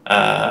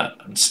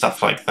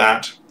stuff like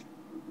that.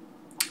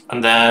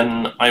 And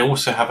then I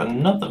also have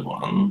another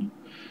one,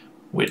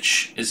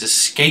 which is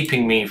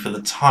escaping me for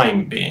the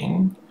time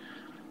being,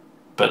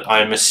 but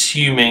I'm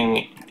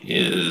assuming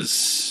it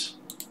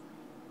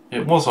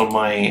was on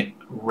my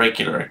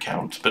regular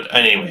account. But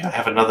anyway, I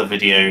have another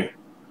video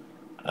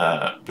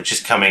which is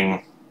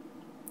coming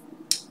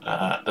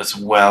as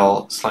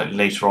well slightly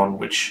later on,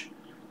 which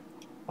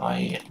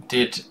I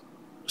did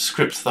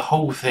script the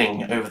whole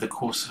thing over the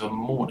course of a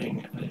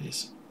morning, and it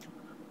is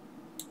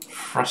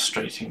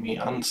frustrating me.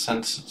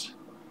 Uncensored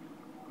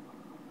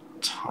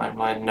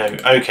timeline. No.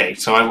 Okay,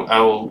 so I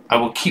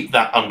will keep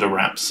that under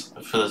wraps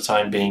for the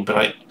time being,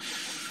 but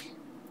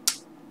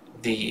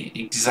the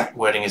exact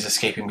wording is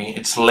escaping me.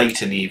 It's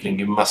late in the evening,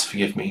 you must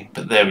forgive me,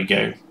 but there we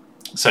go.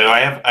 So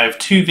I have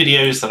 2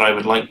 videos that I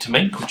would like to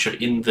make, which are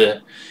in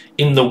the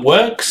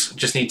works.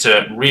 Just need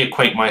to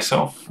reacquaint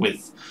myself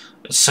with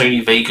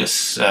Sony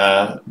Vegas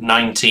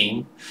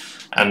 19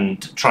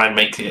 and try and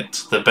make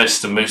it the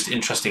best and most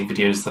interesting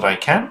videos that I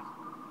can.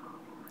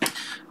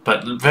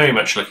 But very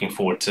much looking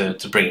forward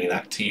to bringing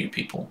that to you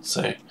people.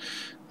 So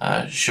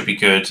Should be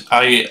good.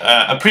 I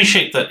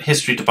appreciate that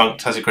History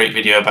Debunked has a great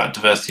video about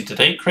diversity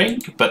today,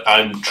 Craig, but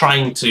I'm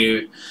trying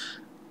to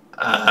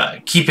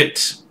keep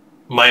it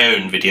my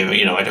own video.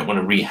 You know, I don't want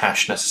to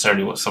rehash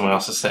necessarily what someone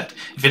else has said.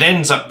 If it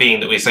ends up being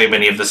that we say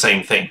many of the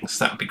same things,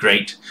 that would be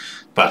great.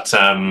 But,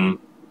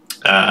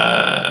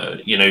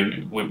 you know,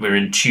 we're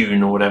in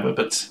tune or whatever.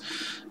 But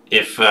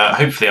if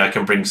hopefully I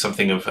can bring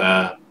something of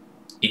a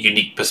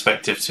unique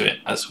perspective to it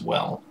as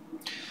well.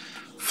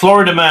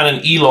 Florida Man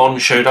and Elon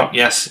showed up.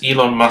 Yes,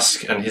 Elon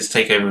Musk and his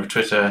takeover of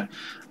Twitter.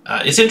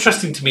 It's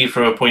interesting to me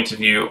from a point of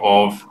view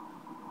of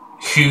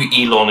who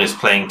Elon is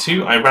playing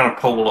to. I ran a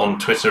poll on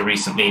Twitter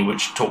recently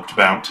which talked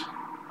about,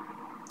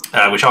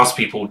 which asked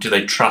people, do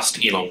they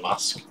trust Elon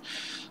Musk?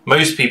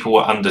 Most people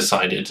were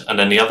undecided, and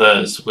then the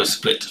others were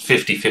split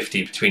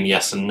 50-50 between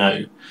yes and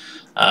no.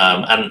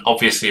 And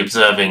obviously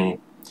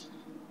observing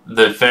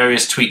the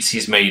various tweets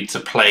he's made to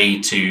play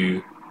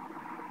to,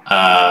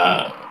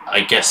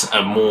 I guess,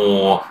 a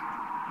more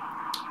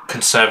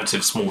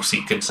conservative,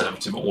 small-seat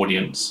conservative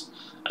audience,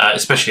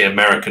 especially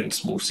American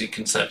small-seat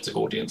conservative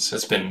audience,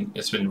 it's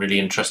been really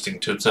interesting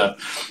to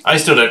observe. I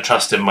still don't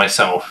trust him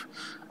myself.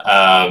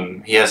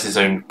 He has his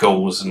own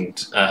goals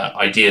and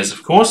ideas,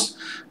 of course,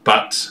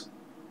 but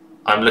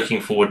I'm looking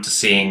forward to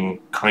seeing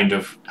kind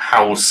of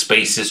how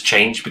spaces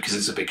change, because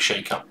it's a big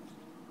shake-up.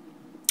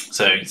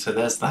 So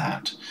there's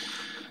that,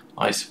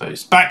 I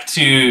suppose. Back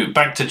to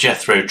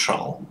Jethro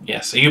Troll.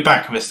 Yes, are you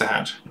back, Mr.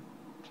 Hat?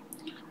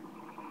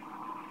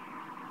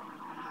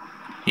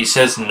 He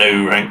says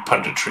no rank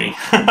punditry.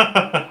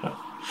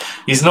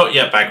 He's not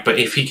yet back, but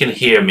if he can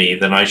hear me,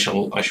 then I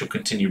shall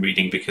continue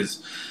reading,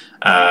 because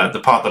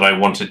the part that I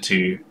wanted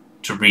to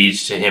read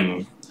to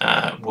him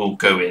will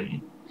go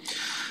in.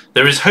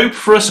 There is hope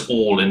for us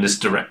all in this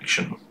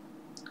direction.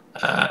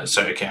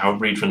 Okay, I'll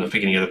read from the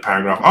beginning of the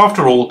paragraph.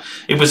 After all,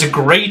 it was a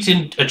great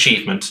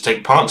achievement to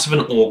take parts of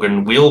an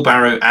organ,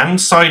 wheelbarrow and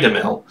cider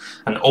mill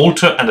and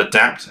alter and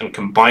adapt and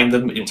combine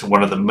them into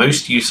one of the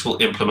most useful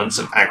implements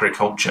of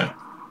agriculture.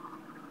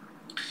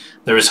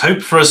 There is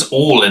hope for us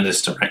all in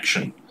this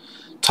direction.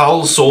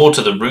 Tull saw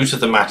to the root of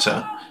the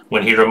matter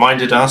when he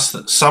reminded us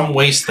that some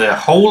waste their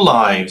whole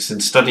lives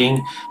in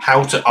studying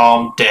how to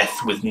arm death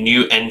with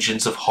new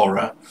engines of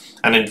horror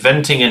and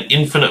inventing an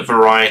infinite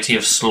variety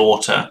of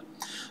slaughter,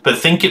 but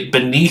think it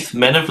beneath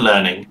men of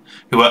learning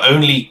who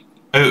only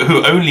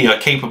are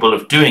capable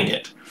of doing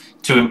it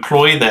to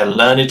employ their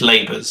learned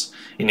labours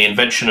in the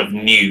invention of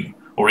new,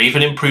 or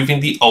even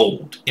improving the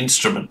old,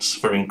 instruments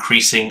for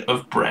increasing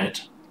of bread.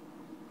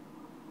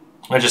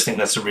 I just think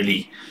that's a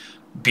really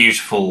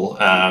beautiful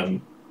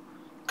kind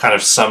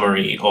of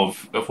summary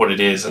of what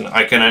it is, and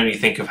I can only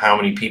think of how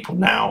many people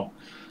now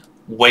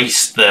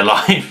waste their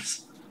lives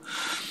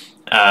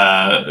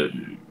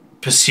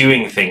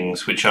pursuing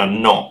things which are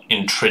not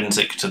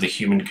intrinsic to the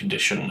human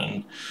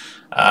condition.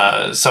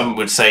 And some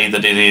would say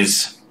that it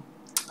is,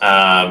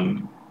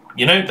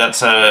 you know,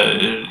 that's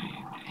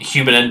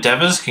human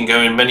endeavours can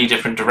go in many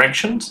different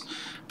directions,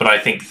 but I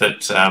think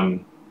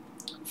that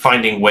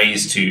finding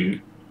ways to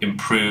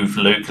improve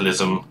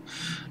localism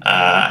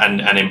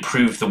and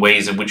improve the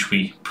ways in which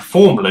we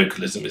perform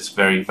localism is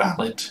very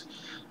valid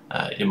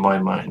in my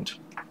mind.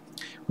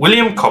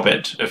 William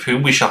Cobbett, of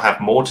whom we shall have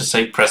more to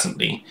say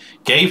presently,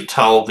 gave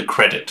Tull the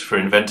credit for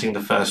inventing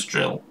the first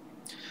drill.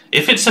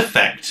 If its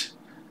effect,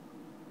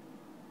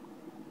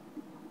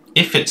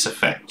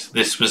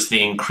 this was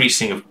the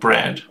increasing of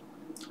bread,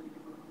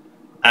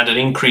 and an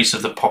increase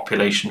of the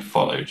population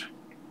followed.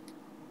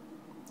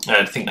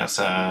 I think that's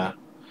a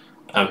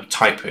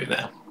typo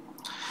there.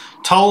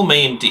 Tull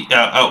may indeed...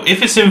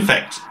 if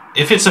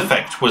its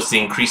effect was the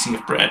increasing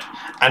of bread,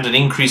 and an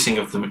increasing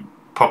of the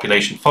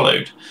population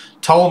followed,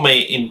 Tull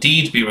may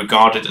indeed be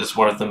regarded as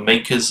one of the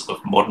makers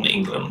of modern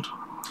England.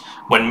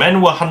 When men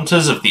were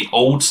hunters of the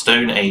old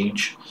Stone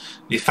Age,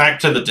 the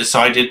factor that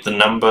decided the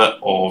number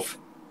of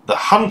the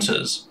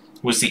hunters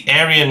was the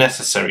area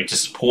necessary to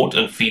support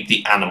and feed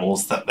the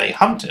animals that they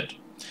hunted.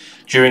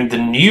 During the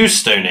New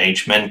Stone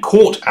Age, men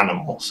caught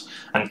animals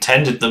and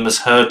tended them as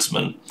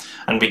herdsmen,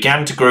 and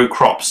began to grow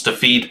crops to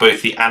feed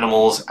both the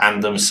animals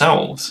and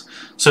themselves,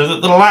 so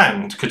that the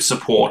land could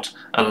support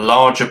a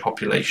larger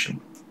population.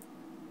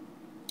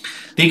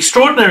 The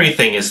extraordinary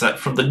thing is that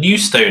from the New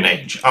Stone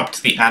Age up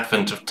to the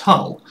advent of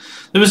Tull,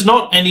 there was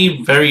not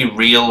any very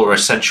real or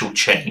essential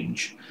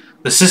change.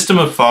 The system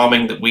of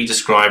farming that we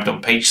described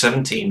on page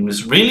 17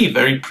 was really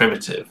very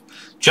primitive,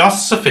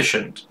 just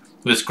sufficient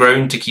was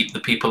grown to keep the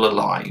people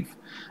alive,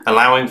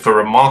 allowing for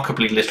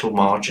remarkably little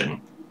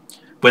margin.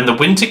 When the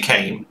winter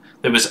came,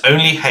 there was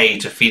only hay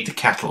to feed the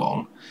cattle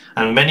on,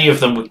 and many of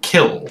them were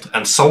killed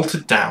and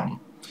salted down.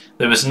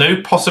 There was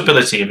no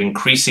possibility of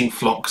increasing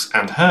flocks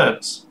and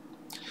herds.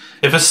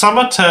 If a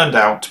summer turned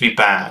out to be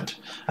bad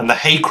and the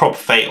hay crop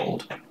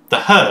failed, the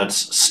herds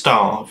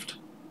starved.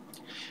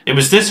 It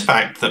was this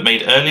fact that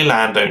made early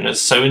landowners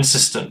so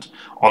insistent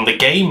on the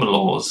game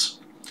laws.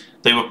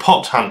 They were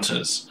pot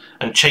hunters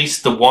and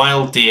chased the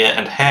wild deer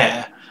and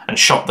hare and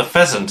shot the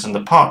pheasant and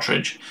the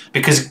partridge,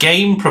 because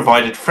game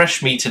provided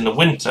fresh meat in the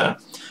winter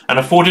and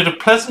afforded a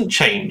pleasant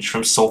change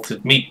from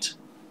salted meat.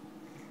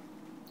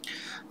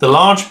 The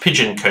large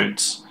pigeon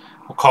cotes,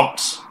 or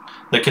cots,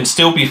 that can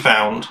still be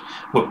found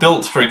were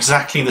built for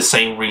exactly the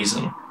same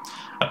reason.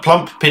 A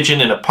plump pigeon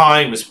in a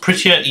pie was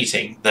prettier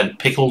eating than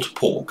pickled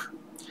pork.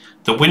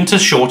 The winter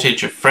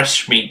shortage of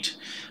fresh meat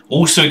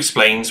also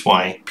explains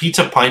why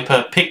Peter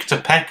Piper picked a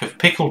peck of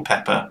pickled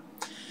pepper.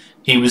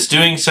 He was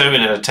doing so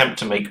in an attempt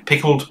to make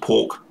pickled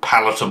pork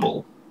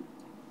palatable.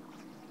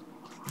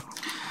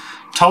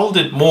 Tull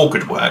did more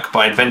good work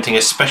by inventing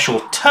a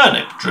special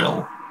turnip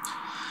drill.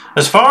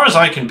 As far as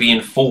I can be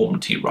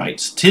informed, he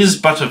writes, 'tis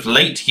but of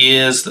late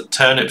years that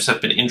turnips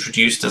have been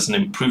introduced as an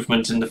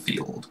improvement in the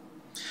field.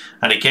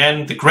 And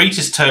again, the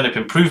greatest turnip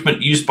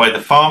improvement used by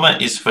the farmer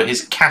is for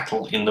his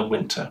cattle in the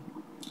winter.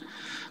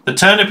 The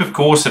turnip, of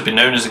course, had been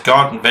known as a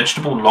garden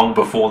vegetable long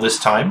before this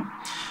time.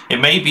 It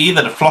may be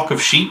that a flock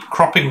of sheep,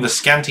 cropping the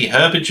scanty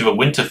herbage of a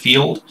winter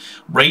field,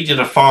 raided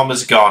a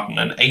farmer's garden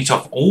and ate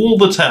off all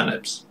the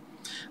turnips.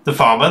 The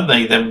farmer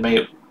then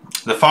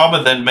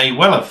may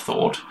well have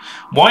thought,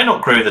 why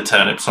not grow the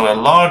turnips on a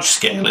large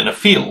scale in a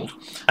field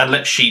and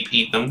let sheep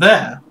eat them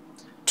there?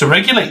 To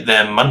regulate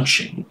their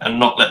munching and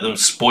not let them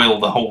spoil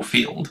the whole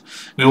field,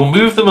 we will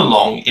move them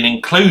along in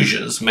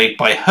enclosures made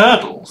by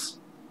hurdles.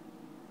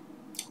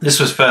 This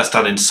was first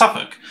done in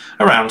Suffolk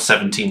around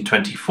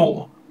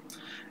 1724.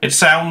 It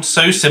sounds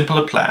so simple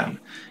a plan,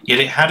 yet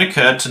it had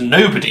occurred to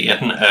nobody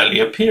at an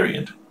earlier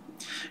period.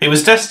 It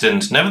was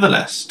destined,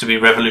 nevertheless, to be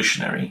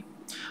revolutionary.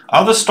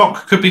 Other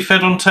stock could be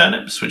fed on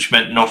turnips, which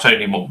meant not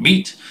only more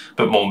meat,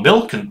 but more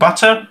milk and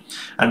butter,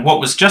 and what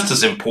was just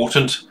as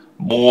important,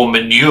 more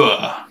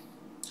manure.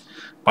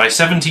 By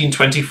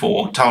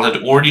 1724, Tull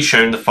had already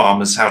shown the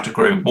farmers how to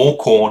grow more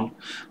corn.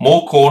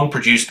 More corn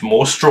produced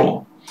more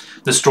straw.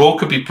 The straw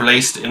could be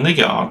placed in the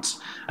yards,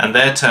 and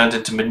there turned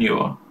into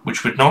manure,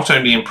 which would not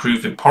only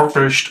improve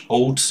impoverished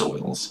old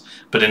soils,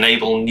 but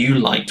enable new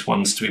light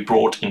ones to be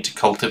brought into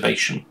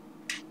cultivation.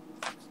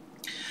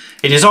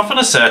 It is often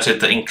asserted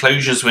that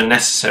enclosures were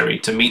necessary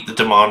to meet the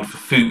demand for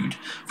food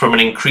from an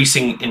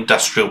increasing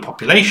industrial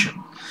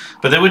population,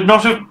 but there would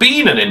not have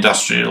been an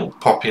industrial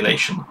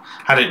population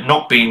had it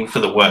not been for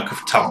the work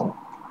of Tull.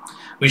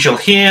 We shall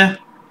here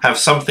have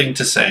something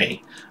to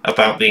say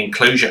about the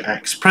Enclosure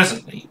Acts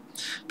presently,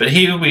 but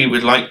here we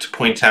would like to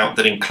point out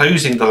that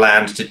enclosing the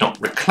land did not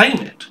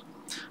reclaim it.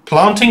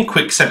 Planting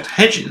quickset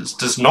hedges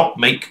does not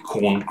make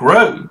corn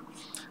grow.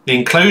 The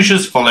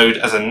enclosures followed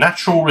as a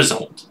natural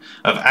result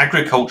of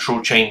agricultural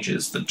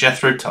changes that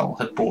Jethro Tull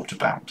had brought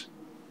about.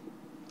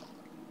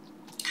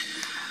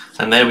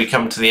 And there we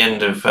come to the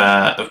end of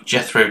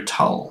Jethro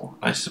Tull,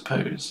 I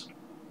suppose.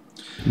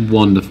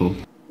 Wonderful.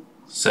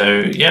 So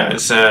yeah,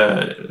 it's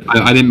I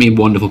didn't mean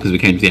wonderful because we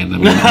came to the end. I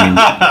mean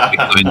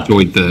I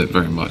enjoyed it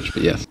very much,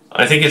 but yes.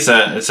 I think it's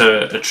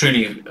a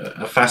truly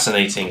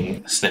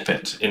fascinating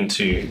snippet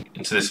into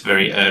this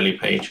very early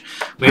page.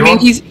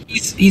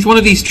 He's one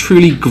of these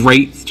truly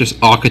great, just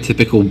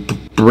archetypical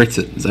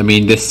Britons. I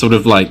mean, this sort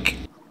of like,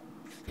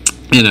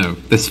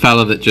 this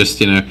fella that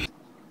just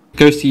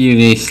goes to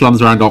uni,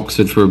 slums around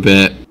Oxford for a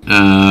bit,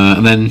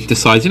 and then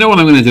decides, what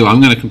I'm going to do? I'm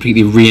going to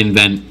completely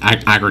reinvent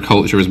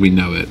agriculture as we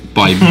know it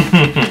by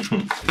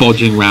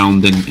bodging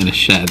around in a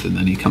shed, and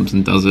then he comes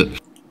and does it.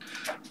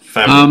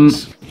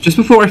 Just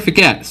before I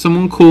forget,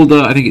 someone called,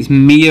 I think it's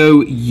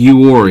Mio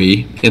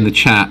Uori in the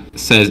chat,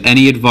 says,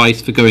 any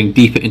advice for going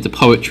deeper into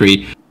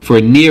poetry for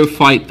a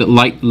neophyte that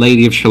liked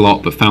Lady of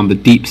Shalott but found the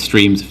deep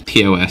streams of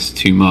TS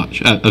too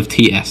much?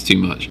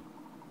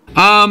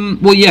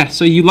 Well, yeah,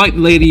 so you like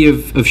Lady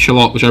of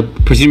Shalott, which I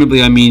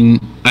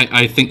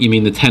think you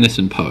mean the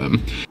Tennyson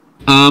poem.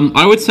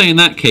 I would say in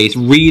that case,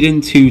 read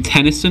into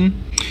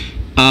Tennyson.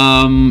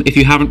 If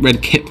you haven't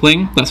read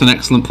Kipling, that's an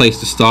excellent place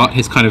to start.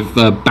 His kind of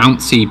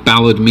bouncy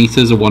ballad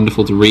meters are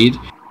wonderful to read.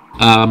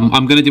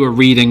 I'm going to do a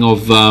reading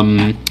of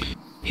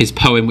his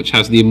poem, which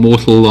has the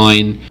immortal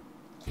line,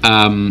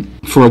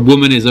 for a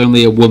woman is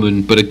only a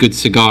woman, but a good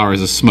cigar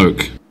is a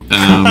smoke.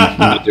 I'm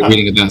going to do a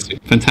reading of that. So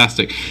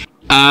fantastic.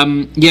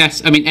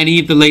 Yes, I mean, any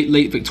of the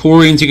late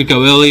Victorians, you could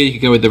go earlier, you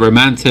could go with the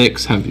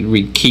Romantics,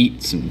 read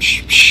Keats and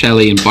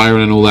Shelley and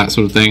Byron and all that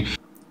sort of thing.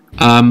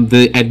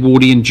 The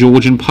Edwardian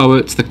Georgian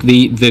poets,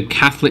 the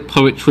Catholic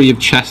poetry of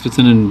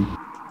Chesterton and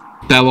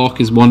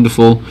Belloc is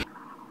wonderful.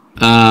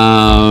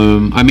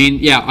 I mean,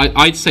 yeah,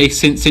 I'd say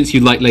since you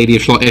like Lady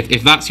of Shalott,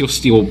 if that's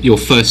your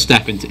first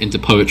step into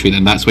poetry,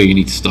 then that's where you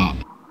need to start.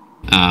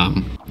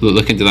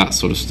 Look into that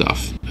sort of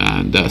stuff,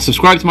 and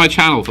subscribe to my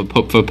channel for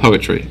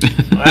poetry.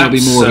 There'll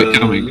be more of it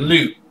coming.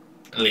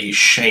 Absolutely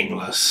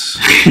shameless.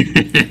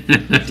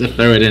 To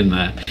throw it in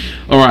there.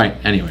 All right.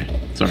 Anyway,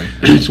 sorry.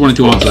 I just wanted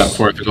to answer that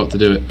before I forgot to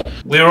do it.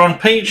 We're on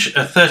page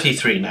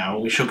 33 now.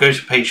 We shall go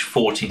to page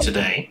 40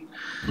 today.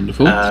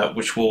 Wonderful.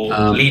 Which will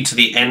lead to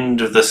the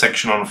end of the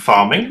section on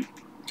farming.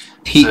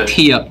 Tea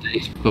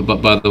update,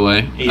 by the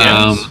way.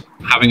 Yes.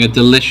 Having a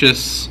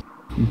delicious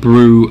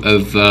brew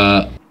of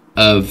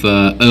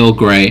Earl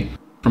Grey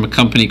from a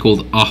company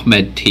called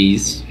Ahmed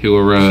Teas, who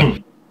are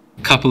a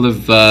couple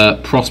of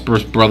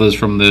prosperous brothers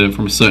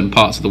from certain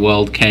parts of the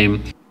world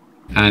came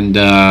and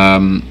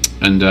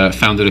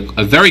founded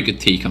a very good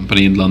tea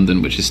company in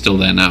London, which is still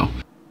there now,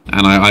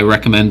 and I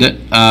recommend it.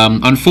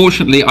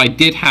 Unfortunately, I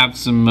did have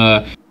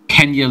some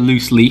Kenya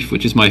loose leaf,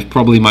 which is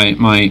probably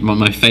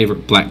my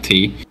favorite black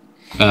tea.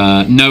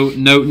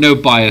 No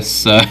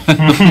bias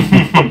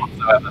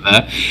whatsoever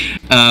there.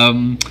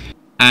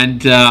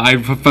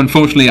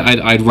 Unfortunately,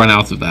 I'd run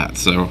out of that,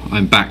 so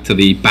I'm back to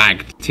the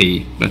bagged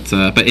tea. But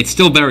it's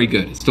still very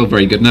good. It's still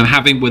very good, and I'm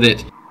having with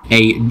it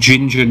a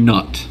ginger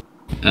nut,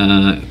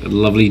 a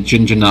lovely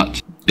ginger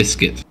nut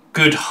biscuit.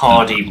 Good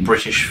hearty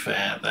British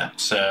fare,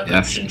 that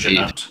Yes, ginger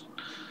indeed. nut.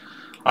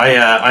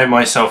 I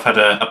myself had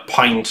a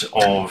pint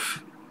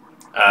of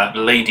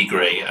Lady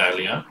Grey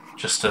earlier,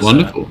 just as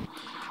Wonderful.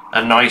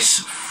 a nice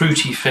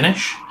fruity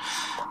finish,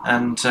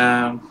 and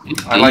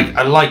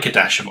I like a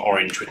dash of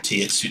orange with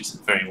tea. It suits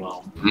it very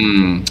well.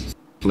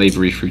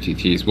 Flavoury fruity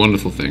teas,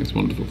 wonderful things.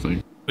 We're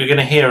going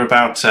to hear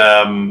about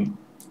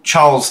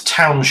Charles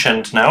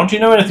Townshend now. Do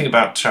you know anything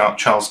about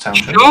Charles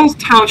Townshend? Charles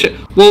Townshend.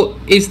 Well,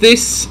 is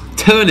this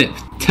Turnip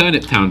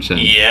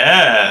Townshend?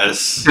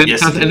 Yes.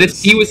 Yes. And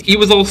he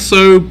was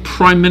also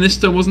Prime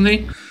Minister, wasn't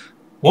he?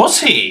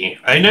 Was he?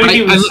 I know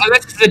he was.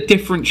 Unless it's a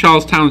different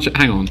Charles Townshend.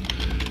 Hang on.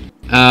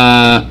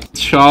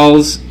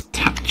 Charles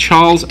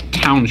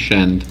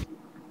Townshend,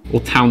 or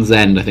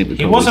Townsend, I think.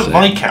 He was a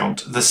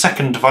Viscount, the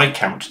second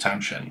Viscount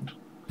Townshend.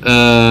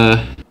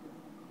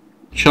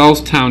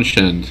 Charles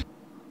Townshend.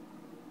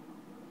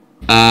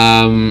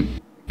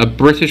 A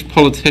British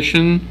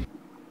politician.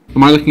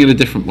 Am I looking at a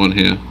different one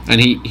here?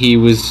 And he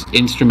was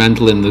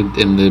instrumental in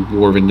the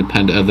War of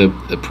Independence,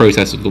 the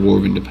process of the War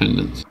of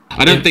Independence.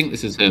 I don't think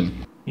this is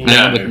him. No,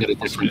 I'm looking at a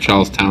different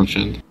Charles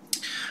Townshend.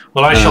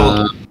 Well, I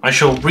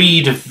shall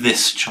read of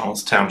this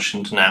Charles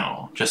Townshend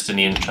now, just in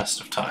the interest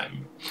of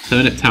time.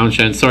 Turnip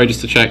Townshend. Sorry, just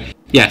to check.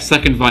 Yeah,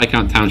 second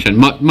Viscount Townshend.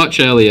 Much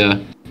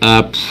earlier.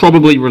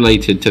 Probably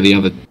related to the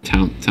other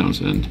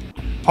Townshend.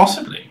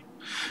 Possibly.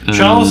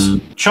 Charles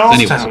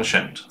anyway.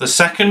 Townshend, the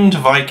second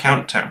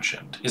Viscount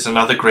Townshend, is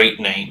another great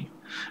name.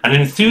 An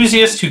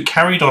enthusiast who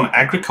carried on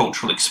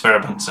agricultural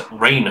experiments at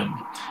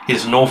Raynham,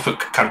 his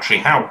Norfolk country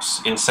house,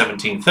 in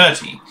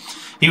 1730.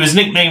 He was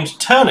nicknamed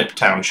Turnip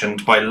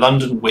Townshend by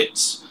London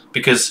wits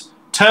because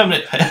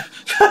turnip...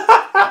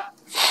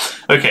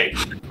 Okay.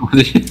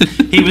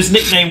 He was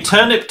nicknamed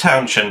Turnip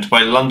Townshend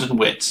by London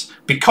wits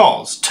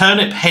because,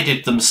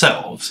 turnip-headed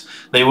themselves,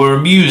 they were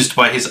amused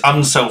by his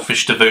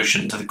unselfish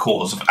devotion to the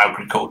cause of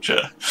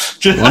agriculture.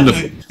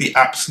 Wonderful. The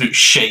absolute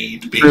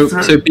shade being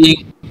thrown. So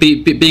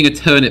being a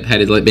turnip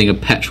head is like being a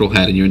petrol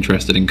head, and you're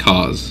interested in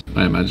cars,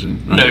 I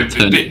imagine. Right? No,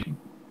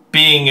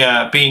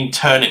 being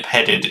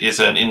turnip-headed is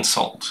an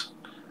insult.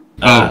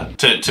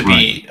 To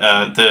be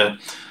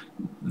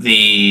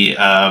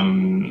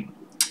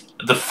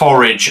the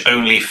forage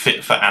only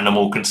fit for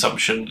animal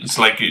consumption. It's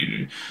like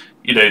the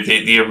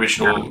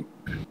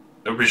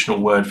original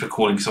word for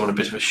calling someone a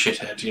bit of a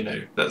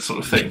shithead, that sort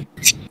of thing.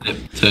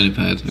 Turnip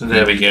head. So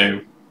there we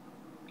go.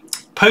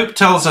 Pope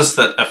tells us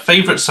that a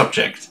favourite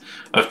subject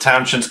of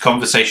Townshend's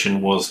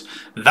conversation was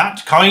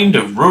that kind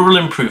of rural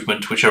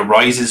improvement which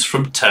arises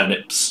from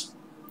turnips.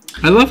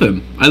 I love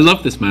him. I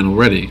love this man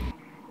already.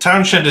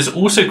 Townshend is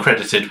also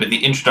credited with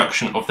the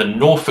introduction of the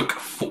Norfolk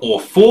or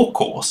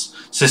four-course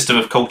system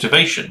of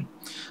cultivation.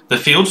 The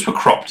fields were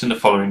cropped in the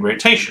following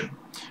rotation: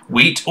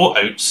 wheat or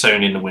oats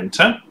sown in the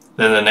winter,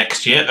 then the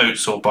next year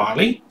oats or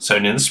barley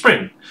sown in the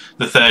spring.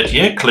 The third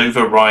year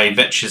clover, rye,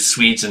 vetches,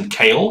 swedes and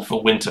kale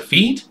for winter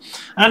feed,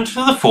 and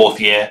for the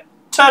fourth year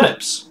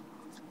turnips.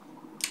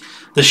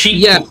 The sheep...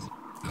 Yeah,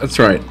 that's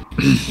right.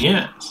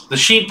 Yes. The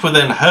sheep were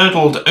then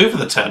hurdled over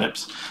the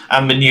turnips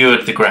and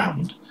manured the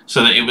ground,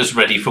 so that it was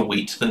ready for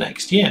wheat the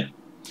next year.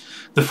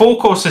 The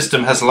four-course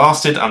system has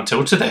lasted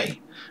until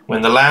today,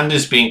 when the land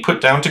is being put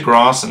down to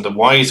grass and the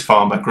wise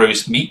farmer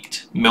grows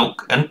meat,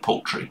 milk and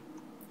poultry.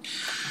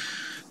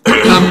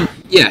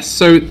 Yes,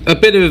 so a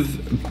bit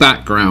of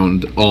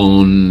background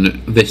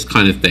on this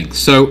kind of thing.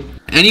 So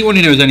anyone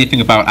who knows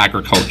anything about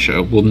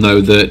agriculture will know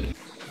that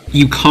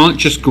you can't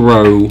just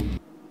grow...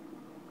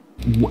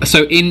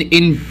 So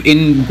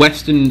in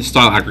Western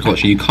style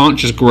agriculture, you can't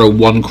just grow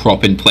one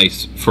crop in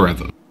place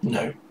forever.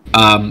 No.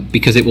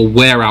 Because it will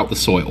wear out the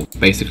soil.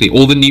 Basically,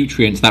 all the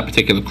nutrients that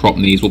particular crop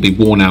needs will be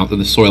worn out,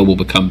 and the soil will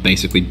become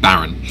basically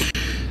barren.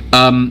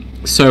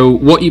 So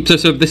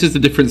this is the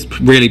difference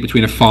really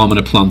between a farm and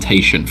a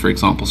plantation, for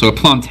example. So a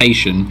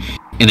plantation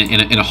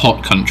in a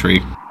hot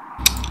country,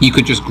 you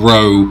could just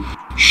grow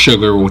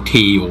sugar or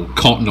tea or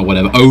cotton or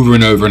whatever over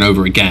and over and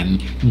over again.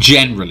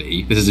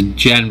 Generally, this is a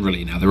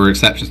generally now. There are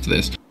exceptions to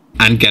this,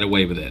 and get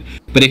away with it.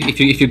 But if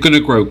you're going to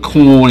grow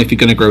corn, if you're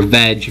going to grow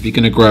veg, if you're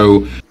going to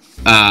grow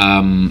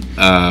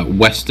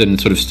Western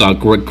sort of style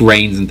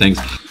grains and things,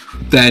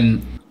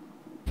 then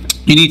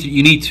you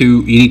need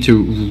to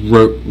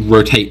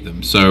rotate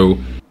them. So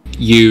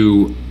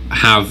you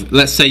have,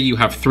 let's say you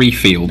have 3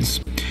 fields,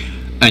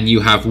 and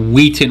you have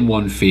wheat in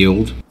one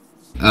field,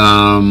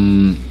 I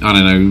don't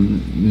know,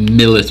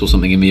 millet or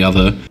something in the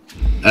other,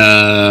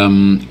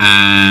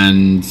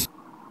 and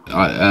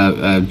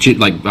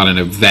like I don't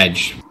know, veg,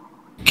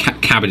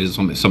 cabbages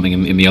or something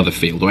in the other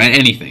field, or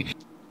anything.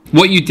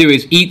 What you do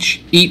is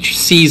each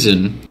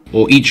season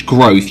or each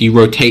growth, you'll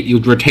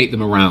rotate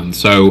them around.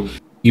 So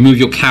you move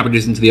your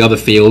cabbages into the other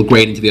field,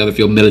 grain into the other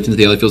field, millet into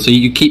the other field. So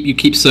you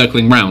keep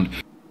circling round.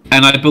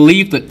 And I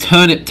believe that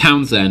Turnip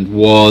Townsend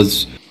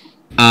was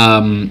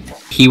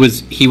he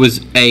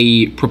was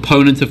a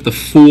proponent of the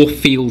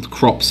 4-field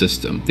crop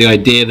system. The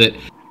idea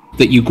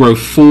that you grow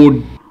 4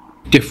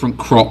 different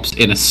crops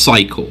in a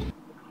cycle.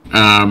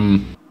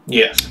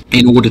 Yes.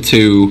 In order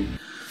to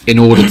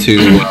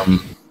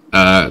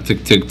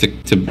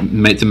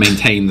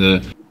maintain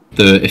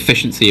the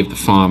efficiency of the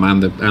farm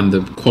and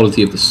the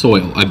quality of the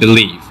soil, I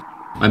believe.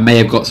 I may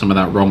have got some of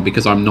that wrong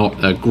because I'm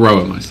not a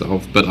grower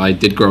myself, but I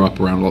did grow up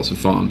around lots of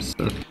farms.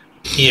 So.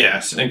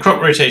 Yes, and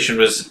crop rotation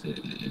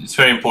it's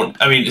very important.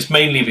 I mean, it's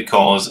mainly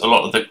because a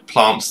lot of the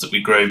plants that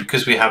we grow,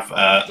 because we have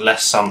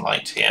less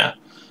sunlight here,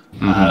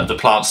 the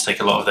plants take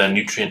a lot of their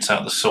nutrients out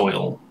of the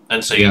soil,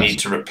 and so you need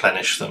to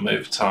replenish them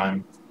over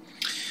time.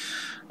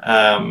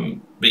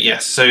 But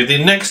yes, so the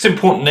next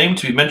important name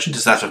to be mentioned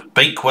is that of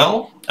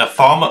Bakewell, a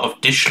farmer of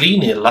Dishley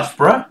near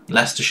Loughborough,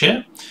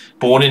 Leicestershire,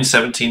 born in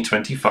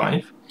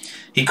 1725.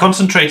 He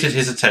concentrated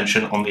his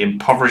attention on the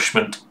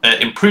improvement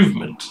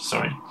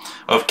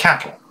of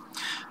cattle.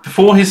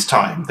 Before his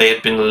time, they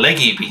had been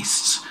leggy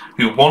beasts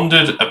who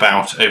wandered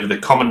about over the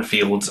common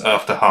fields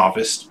after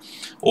harvest,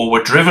 or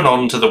were driven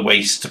on to the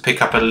waste to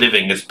pick up a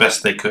living as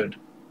best they could.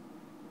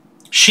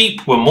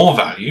 Sheep were more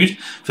valued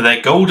for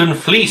their golden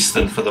fleece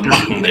than for the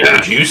mutton they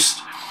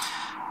produced.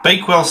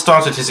 Bakewell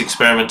started his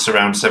experiments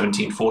around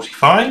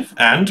 1745,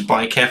 and,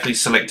 by carefully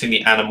selecting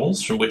the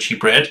animals from which he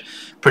bred,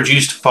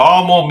 produced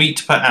far more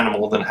meat per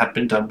animal than had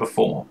been done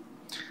before.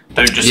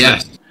 Don't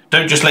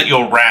just let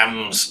your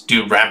rams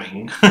do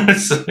ramming.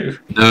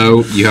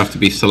 No, you have to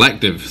be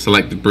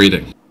selective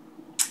breeding.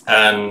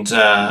 And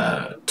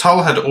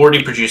Tull had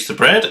already produced the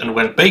bread, and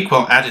when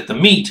Bakewell added the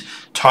meat,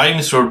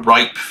 times were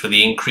ripe for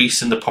the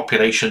increase in the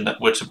population that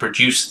were to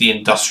produce the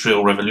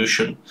Industrial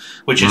Revolution,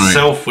 which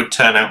itself would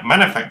turn out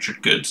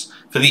manufactured goods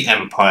for the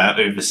empire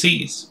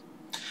overseas.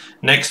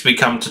 Next we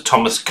come to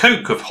Thomas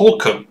Coke of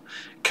Holcombe.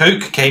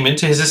 Coke came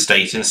into his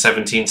estate in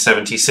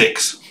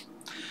 1776.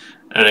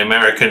 And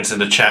Americans in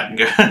the chat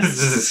go,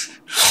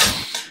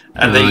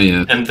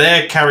 and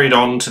there carried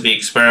on to the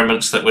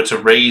experiments that were to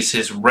raise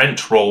his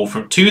rent roll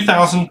from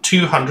 £2,200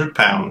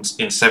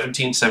 in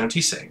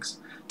 1776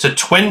 to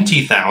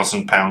 £20,000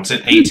 in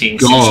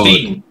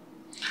 1816. God.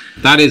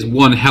 That is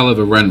one hell of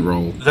a rent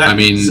roll.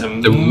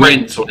 The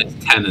rent on its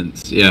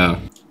tenants, yeah.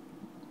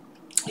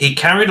 He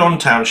carried on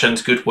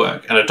Townshend's good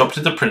work and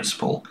adopted the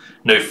principle: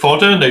 no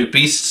fodder, no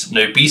beasts,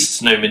 no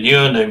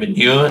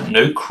manure,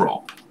 no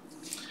crop.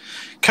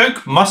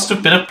 Coke must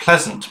have been a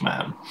pleasant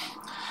man.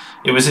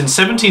 It was in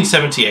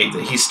 1778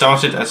 that he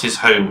started at his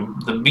home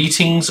the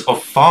meetings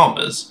of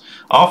farmers,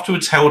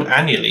 afterwards held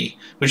annually,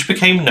 which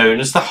became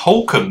known as the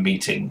Holcombe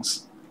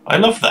meetings. I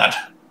love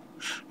that.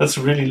 That's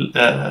really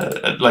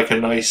like a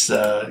nice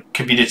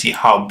community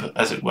hub,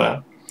 as it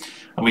were.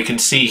 And we can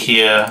see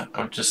here,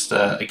 I'm just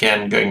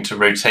again going to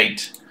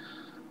rotate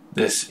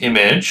this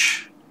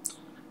image.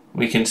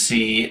 We can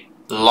see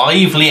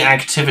lively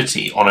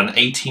activity on an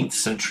 18th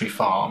century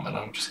farm, and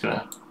I'm just going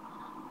to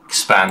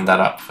expand that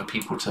up for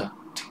people to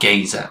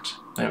gaze at.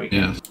 There we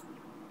go.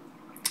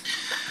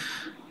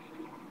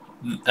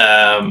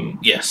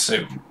 Yes,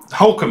 so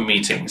Holcombe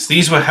meetings.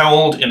 These were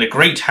held in a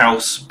great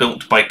house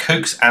built by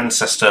Coke's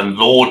ancestor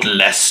Lord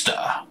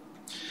Leicester.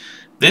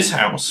 This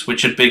house,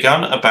 which had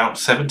begun about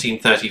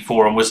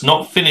 1734 and was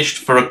not finished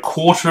for a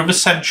quarter of a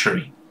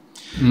century,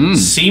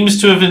 seems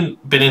to have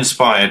been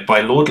inspired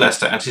by Lord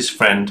Leicester and his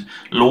friend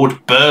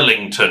Lord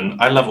Burlington.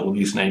 I love all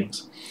these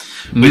names.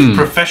 With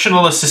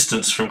professional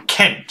assistance from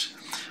Kent,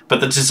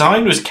 but the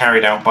design was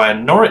carried out by a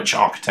Norwich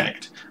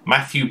architect,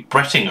 Matthew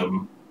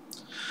Brettingham.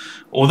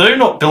 Although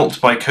not built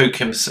by Coke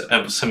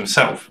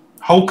himself,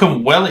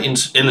 Holcombe well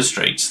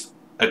illustrates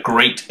a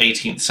great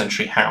 18th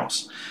century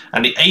house,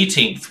 and the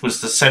 18th was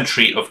the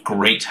century of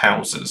great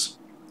houses.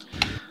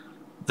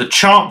 The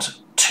chart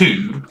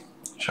 2,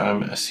 which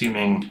I'm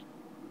assuming,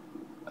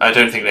 I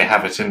don't think they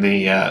have it in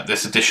the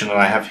this edition that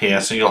I have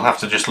here, so you'll have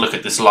to just look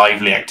at this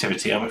lively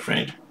activity, I'm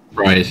afraid.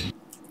 Right.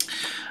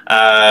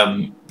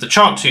 The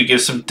chart 2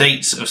 gives some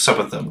dates of some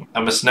of them,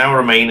 and must now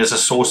remain as a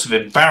source of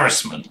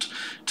embarrassment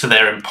to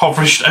their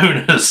impoverished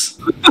owners.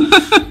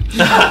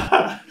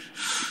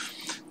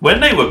 When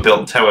they were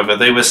built, however,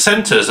 they were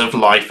centres of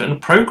life and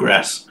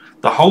progress.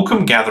 The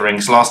Holcombe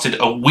gatherings lasted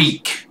a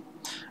week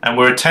and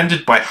were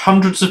attended by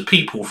hundreds of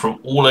people from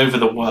all over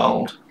the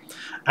world.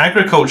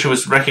 Agriculture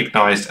was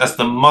recognised as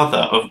the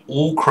mother of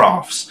all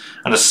crafts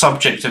and a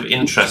subject of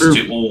interest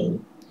to all.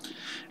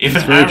 If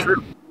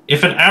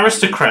an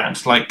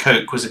aristocrat like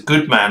Coke was a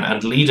good man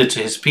and leader to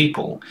his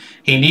people,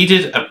 he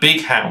needed a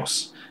big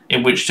house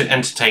in which to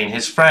entertain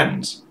his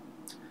friends.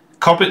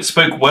 Cobbett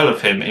spoke well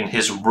of him in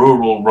his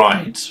Rural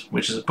Rides,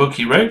 which is a book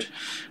he wrote,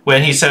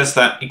 where he says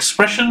that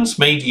expressions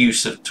made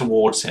use of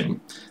towards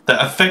him,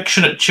 that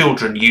affectionate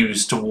children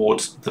use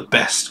towards the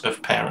best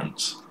of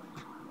parents.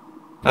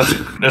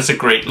 That's a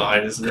great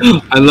line, isn't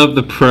it? I love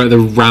the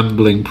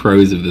rambling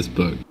prose of this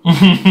book.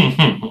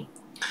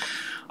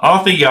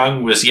 Arthur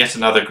Young was yet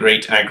another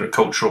great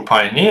agricultural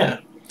pioneer.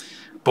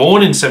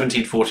 Born in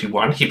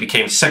 1741, he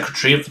became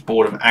Secretary of the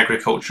Board of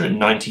Agriculture in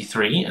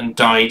 93 and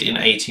died in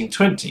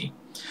 1820.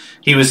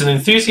 He was an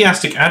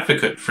enthusiastic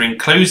advocate for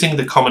enclosing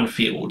the common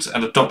fields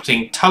and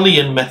adopting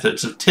Tullian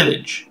methods of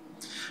tillage.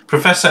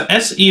 Professor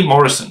S. E.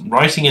 Morrison,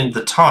 writing in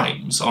The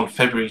Times on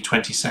February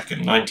 22,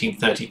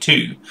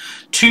 1932,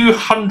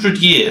 200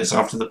 years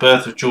after the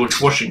birth of George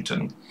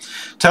Washington,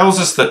 tells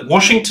us that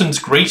Washington's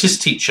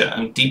greatest teacher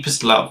and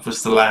deepest love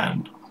was the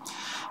land.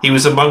 He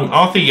was among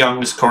Arthur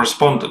Young's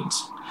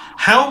correspondents.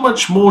 How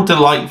much more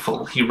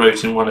delightful, he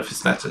wrote in one of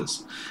his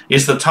letters,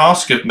 is the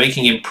task of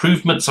making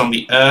improvements on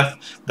the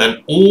earth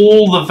than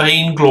all the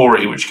vain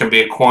glory which can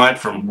be acquired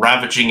from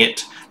ravaging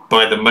it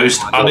by the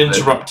most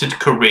uninterrupted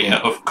career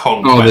of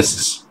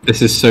conquests. Oh,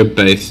 this is so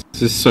base.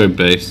 This is so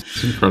base.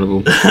 It's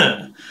incredible.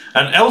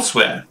 And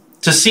elsewhere,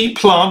 to see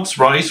plants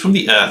rise from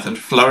the earth and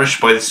flourish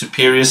by the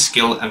superior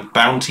skill and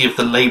bounty of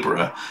the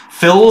labourer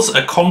fills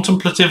a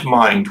contemplative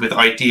mind with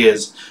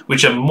ideas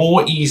which are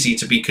more easy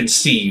to be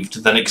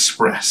conceived than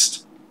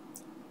expressed.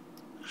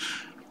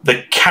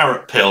 The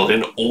carrot pill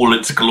in all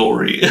its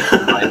glory.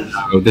 I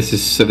know. This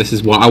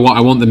is what I want.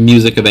 I want the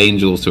music of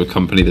angels to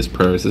accompany this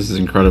prose. This is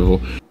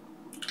incredible.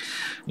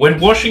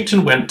 When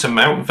Washington went to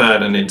Mount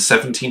Vernon in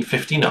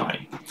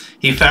 1759,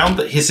 he found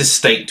that his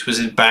estate was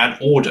in bad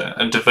order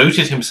and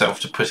devoted himself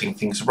to putting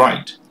things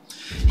right.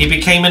 He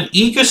became an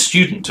eager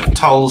student of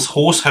Tull's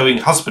horse-hoeing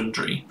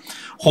husbandry.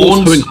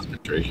 Horse-hoeing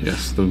husbandry,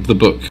 yes, the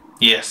book.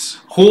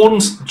 Yes,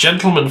 Horne's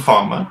Gentleman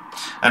Farmer,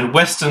 and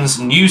Weston's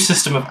new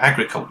system of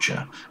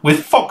agriculture,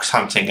 with fox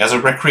hunting as a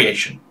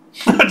recreation.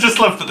 I just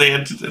love that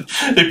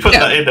they put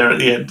that in there at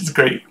the end. It's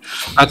great.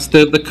 That's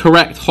the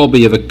correct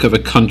hobby of a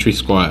country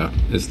squire,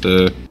 is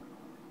the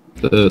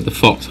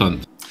fox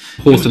hunt,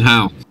 horse and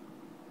hound.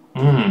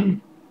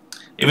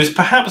 It was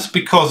perhaps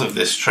because of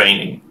this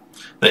training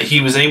that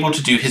he was able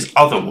to do his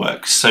other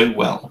work so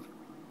well.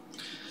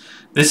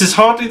 This is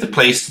hardly the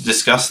place to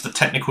discuss the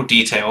technical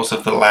details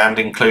of the Land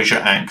Enclosure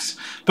Acts,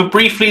 but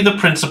briefly the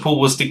principle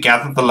was to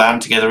gather the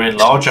land together in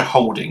larger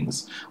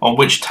holdings on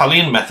which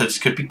Tullian methods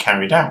could be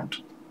carried out.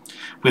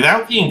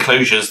 Without the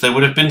enclosures, there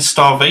would have been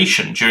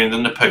starvation during the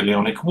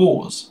Napoleonic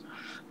Wars.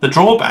 The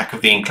drawback of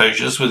the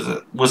enclosures was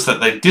that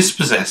they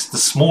dispossessed the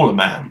smaller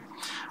man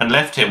and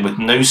left him with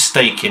no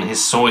stake in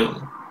his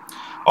soil.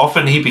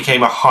 Often he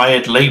became a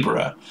hired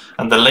labourer,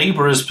 and the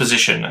labourer's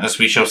position, as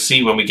we shall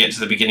see when we get to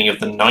the beginning of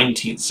the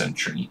 19th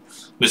century,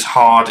 was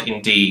hard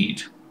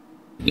indeed.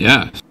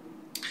 Yeah.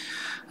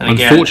 And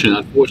again,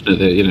 unfortunate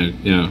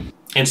that,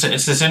 It's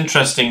this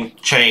interesting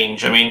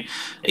change. I mean,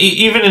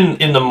 even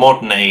in the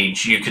modern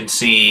age, you can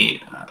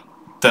see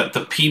that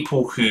the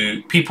people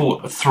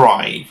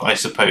thrive, I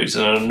suppose,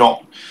 and are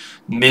not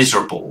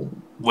miserable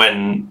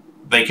when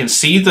they can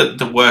see that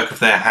the work of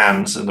their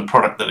hands and the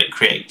product that it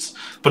creates,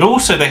 but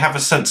also they have a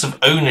sense of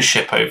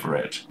ownership over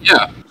it.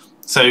 Yeah.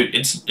 So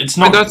it's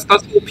not. That's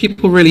what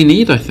people really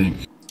need, I think.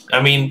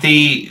 I mean,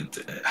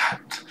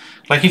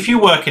 like if you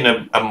work in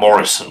a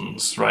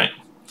Morrison's, right,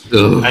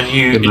 and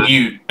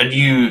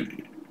you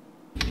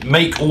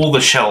make all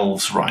the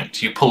shelves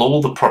right, you pull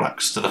all the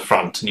products to the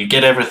front, and you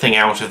get everything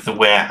out of the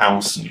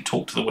warehouse, and you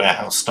talk to the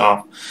warehouse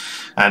staff,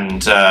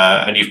 and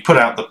you've put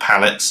out the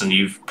pallets, and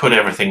you've put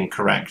everything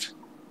correct.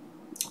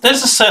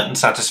 There's a certain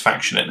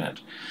satisfaction in it,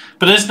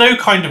 but there's no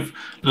kind of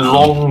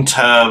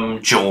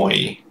long-term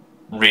joy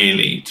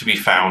really to be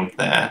found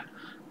there.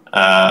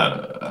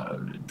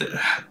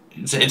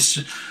 It's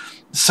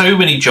so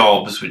many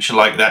jobs which are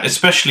like that,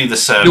 especially the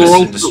service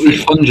industry.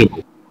 You're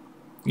fungible.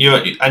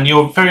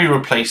 You're very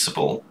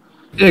replaceable.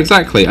 Yeah,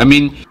 exactly. I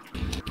mean,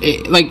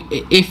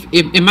 if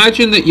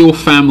imagine that your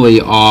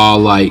family are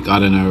like, I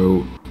don't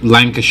know,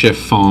 Lancashire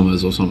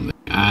farmers or something,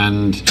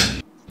 and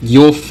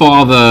your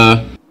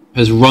father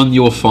has run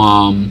your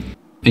farm,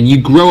 and you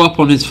grow up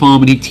on his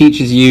farm, and he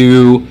teaches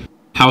you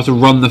how to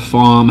run the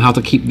farm, how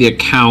to keep the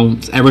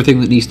accounts, everything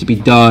that needs to be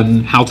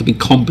done, how to be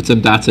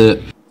competent at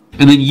it.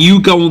 And then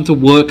you go on to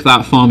work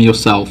that farm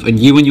yourself, and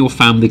you and your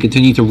family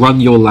continue to run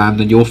your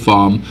land and your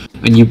farm,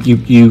 and you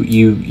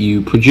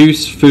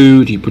produce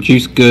food, you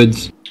produce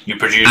goods, you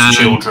produce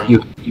children,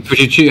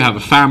 you have a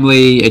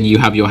family, and you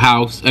have your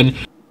house. And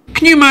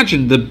can you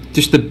imagine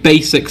just the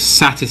basic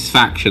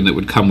satisfaction that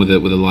would come with a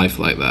life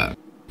like that?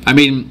 I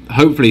mean,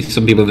 hopefully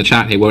some people in the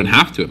chat here won't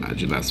have to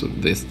imagine that's what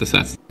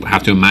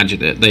have to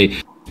imagine it.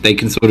 They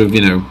can sort of,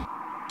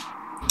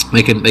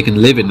 they can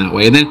live in that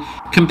way, and then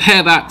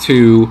compare that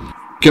to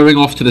going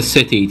off to the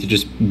city to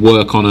just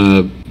work in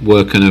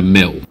a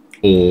mill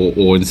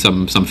or in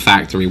some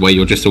factory where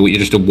you're just a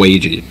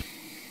wagey.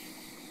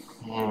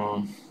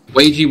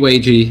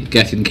 Wagey,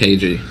 getting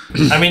cagey.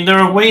 I mean, there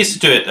are ways to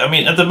do it. I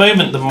mean, at the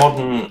moment, the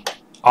modern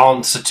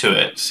answer to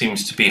it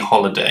seems to be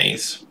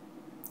holidays.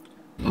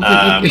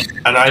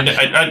 And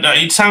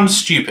it sounds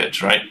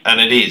stupid, right? And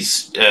it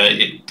is,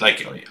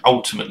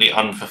 ultimately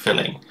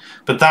unfulfilling.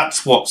 But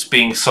that's what's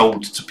being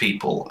sold to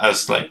people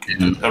as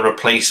a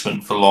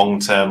replacement for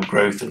long-term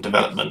growth and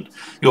development.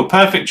 You're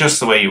perfect just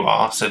the way you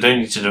are, so don't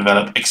need to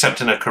develop except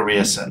in a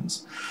career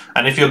sense.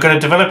 And if you're going to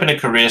develop in a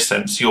career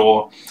sense,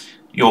 you're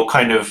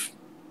kind of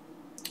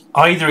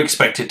either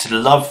expected to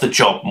love the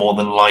job more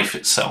than life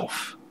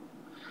itself,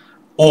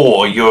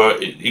 or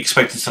you're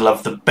expected to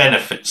love the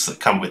benefits that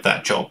come with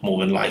that job more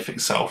than life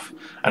itself.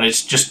 And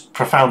it's just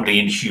profoundly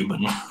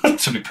inhuman,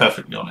 to be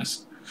perfectly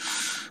honest.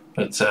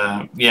 But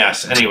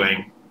yes,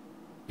 anyway.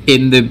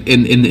 In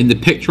the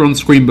picture on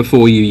screen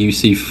before you, you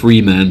see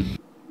 3 men.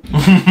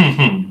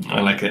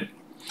 I like it.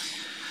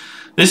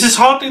 This is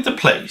hardly the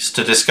place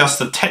to discuss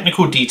the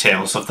technical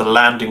details of the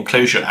Land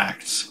Enclosure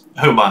Acts.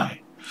 Oh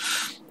my.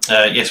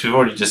 Yes, we've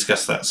already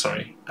discussed that,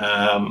 sorry.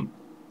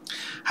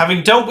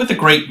 Having dealt with the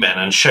great men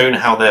and shown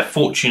how their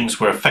fortunes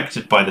were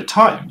affected by the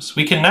times,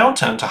 we can now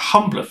turn to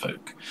humbler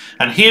folk.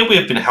 And here we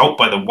have been helped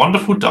by the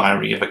wonderful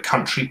diary of a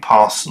country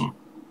parson.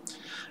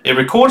 It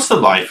records the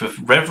life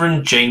of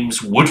Reverend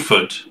James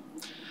Woodford,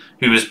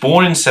 who was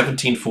born in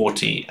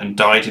 1740 and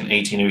died in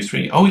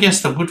 1803. Oh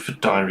yes, the Woodford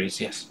Diaries,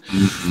 yes.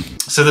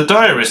 So the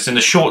diarist, in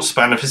the short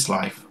span of his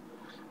life,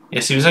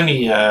 yes, he was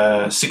only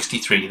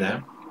 63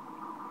 there,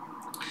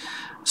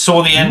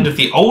 saw the end of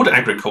the old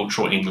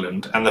agricultural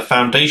England and the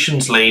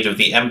foundations laid of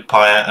the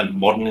empire and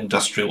modern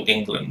industrial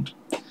England.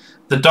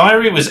 The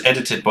diary was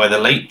edited by the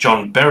late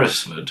John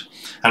Beresford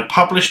and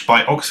published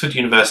by Oxford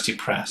University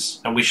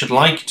Press, and we should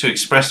like to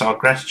express our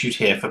gratitude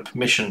here for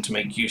permission to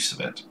make use of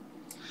it.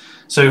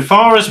 So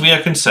far as we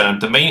are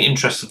concerned, the main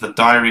interest of the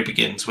diary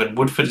begins when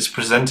Woodford is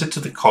presented to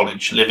the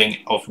College living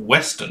of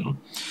Weston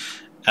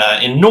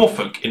in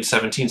Norfolk in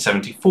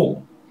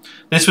 1774.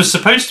 This was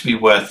supposed to be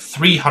worth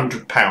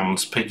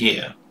 £300 per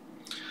year.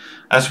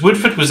 As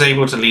Woodford was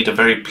able to lead a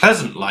very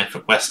pleasant life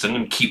at Weston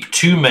and keep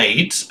 2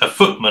 maids, a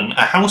footman,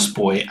 a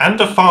houseboy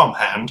and a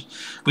farmhand,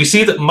 we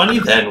see that money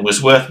then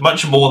was worth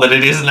much more than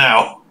it is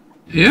now.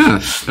 Yeah,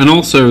 and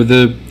also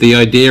the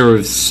idea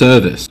of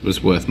service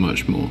was worth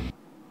much more.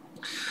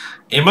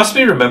 It must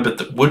be remembered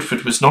that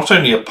Woodford was not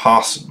only a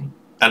parson,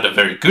 and a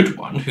very good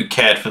one, who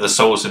cared for the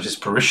souls of his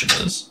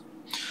parishioners,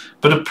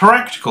 but a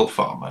practical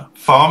farmer,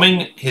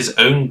 farming his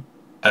own,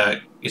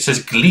 it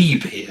says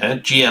glebe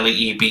here,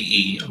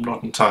 Glebe, I'm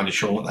not entirely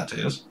sure what that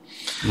is.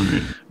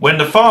 When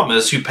the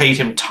farmers who paid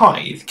him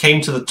tithe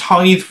came to the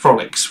tithe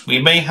frolics, we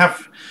may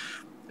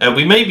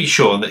be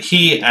sure that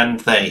he and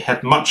they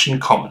had much in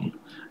common,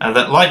 and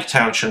that, like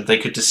Townshend, they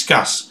could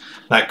discuss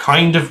that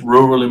kind of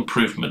rural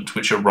improvement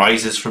which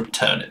arises from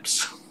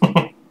turnips.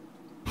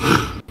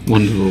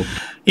 Wonderful.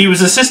 He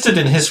was assisted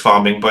in his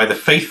farming by the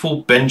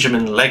faithful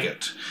Benjamin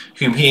Leggett,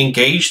 whom he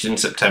engaged in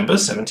September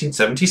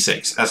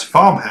 1776 as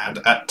farmhand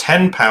at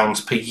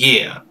 £10 per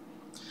year,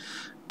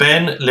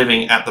 Ben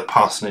living at the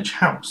parsonage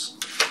house.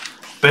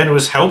 Ben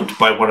was helped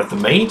by one of the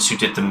maids who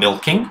did the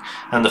milking,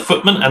 and the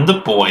footman and the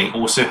boy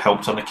also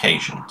helped on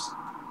occasions.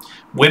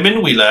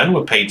 Women, we learn,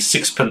 were paid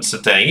 6p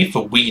a day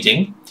for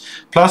weeding,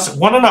 plus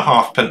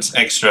 1.5p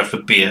extra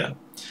for beer.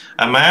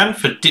 A man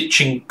for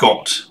ditching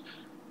got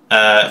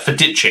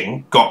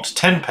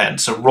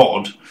 10p a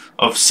rod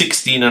of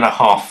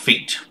 16.5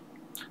 feet.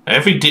 Now,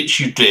 every ditch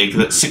you dig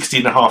that's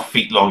 16.5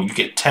 feet long, you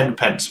get 10p,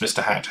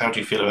 Mr. Hatt. How do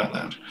you feel about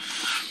that?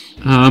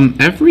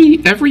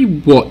 Every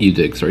what you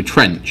dig? Sorry,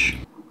 trench.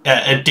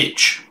 A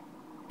ditch.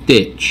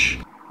 Ditch.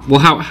 Well,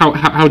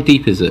 how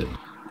deep is it?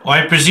 Well,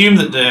 I presume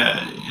that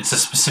it's a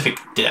specific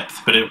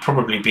depth, but it would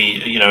probably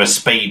be, a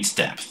spade's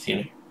depth,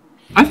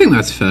 I think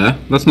that's fair.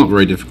 That's not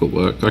very difficult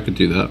work. I could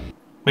do that.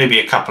 Maybe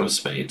a couple of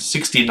spades.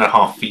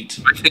 16.5 feet.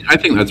 I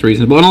think that's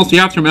reasonable. And also,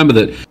 you have to remember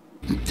that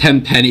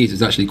 10 pennies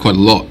is actually quite a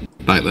lot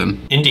back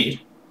then. Indeed.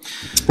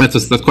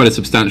 That's quite a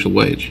substantial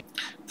wage.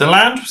 The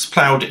land was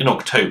ploughed in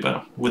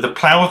October, with a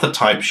plough of the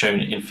type shown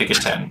in Figure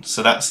 10.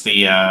 So that's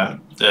the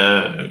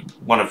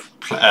one of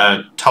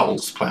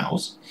Tull's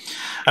ploughs.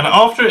 And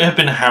after it had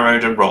been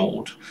harrowed and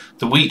rolled,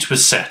 the wheat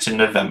was set in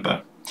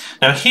November.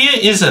 Now here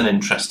is an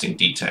interesting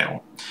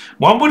detail.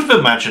 One would have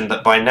imagined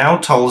that by now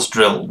Tull's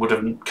drill would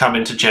have come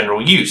into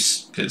general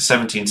use. Because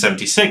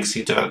 1776,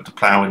 he developed a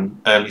plough in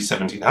early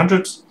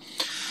 1700s.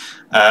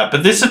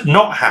 But this had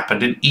not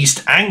happened in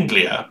East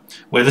Anglia,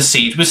 where the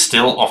seed was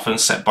still often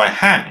set by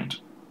hand.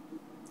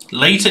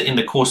 Later in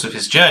the course of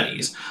his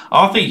journeys,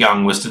 Arthur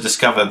Young was to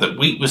discover that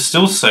wheat was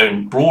still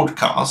sown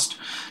broadcast,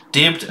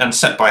 dibbed and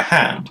set by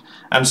hand,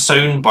 and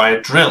sown by a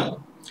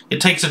drill.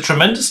 It takes a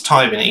tremendous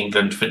time in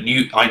England for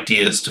new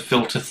ideas to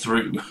filter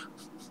through.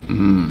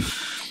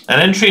 An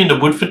entry in the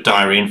Woodford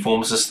Diary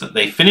informs us that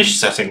they finished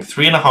setting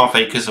 3.5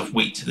 acres of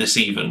wheat this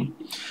even.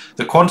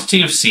 The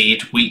quantity of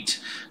seed wheat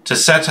to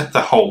set at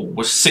the whole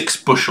was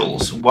 6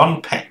 bushels,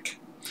 1 peck.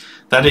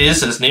 That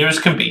is, as near as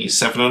can be,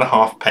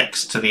 7.5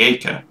 pecks to the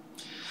acre.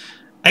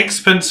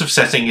 Expense of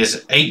setting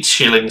is 8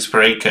 shillings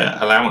per acre,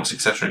 allowance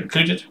etc.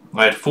 included.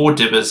 I had 4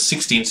 dibbers,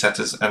 16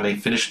 setters, and they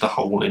finished the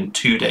whole in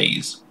 2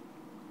 days.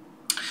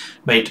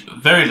 Made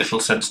very little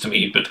sense to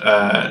me, but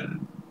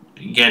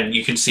again,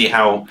 you can see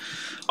how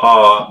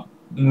our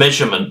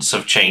measurements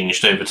have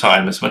changed over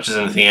time as much as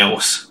anything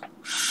else,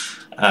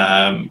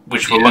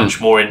 which were much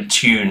more in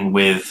tune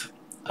with,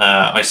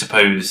 I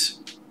suppose,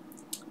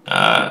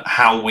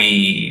 how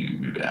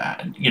we,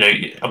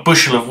 a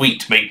bushel of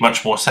wheat made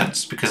much more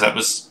sense because that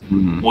was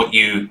what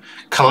you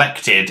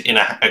collected in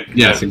a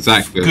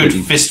good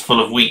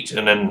fistful of wheat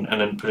and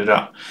then put it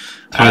up.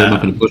 Tie them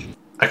up in a bushel.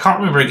 I can't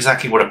remember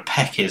exactly what a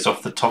peck is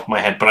off the top of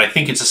my head, but I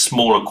think it's a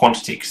smaller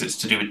quantity because it's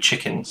to do with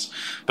chickens.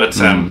 But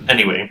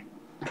anyway,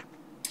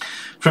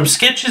 from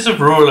sketches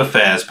of rural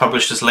affairs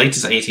published as late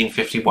as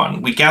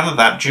 1851, we gather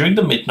that during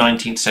the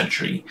mid-19th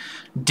century,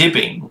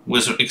 dibbing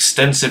was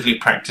extensively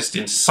practiced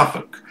in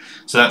Suffolk.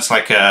 So that's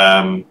like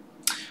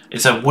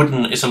it's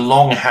a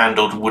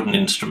long-handled wooden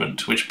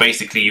instrument, which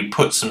basically you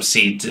put some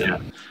seeds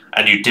in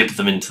and you dib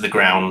them into the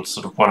ground,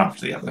 sort of one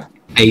after the other.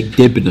 A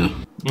dibner.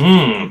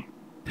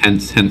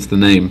 Hence the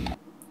name.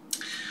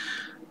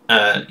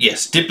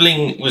 Yes,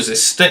 dibbling was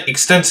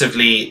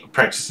extensively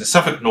practiced in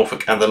Suffolk,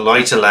 Norfolk, and the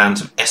lighter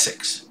lands of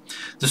Essex.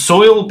 The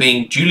soil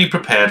being duly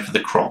prepared for the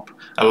crop,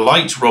 a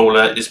light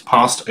roller is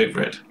passed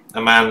over it.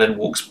 A man then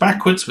walks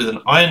backwards with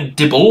an iron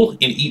dibble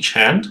in each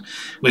hand,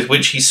 with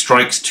which he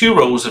strikes 2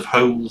 rows of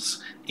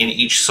holes in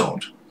each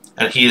sod,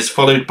 and he is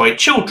followed by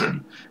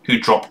children who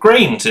drop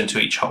grains into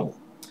each hole.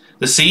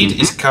 The seed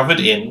is covered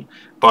in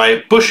by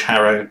a bush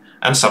harrow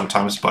and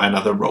sometimes by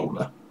another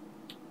roller.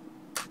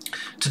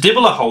 To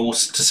dibble a hole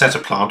to set a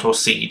plant or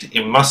seed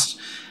in must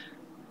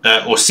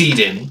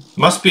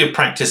be a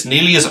practice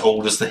nearly as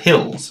old as the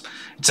hills.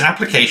 Its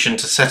application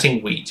to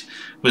setting wheat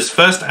was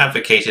first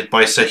advocated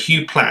by Sir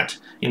Hugh Platt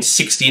in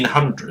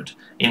 1600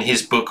 in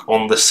his book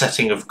on the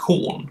setting of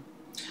corn.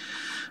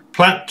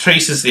 Platt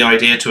traces the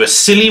idea to a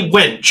silly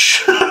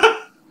wench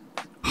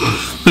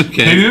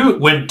who,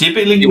 when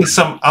dibbling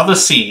some other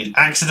seed,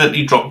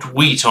 accidentally dropped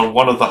wheat on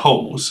one of the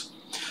holes.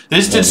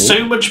 This did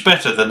so much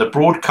better than the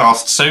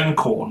broadcast sown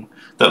corn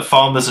that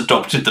farmers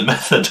adopted the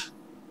method.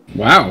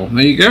 Wow,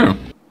 there you go.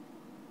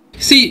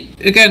 See,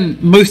 again,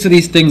 most of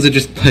these things are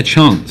just per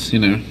chance,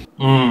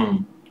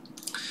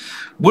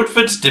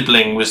 Woodford's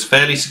dibbling was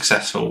fairly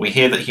successful. We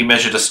hear that he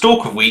measured a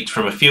stalk of wheat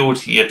from a field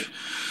that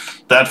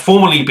had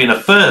formerly been a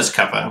furze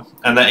cover,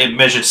 and that it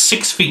measured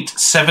 6 feet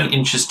 7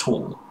 inches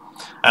tall,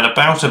 and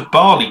about a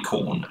barley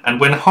corn,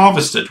 and when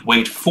harvested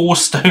weighed 4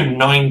 stone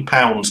 9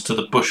 pounds to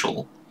the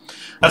bushel.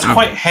 That's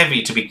quite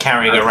heavy to be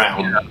carrying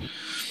around. Yeah.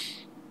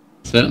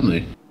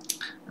 Certainly.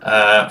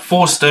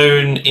 4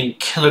 stone in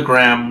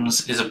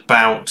kilograms is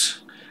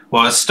about,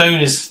 well, a stone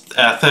is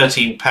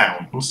 13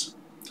 pounds,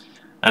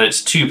 and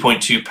it's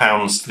 2.2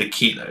 pounds to the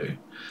kilo.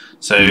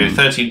 So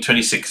 13,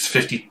 26,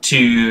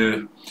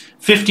 52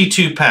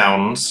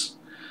 pounds,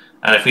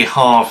 and if we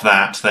halve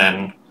that,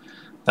 then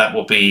that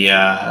will be,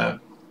 as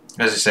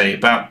I say,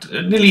 about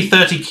nearly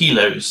 30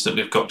 kilos that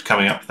we've got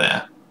coming up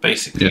there,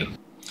 basically.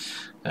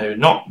 Yeah.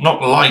 Not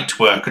light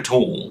work at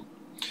all.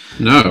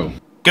 No.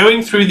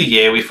 Going through the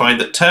year, we find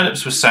that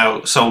turnips were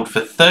sold for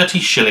 30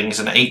 shillings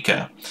an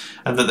acre,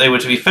 and that they were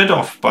to be fed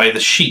off by the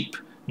sheep,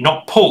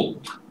 not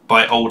pulled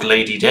by Old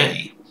Lady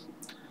Day.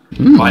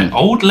 By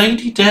Old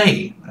Lady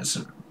Day? That's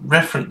a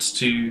reference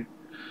to,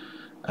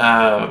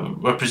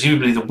 well,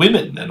 presumably the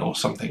women then, or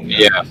something.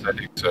 Yes, I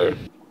think so.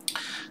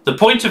 The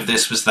point of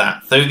this was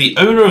that, though the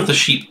owner of the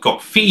sheep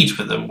got feed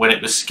for them when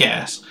it was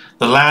scarce,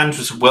 the land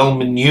was well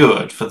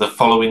manured for the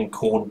following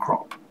corn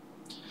crop.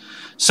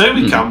 So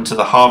we come to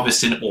the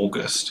harvest in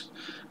August.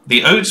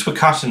 The oats were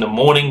cut in the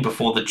morning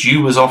before the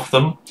dew was off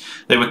them.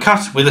 They were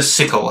cut with a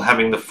sickle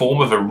having the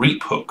form of a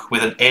reap hook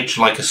with an edge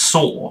like a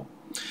saw.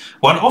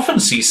 One often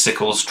sees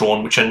sickles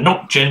drawn which are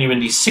not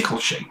genuinely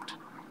sickle-shaped.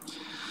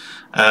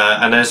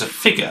 And there's a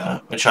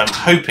figure, which I'm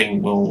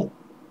hoping will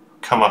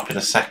come up in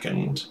a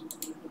second,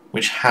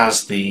 which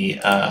has the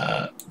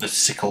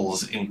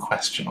sickles in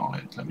question on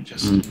it. Let me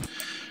just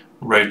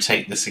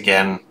rotate this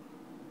again.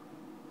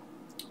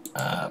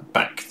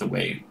 Back the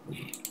way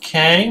we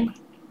came.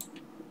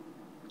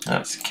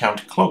 That's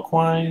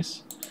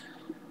counterclockwise.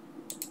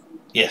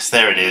 Yes,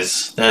 there it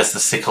is. There's the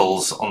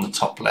sickles on the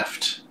top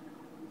left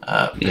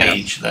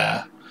page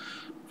there.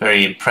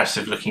 Very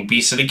impressive looking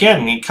beast. And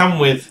again, you come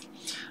with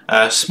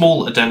a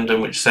small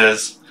addendum which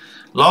says,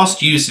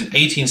 last used in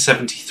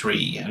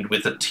 1873 and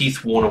with the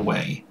teeth worn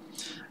away.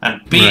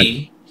 And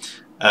B,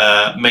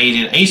 made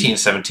in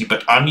 1870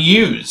 but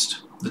unused.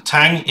 The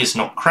tang is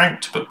not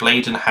cranked, but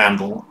blade and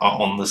handle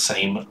are on the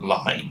same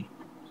line.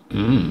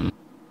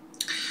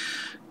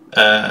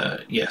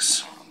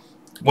 Yes.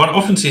 One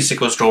often sees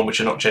sickles drawn which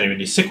are not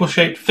genuinely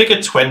sickle-shaped.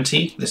 Figure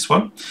 20, this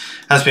one,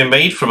 has been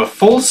made from a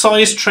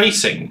full-size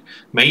tracing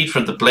made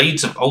from the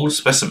blades of old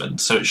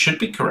specimens, so it should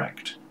be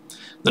correct.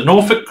 The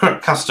Norfolk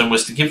custom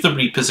was to give the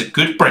reapers a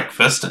good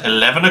breakfast at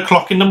 11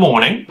 o'clock in the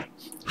morning.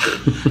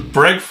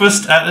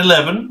 Breakfast at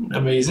 11,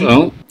 amazing.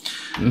 Well,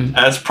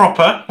 that's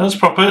proper. That's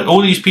proper.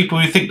 All these people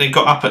who think they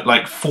got up at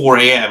like 4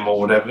 a.m. or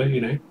whatever,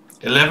 11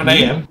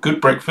 a.m. Good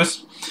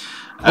breakfast.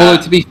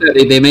 Although to be fair,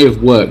 they may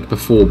have worked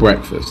before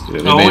breakfast.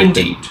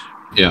 Indeed.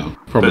 Yeah,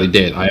 probably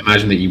did. I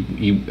imagine that you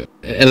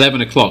 11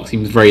 o'clock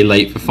seems very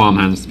late for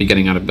farmhands to be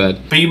getting out of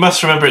bed. But you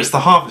must remember it's the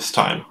harvest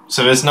time,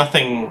 so there's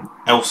nothing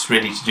else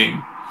really to do.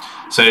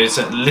 So it's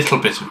a little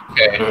bit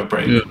of a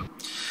break. Yeah.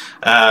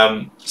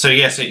 So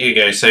yes, here you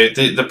go. So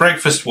the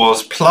breakfast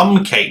was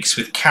plum cakes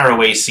with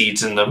caraway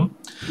seeds in them.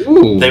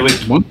 Ooh,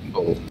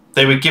 wonderful.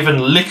 They were given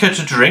liquor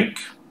to drink.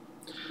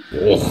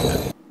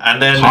 Oh,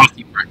 and then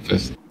party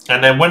breakfast.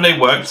 And then when they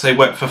worked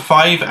for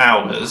 5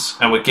 hours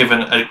and were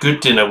given a good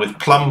dinner with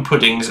plum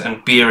puddings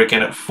and beer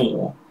again at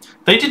 4.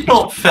 They did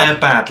not fare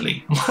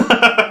badly.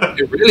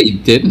 It really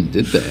didn't,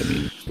 did they? I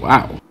mean,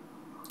 wow.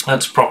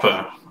 That's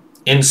proper.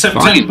 In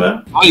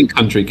September... Fine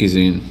country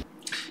cuisine.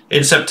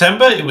 In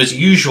September, it was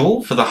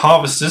usual for the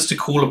harvesters to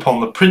call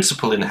upon the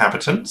principal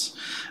inhabitants,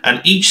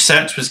 and each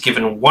set was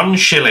given 1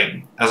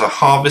 shilling as a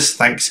harvest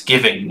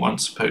thanksgiving, one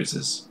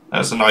supposes.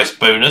 That's a nice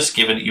bonus,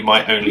 given that you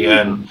might only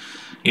earn,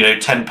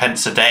 10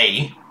 pence a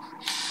day.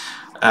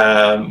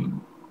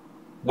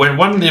 When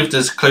one lived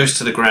as close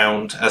to the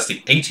ground as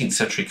the 18th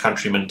century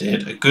countryman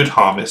did, a good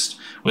harvest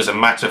was a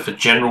matter for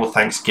general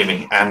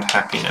thanksgiving and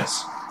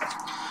happiness.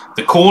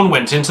 The corn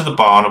went into the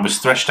barn and was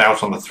threshed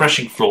out on the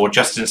threshing floor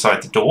just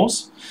inside the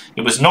doors.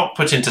 It was not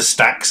put into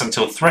stacks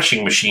until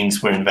threshing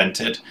machines were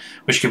invented,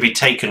 which could be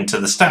taken to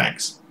the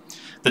stacks.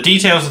 The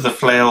details of the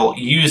flail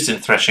used in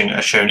threshing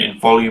are shown in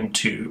Volume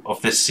 2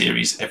 of this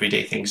series,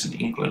 Everyday Things in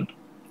England.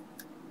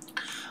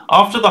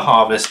 After the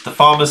harvest, the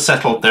farmers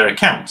settled their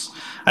accounts,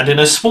 and in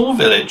a small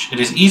village it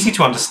is easy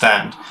to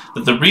understand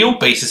that the real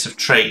basis of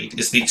trade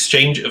is the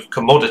exchange of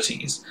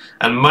commodities,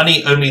 and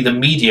money only the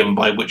medium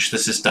by which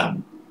this is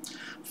done.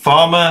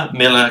 Farmer,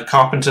 miller,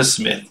 carpenter,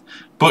 smith,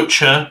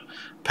 butcher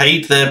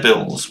paid their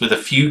bills with a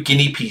few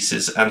guinea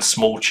pieces and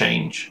small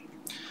change.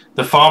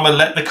 The farmer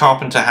let the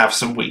carpenter have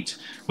some wheat,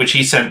 which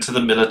he sent to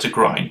the miller to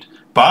grind,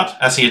 but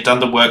as he had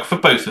done the work for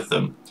both of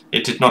them,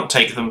 it did not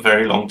take them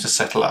very long to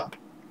settle up.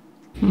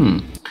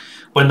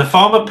 When the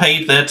farmer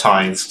paid their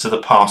tithes to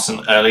the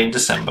parson early in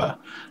December,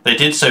 they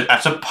did so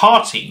at a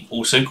party,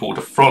 also called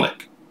a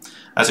frolic,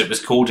 as it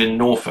was called in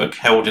Norfolk,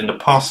 held in the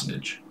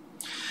parsonage.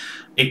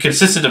 It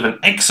consisted of an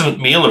excellent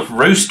meal of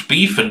roast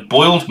beef and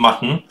boiled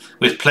mutton,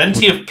 with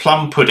plenty of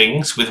plum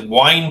puddings, with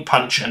wine,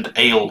 punch, and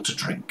ale to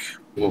drink.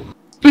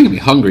 It's making me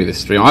hungry,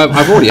 this stream.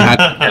 I've already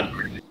had...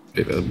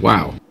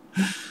 Wow.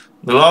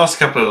 The last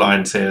couple of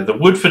lines here. The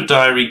Woodford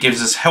Diary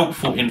gives us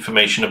helpful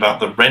information about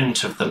the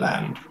rent of the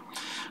land.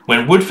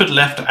 When Woodford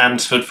left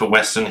Ansford for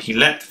Weston, he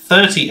let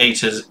 30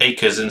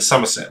 acres in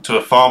Somerset to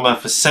a farmer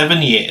for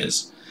 7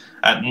 years,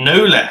 at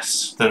no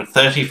less than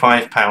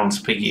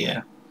 £35 per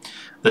year,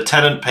 the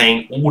tenant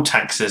paying all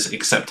taxes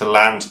except a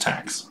land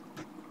tax.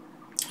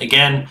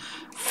 Again,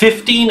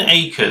 15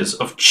 acres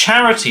of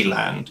charity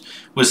land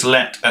was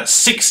let at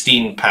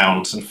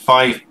 £16 and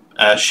 5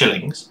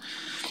 shillings.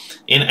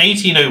 In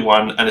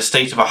 1801, an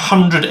estate of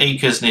 100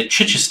 acres near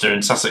Chichester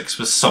in Sussex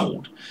was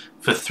sold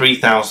for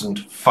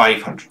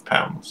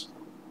 £3,500.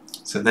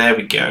 So there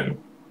we go.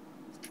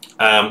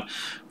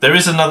 There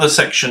is another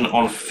section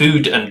on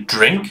food and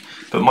drink,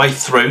 but my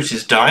throat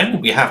is dying.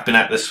 We have been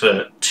at this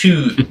for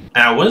 2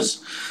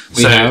 hours.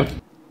 We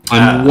have.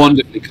 I'm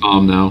wonderfully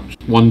calm now.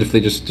 Wonderfully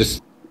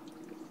just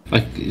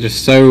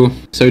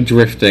so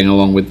drifting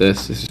along with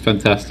this. This is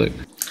fantastic.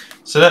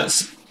 So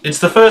it's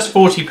the first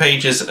 40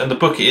 pages, and the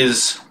book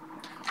is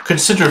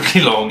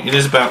considerably long. It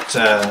is about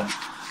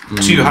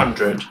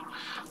 200.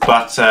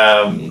 But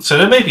so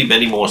there may be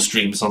many more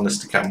streams on this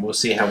to come. We'll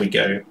see how we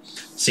go,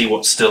 see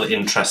what's still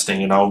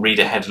interesting, and I'll read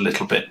ahead a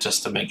little bit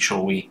just to make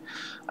sure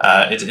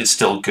it's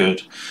still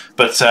good.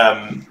 But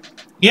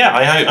yeah,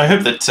 I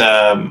hope that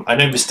I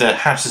know Mr.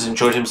 Hatt has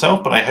enjoyed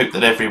himself, but I hope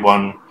that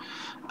everyone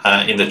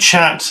in the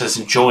chat has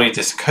enjoyed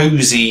this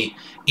cozy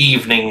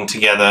evening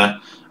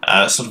together,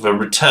 sort of a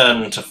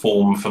return to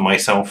form for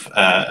myself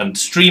and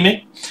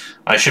streaming.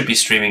 I should be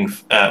streaming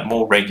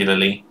more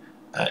regularly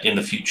in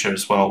the future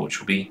as well, which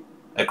will be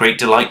a great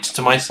delight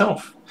to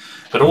myself.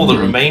 But all that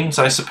remains,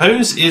 I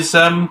suppose, is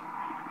to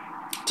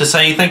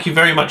say thank you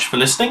very much for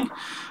listening,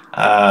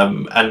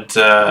 and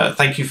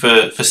thank you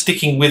for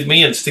sticking with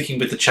me and sticking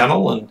with the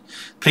channel. And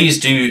please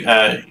do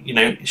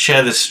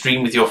share this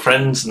stream with your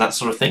friends and that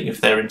sort of thing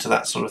if they're into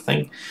that sort of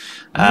thing.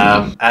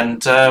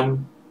 And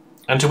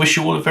to wish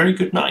you all a very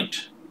good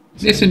night.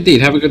 Yes,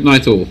 indeed. Have a good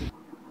night, all.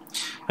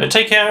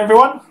 Take care,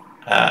 everyone,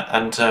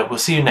 and we'll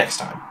see you next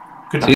time.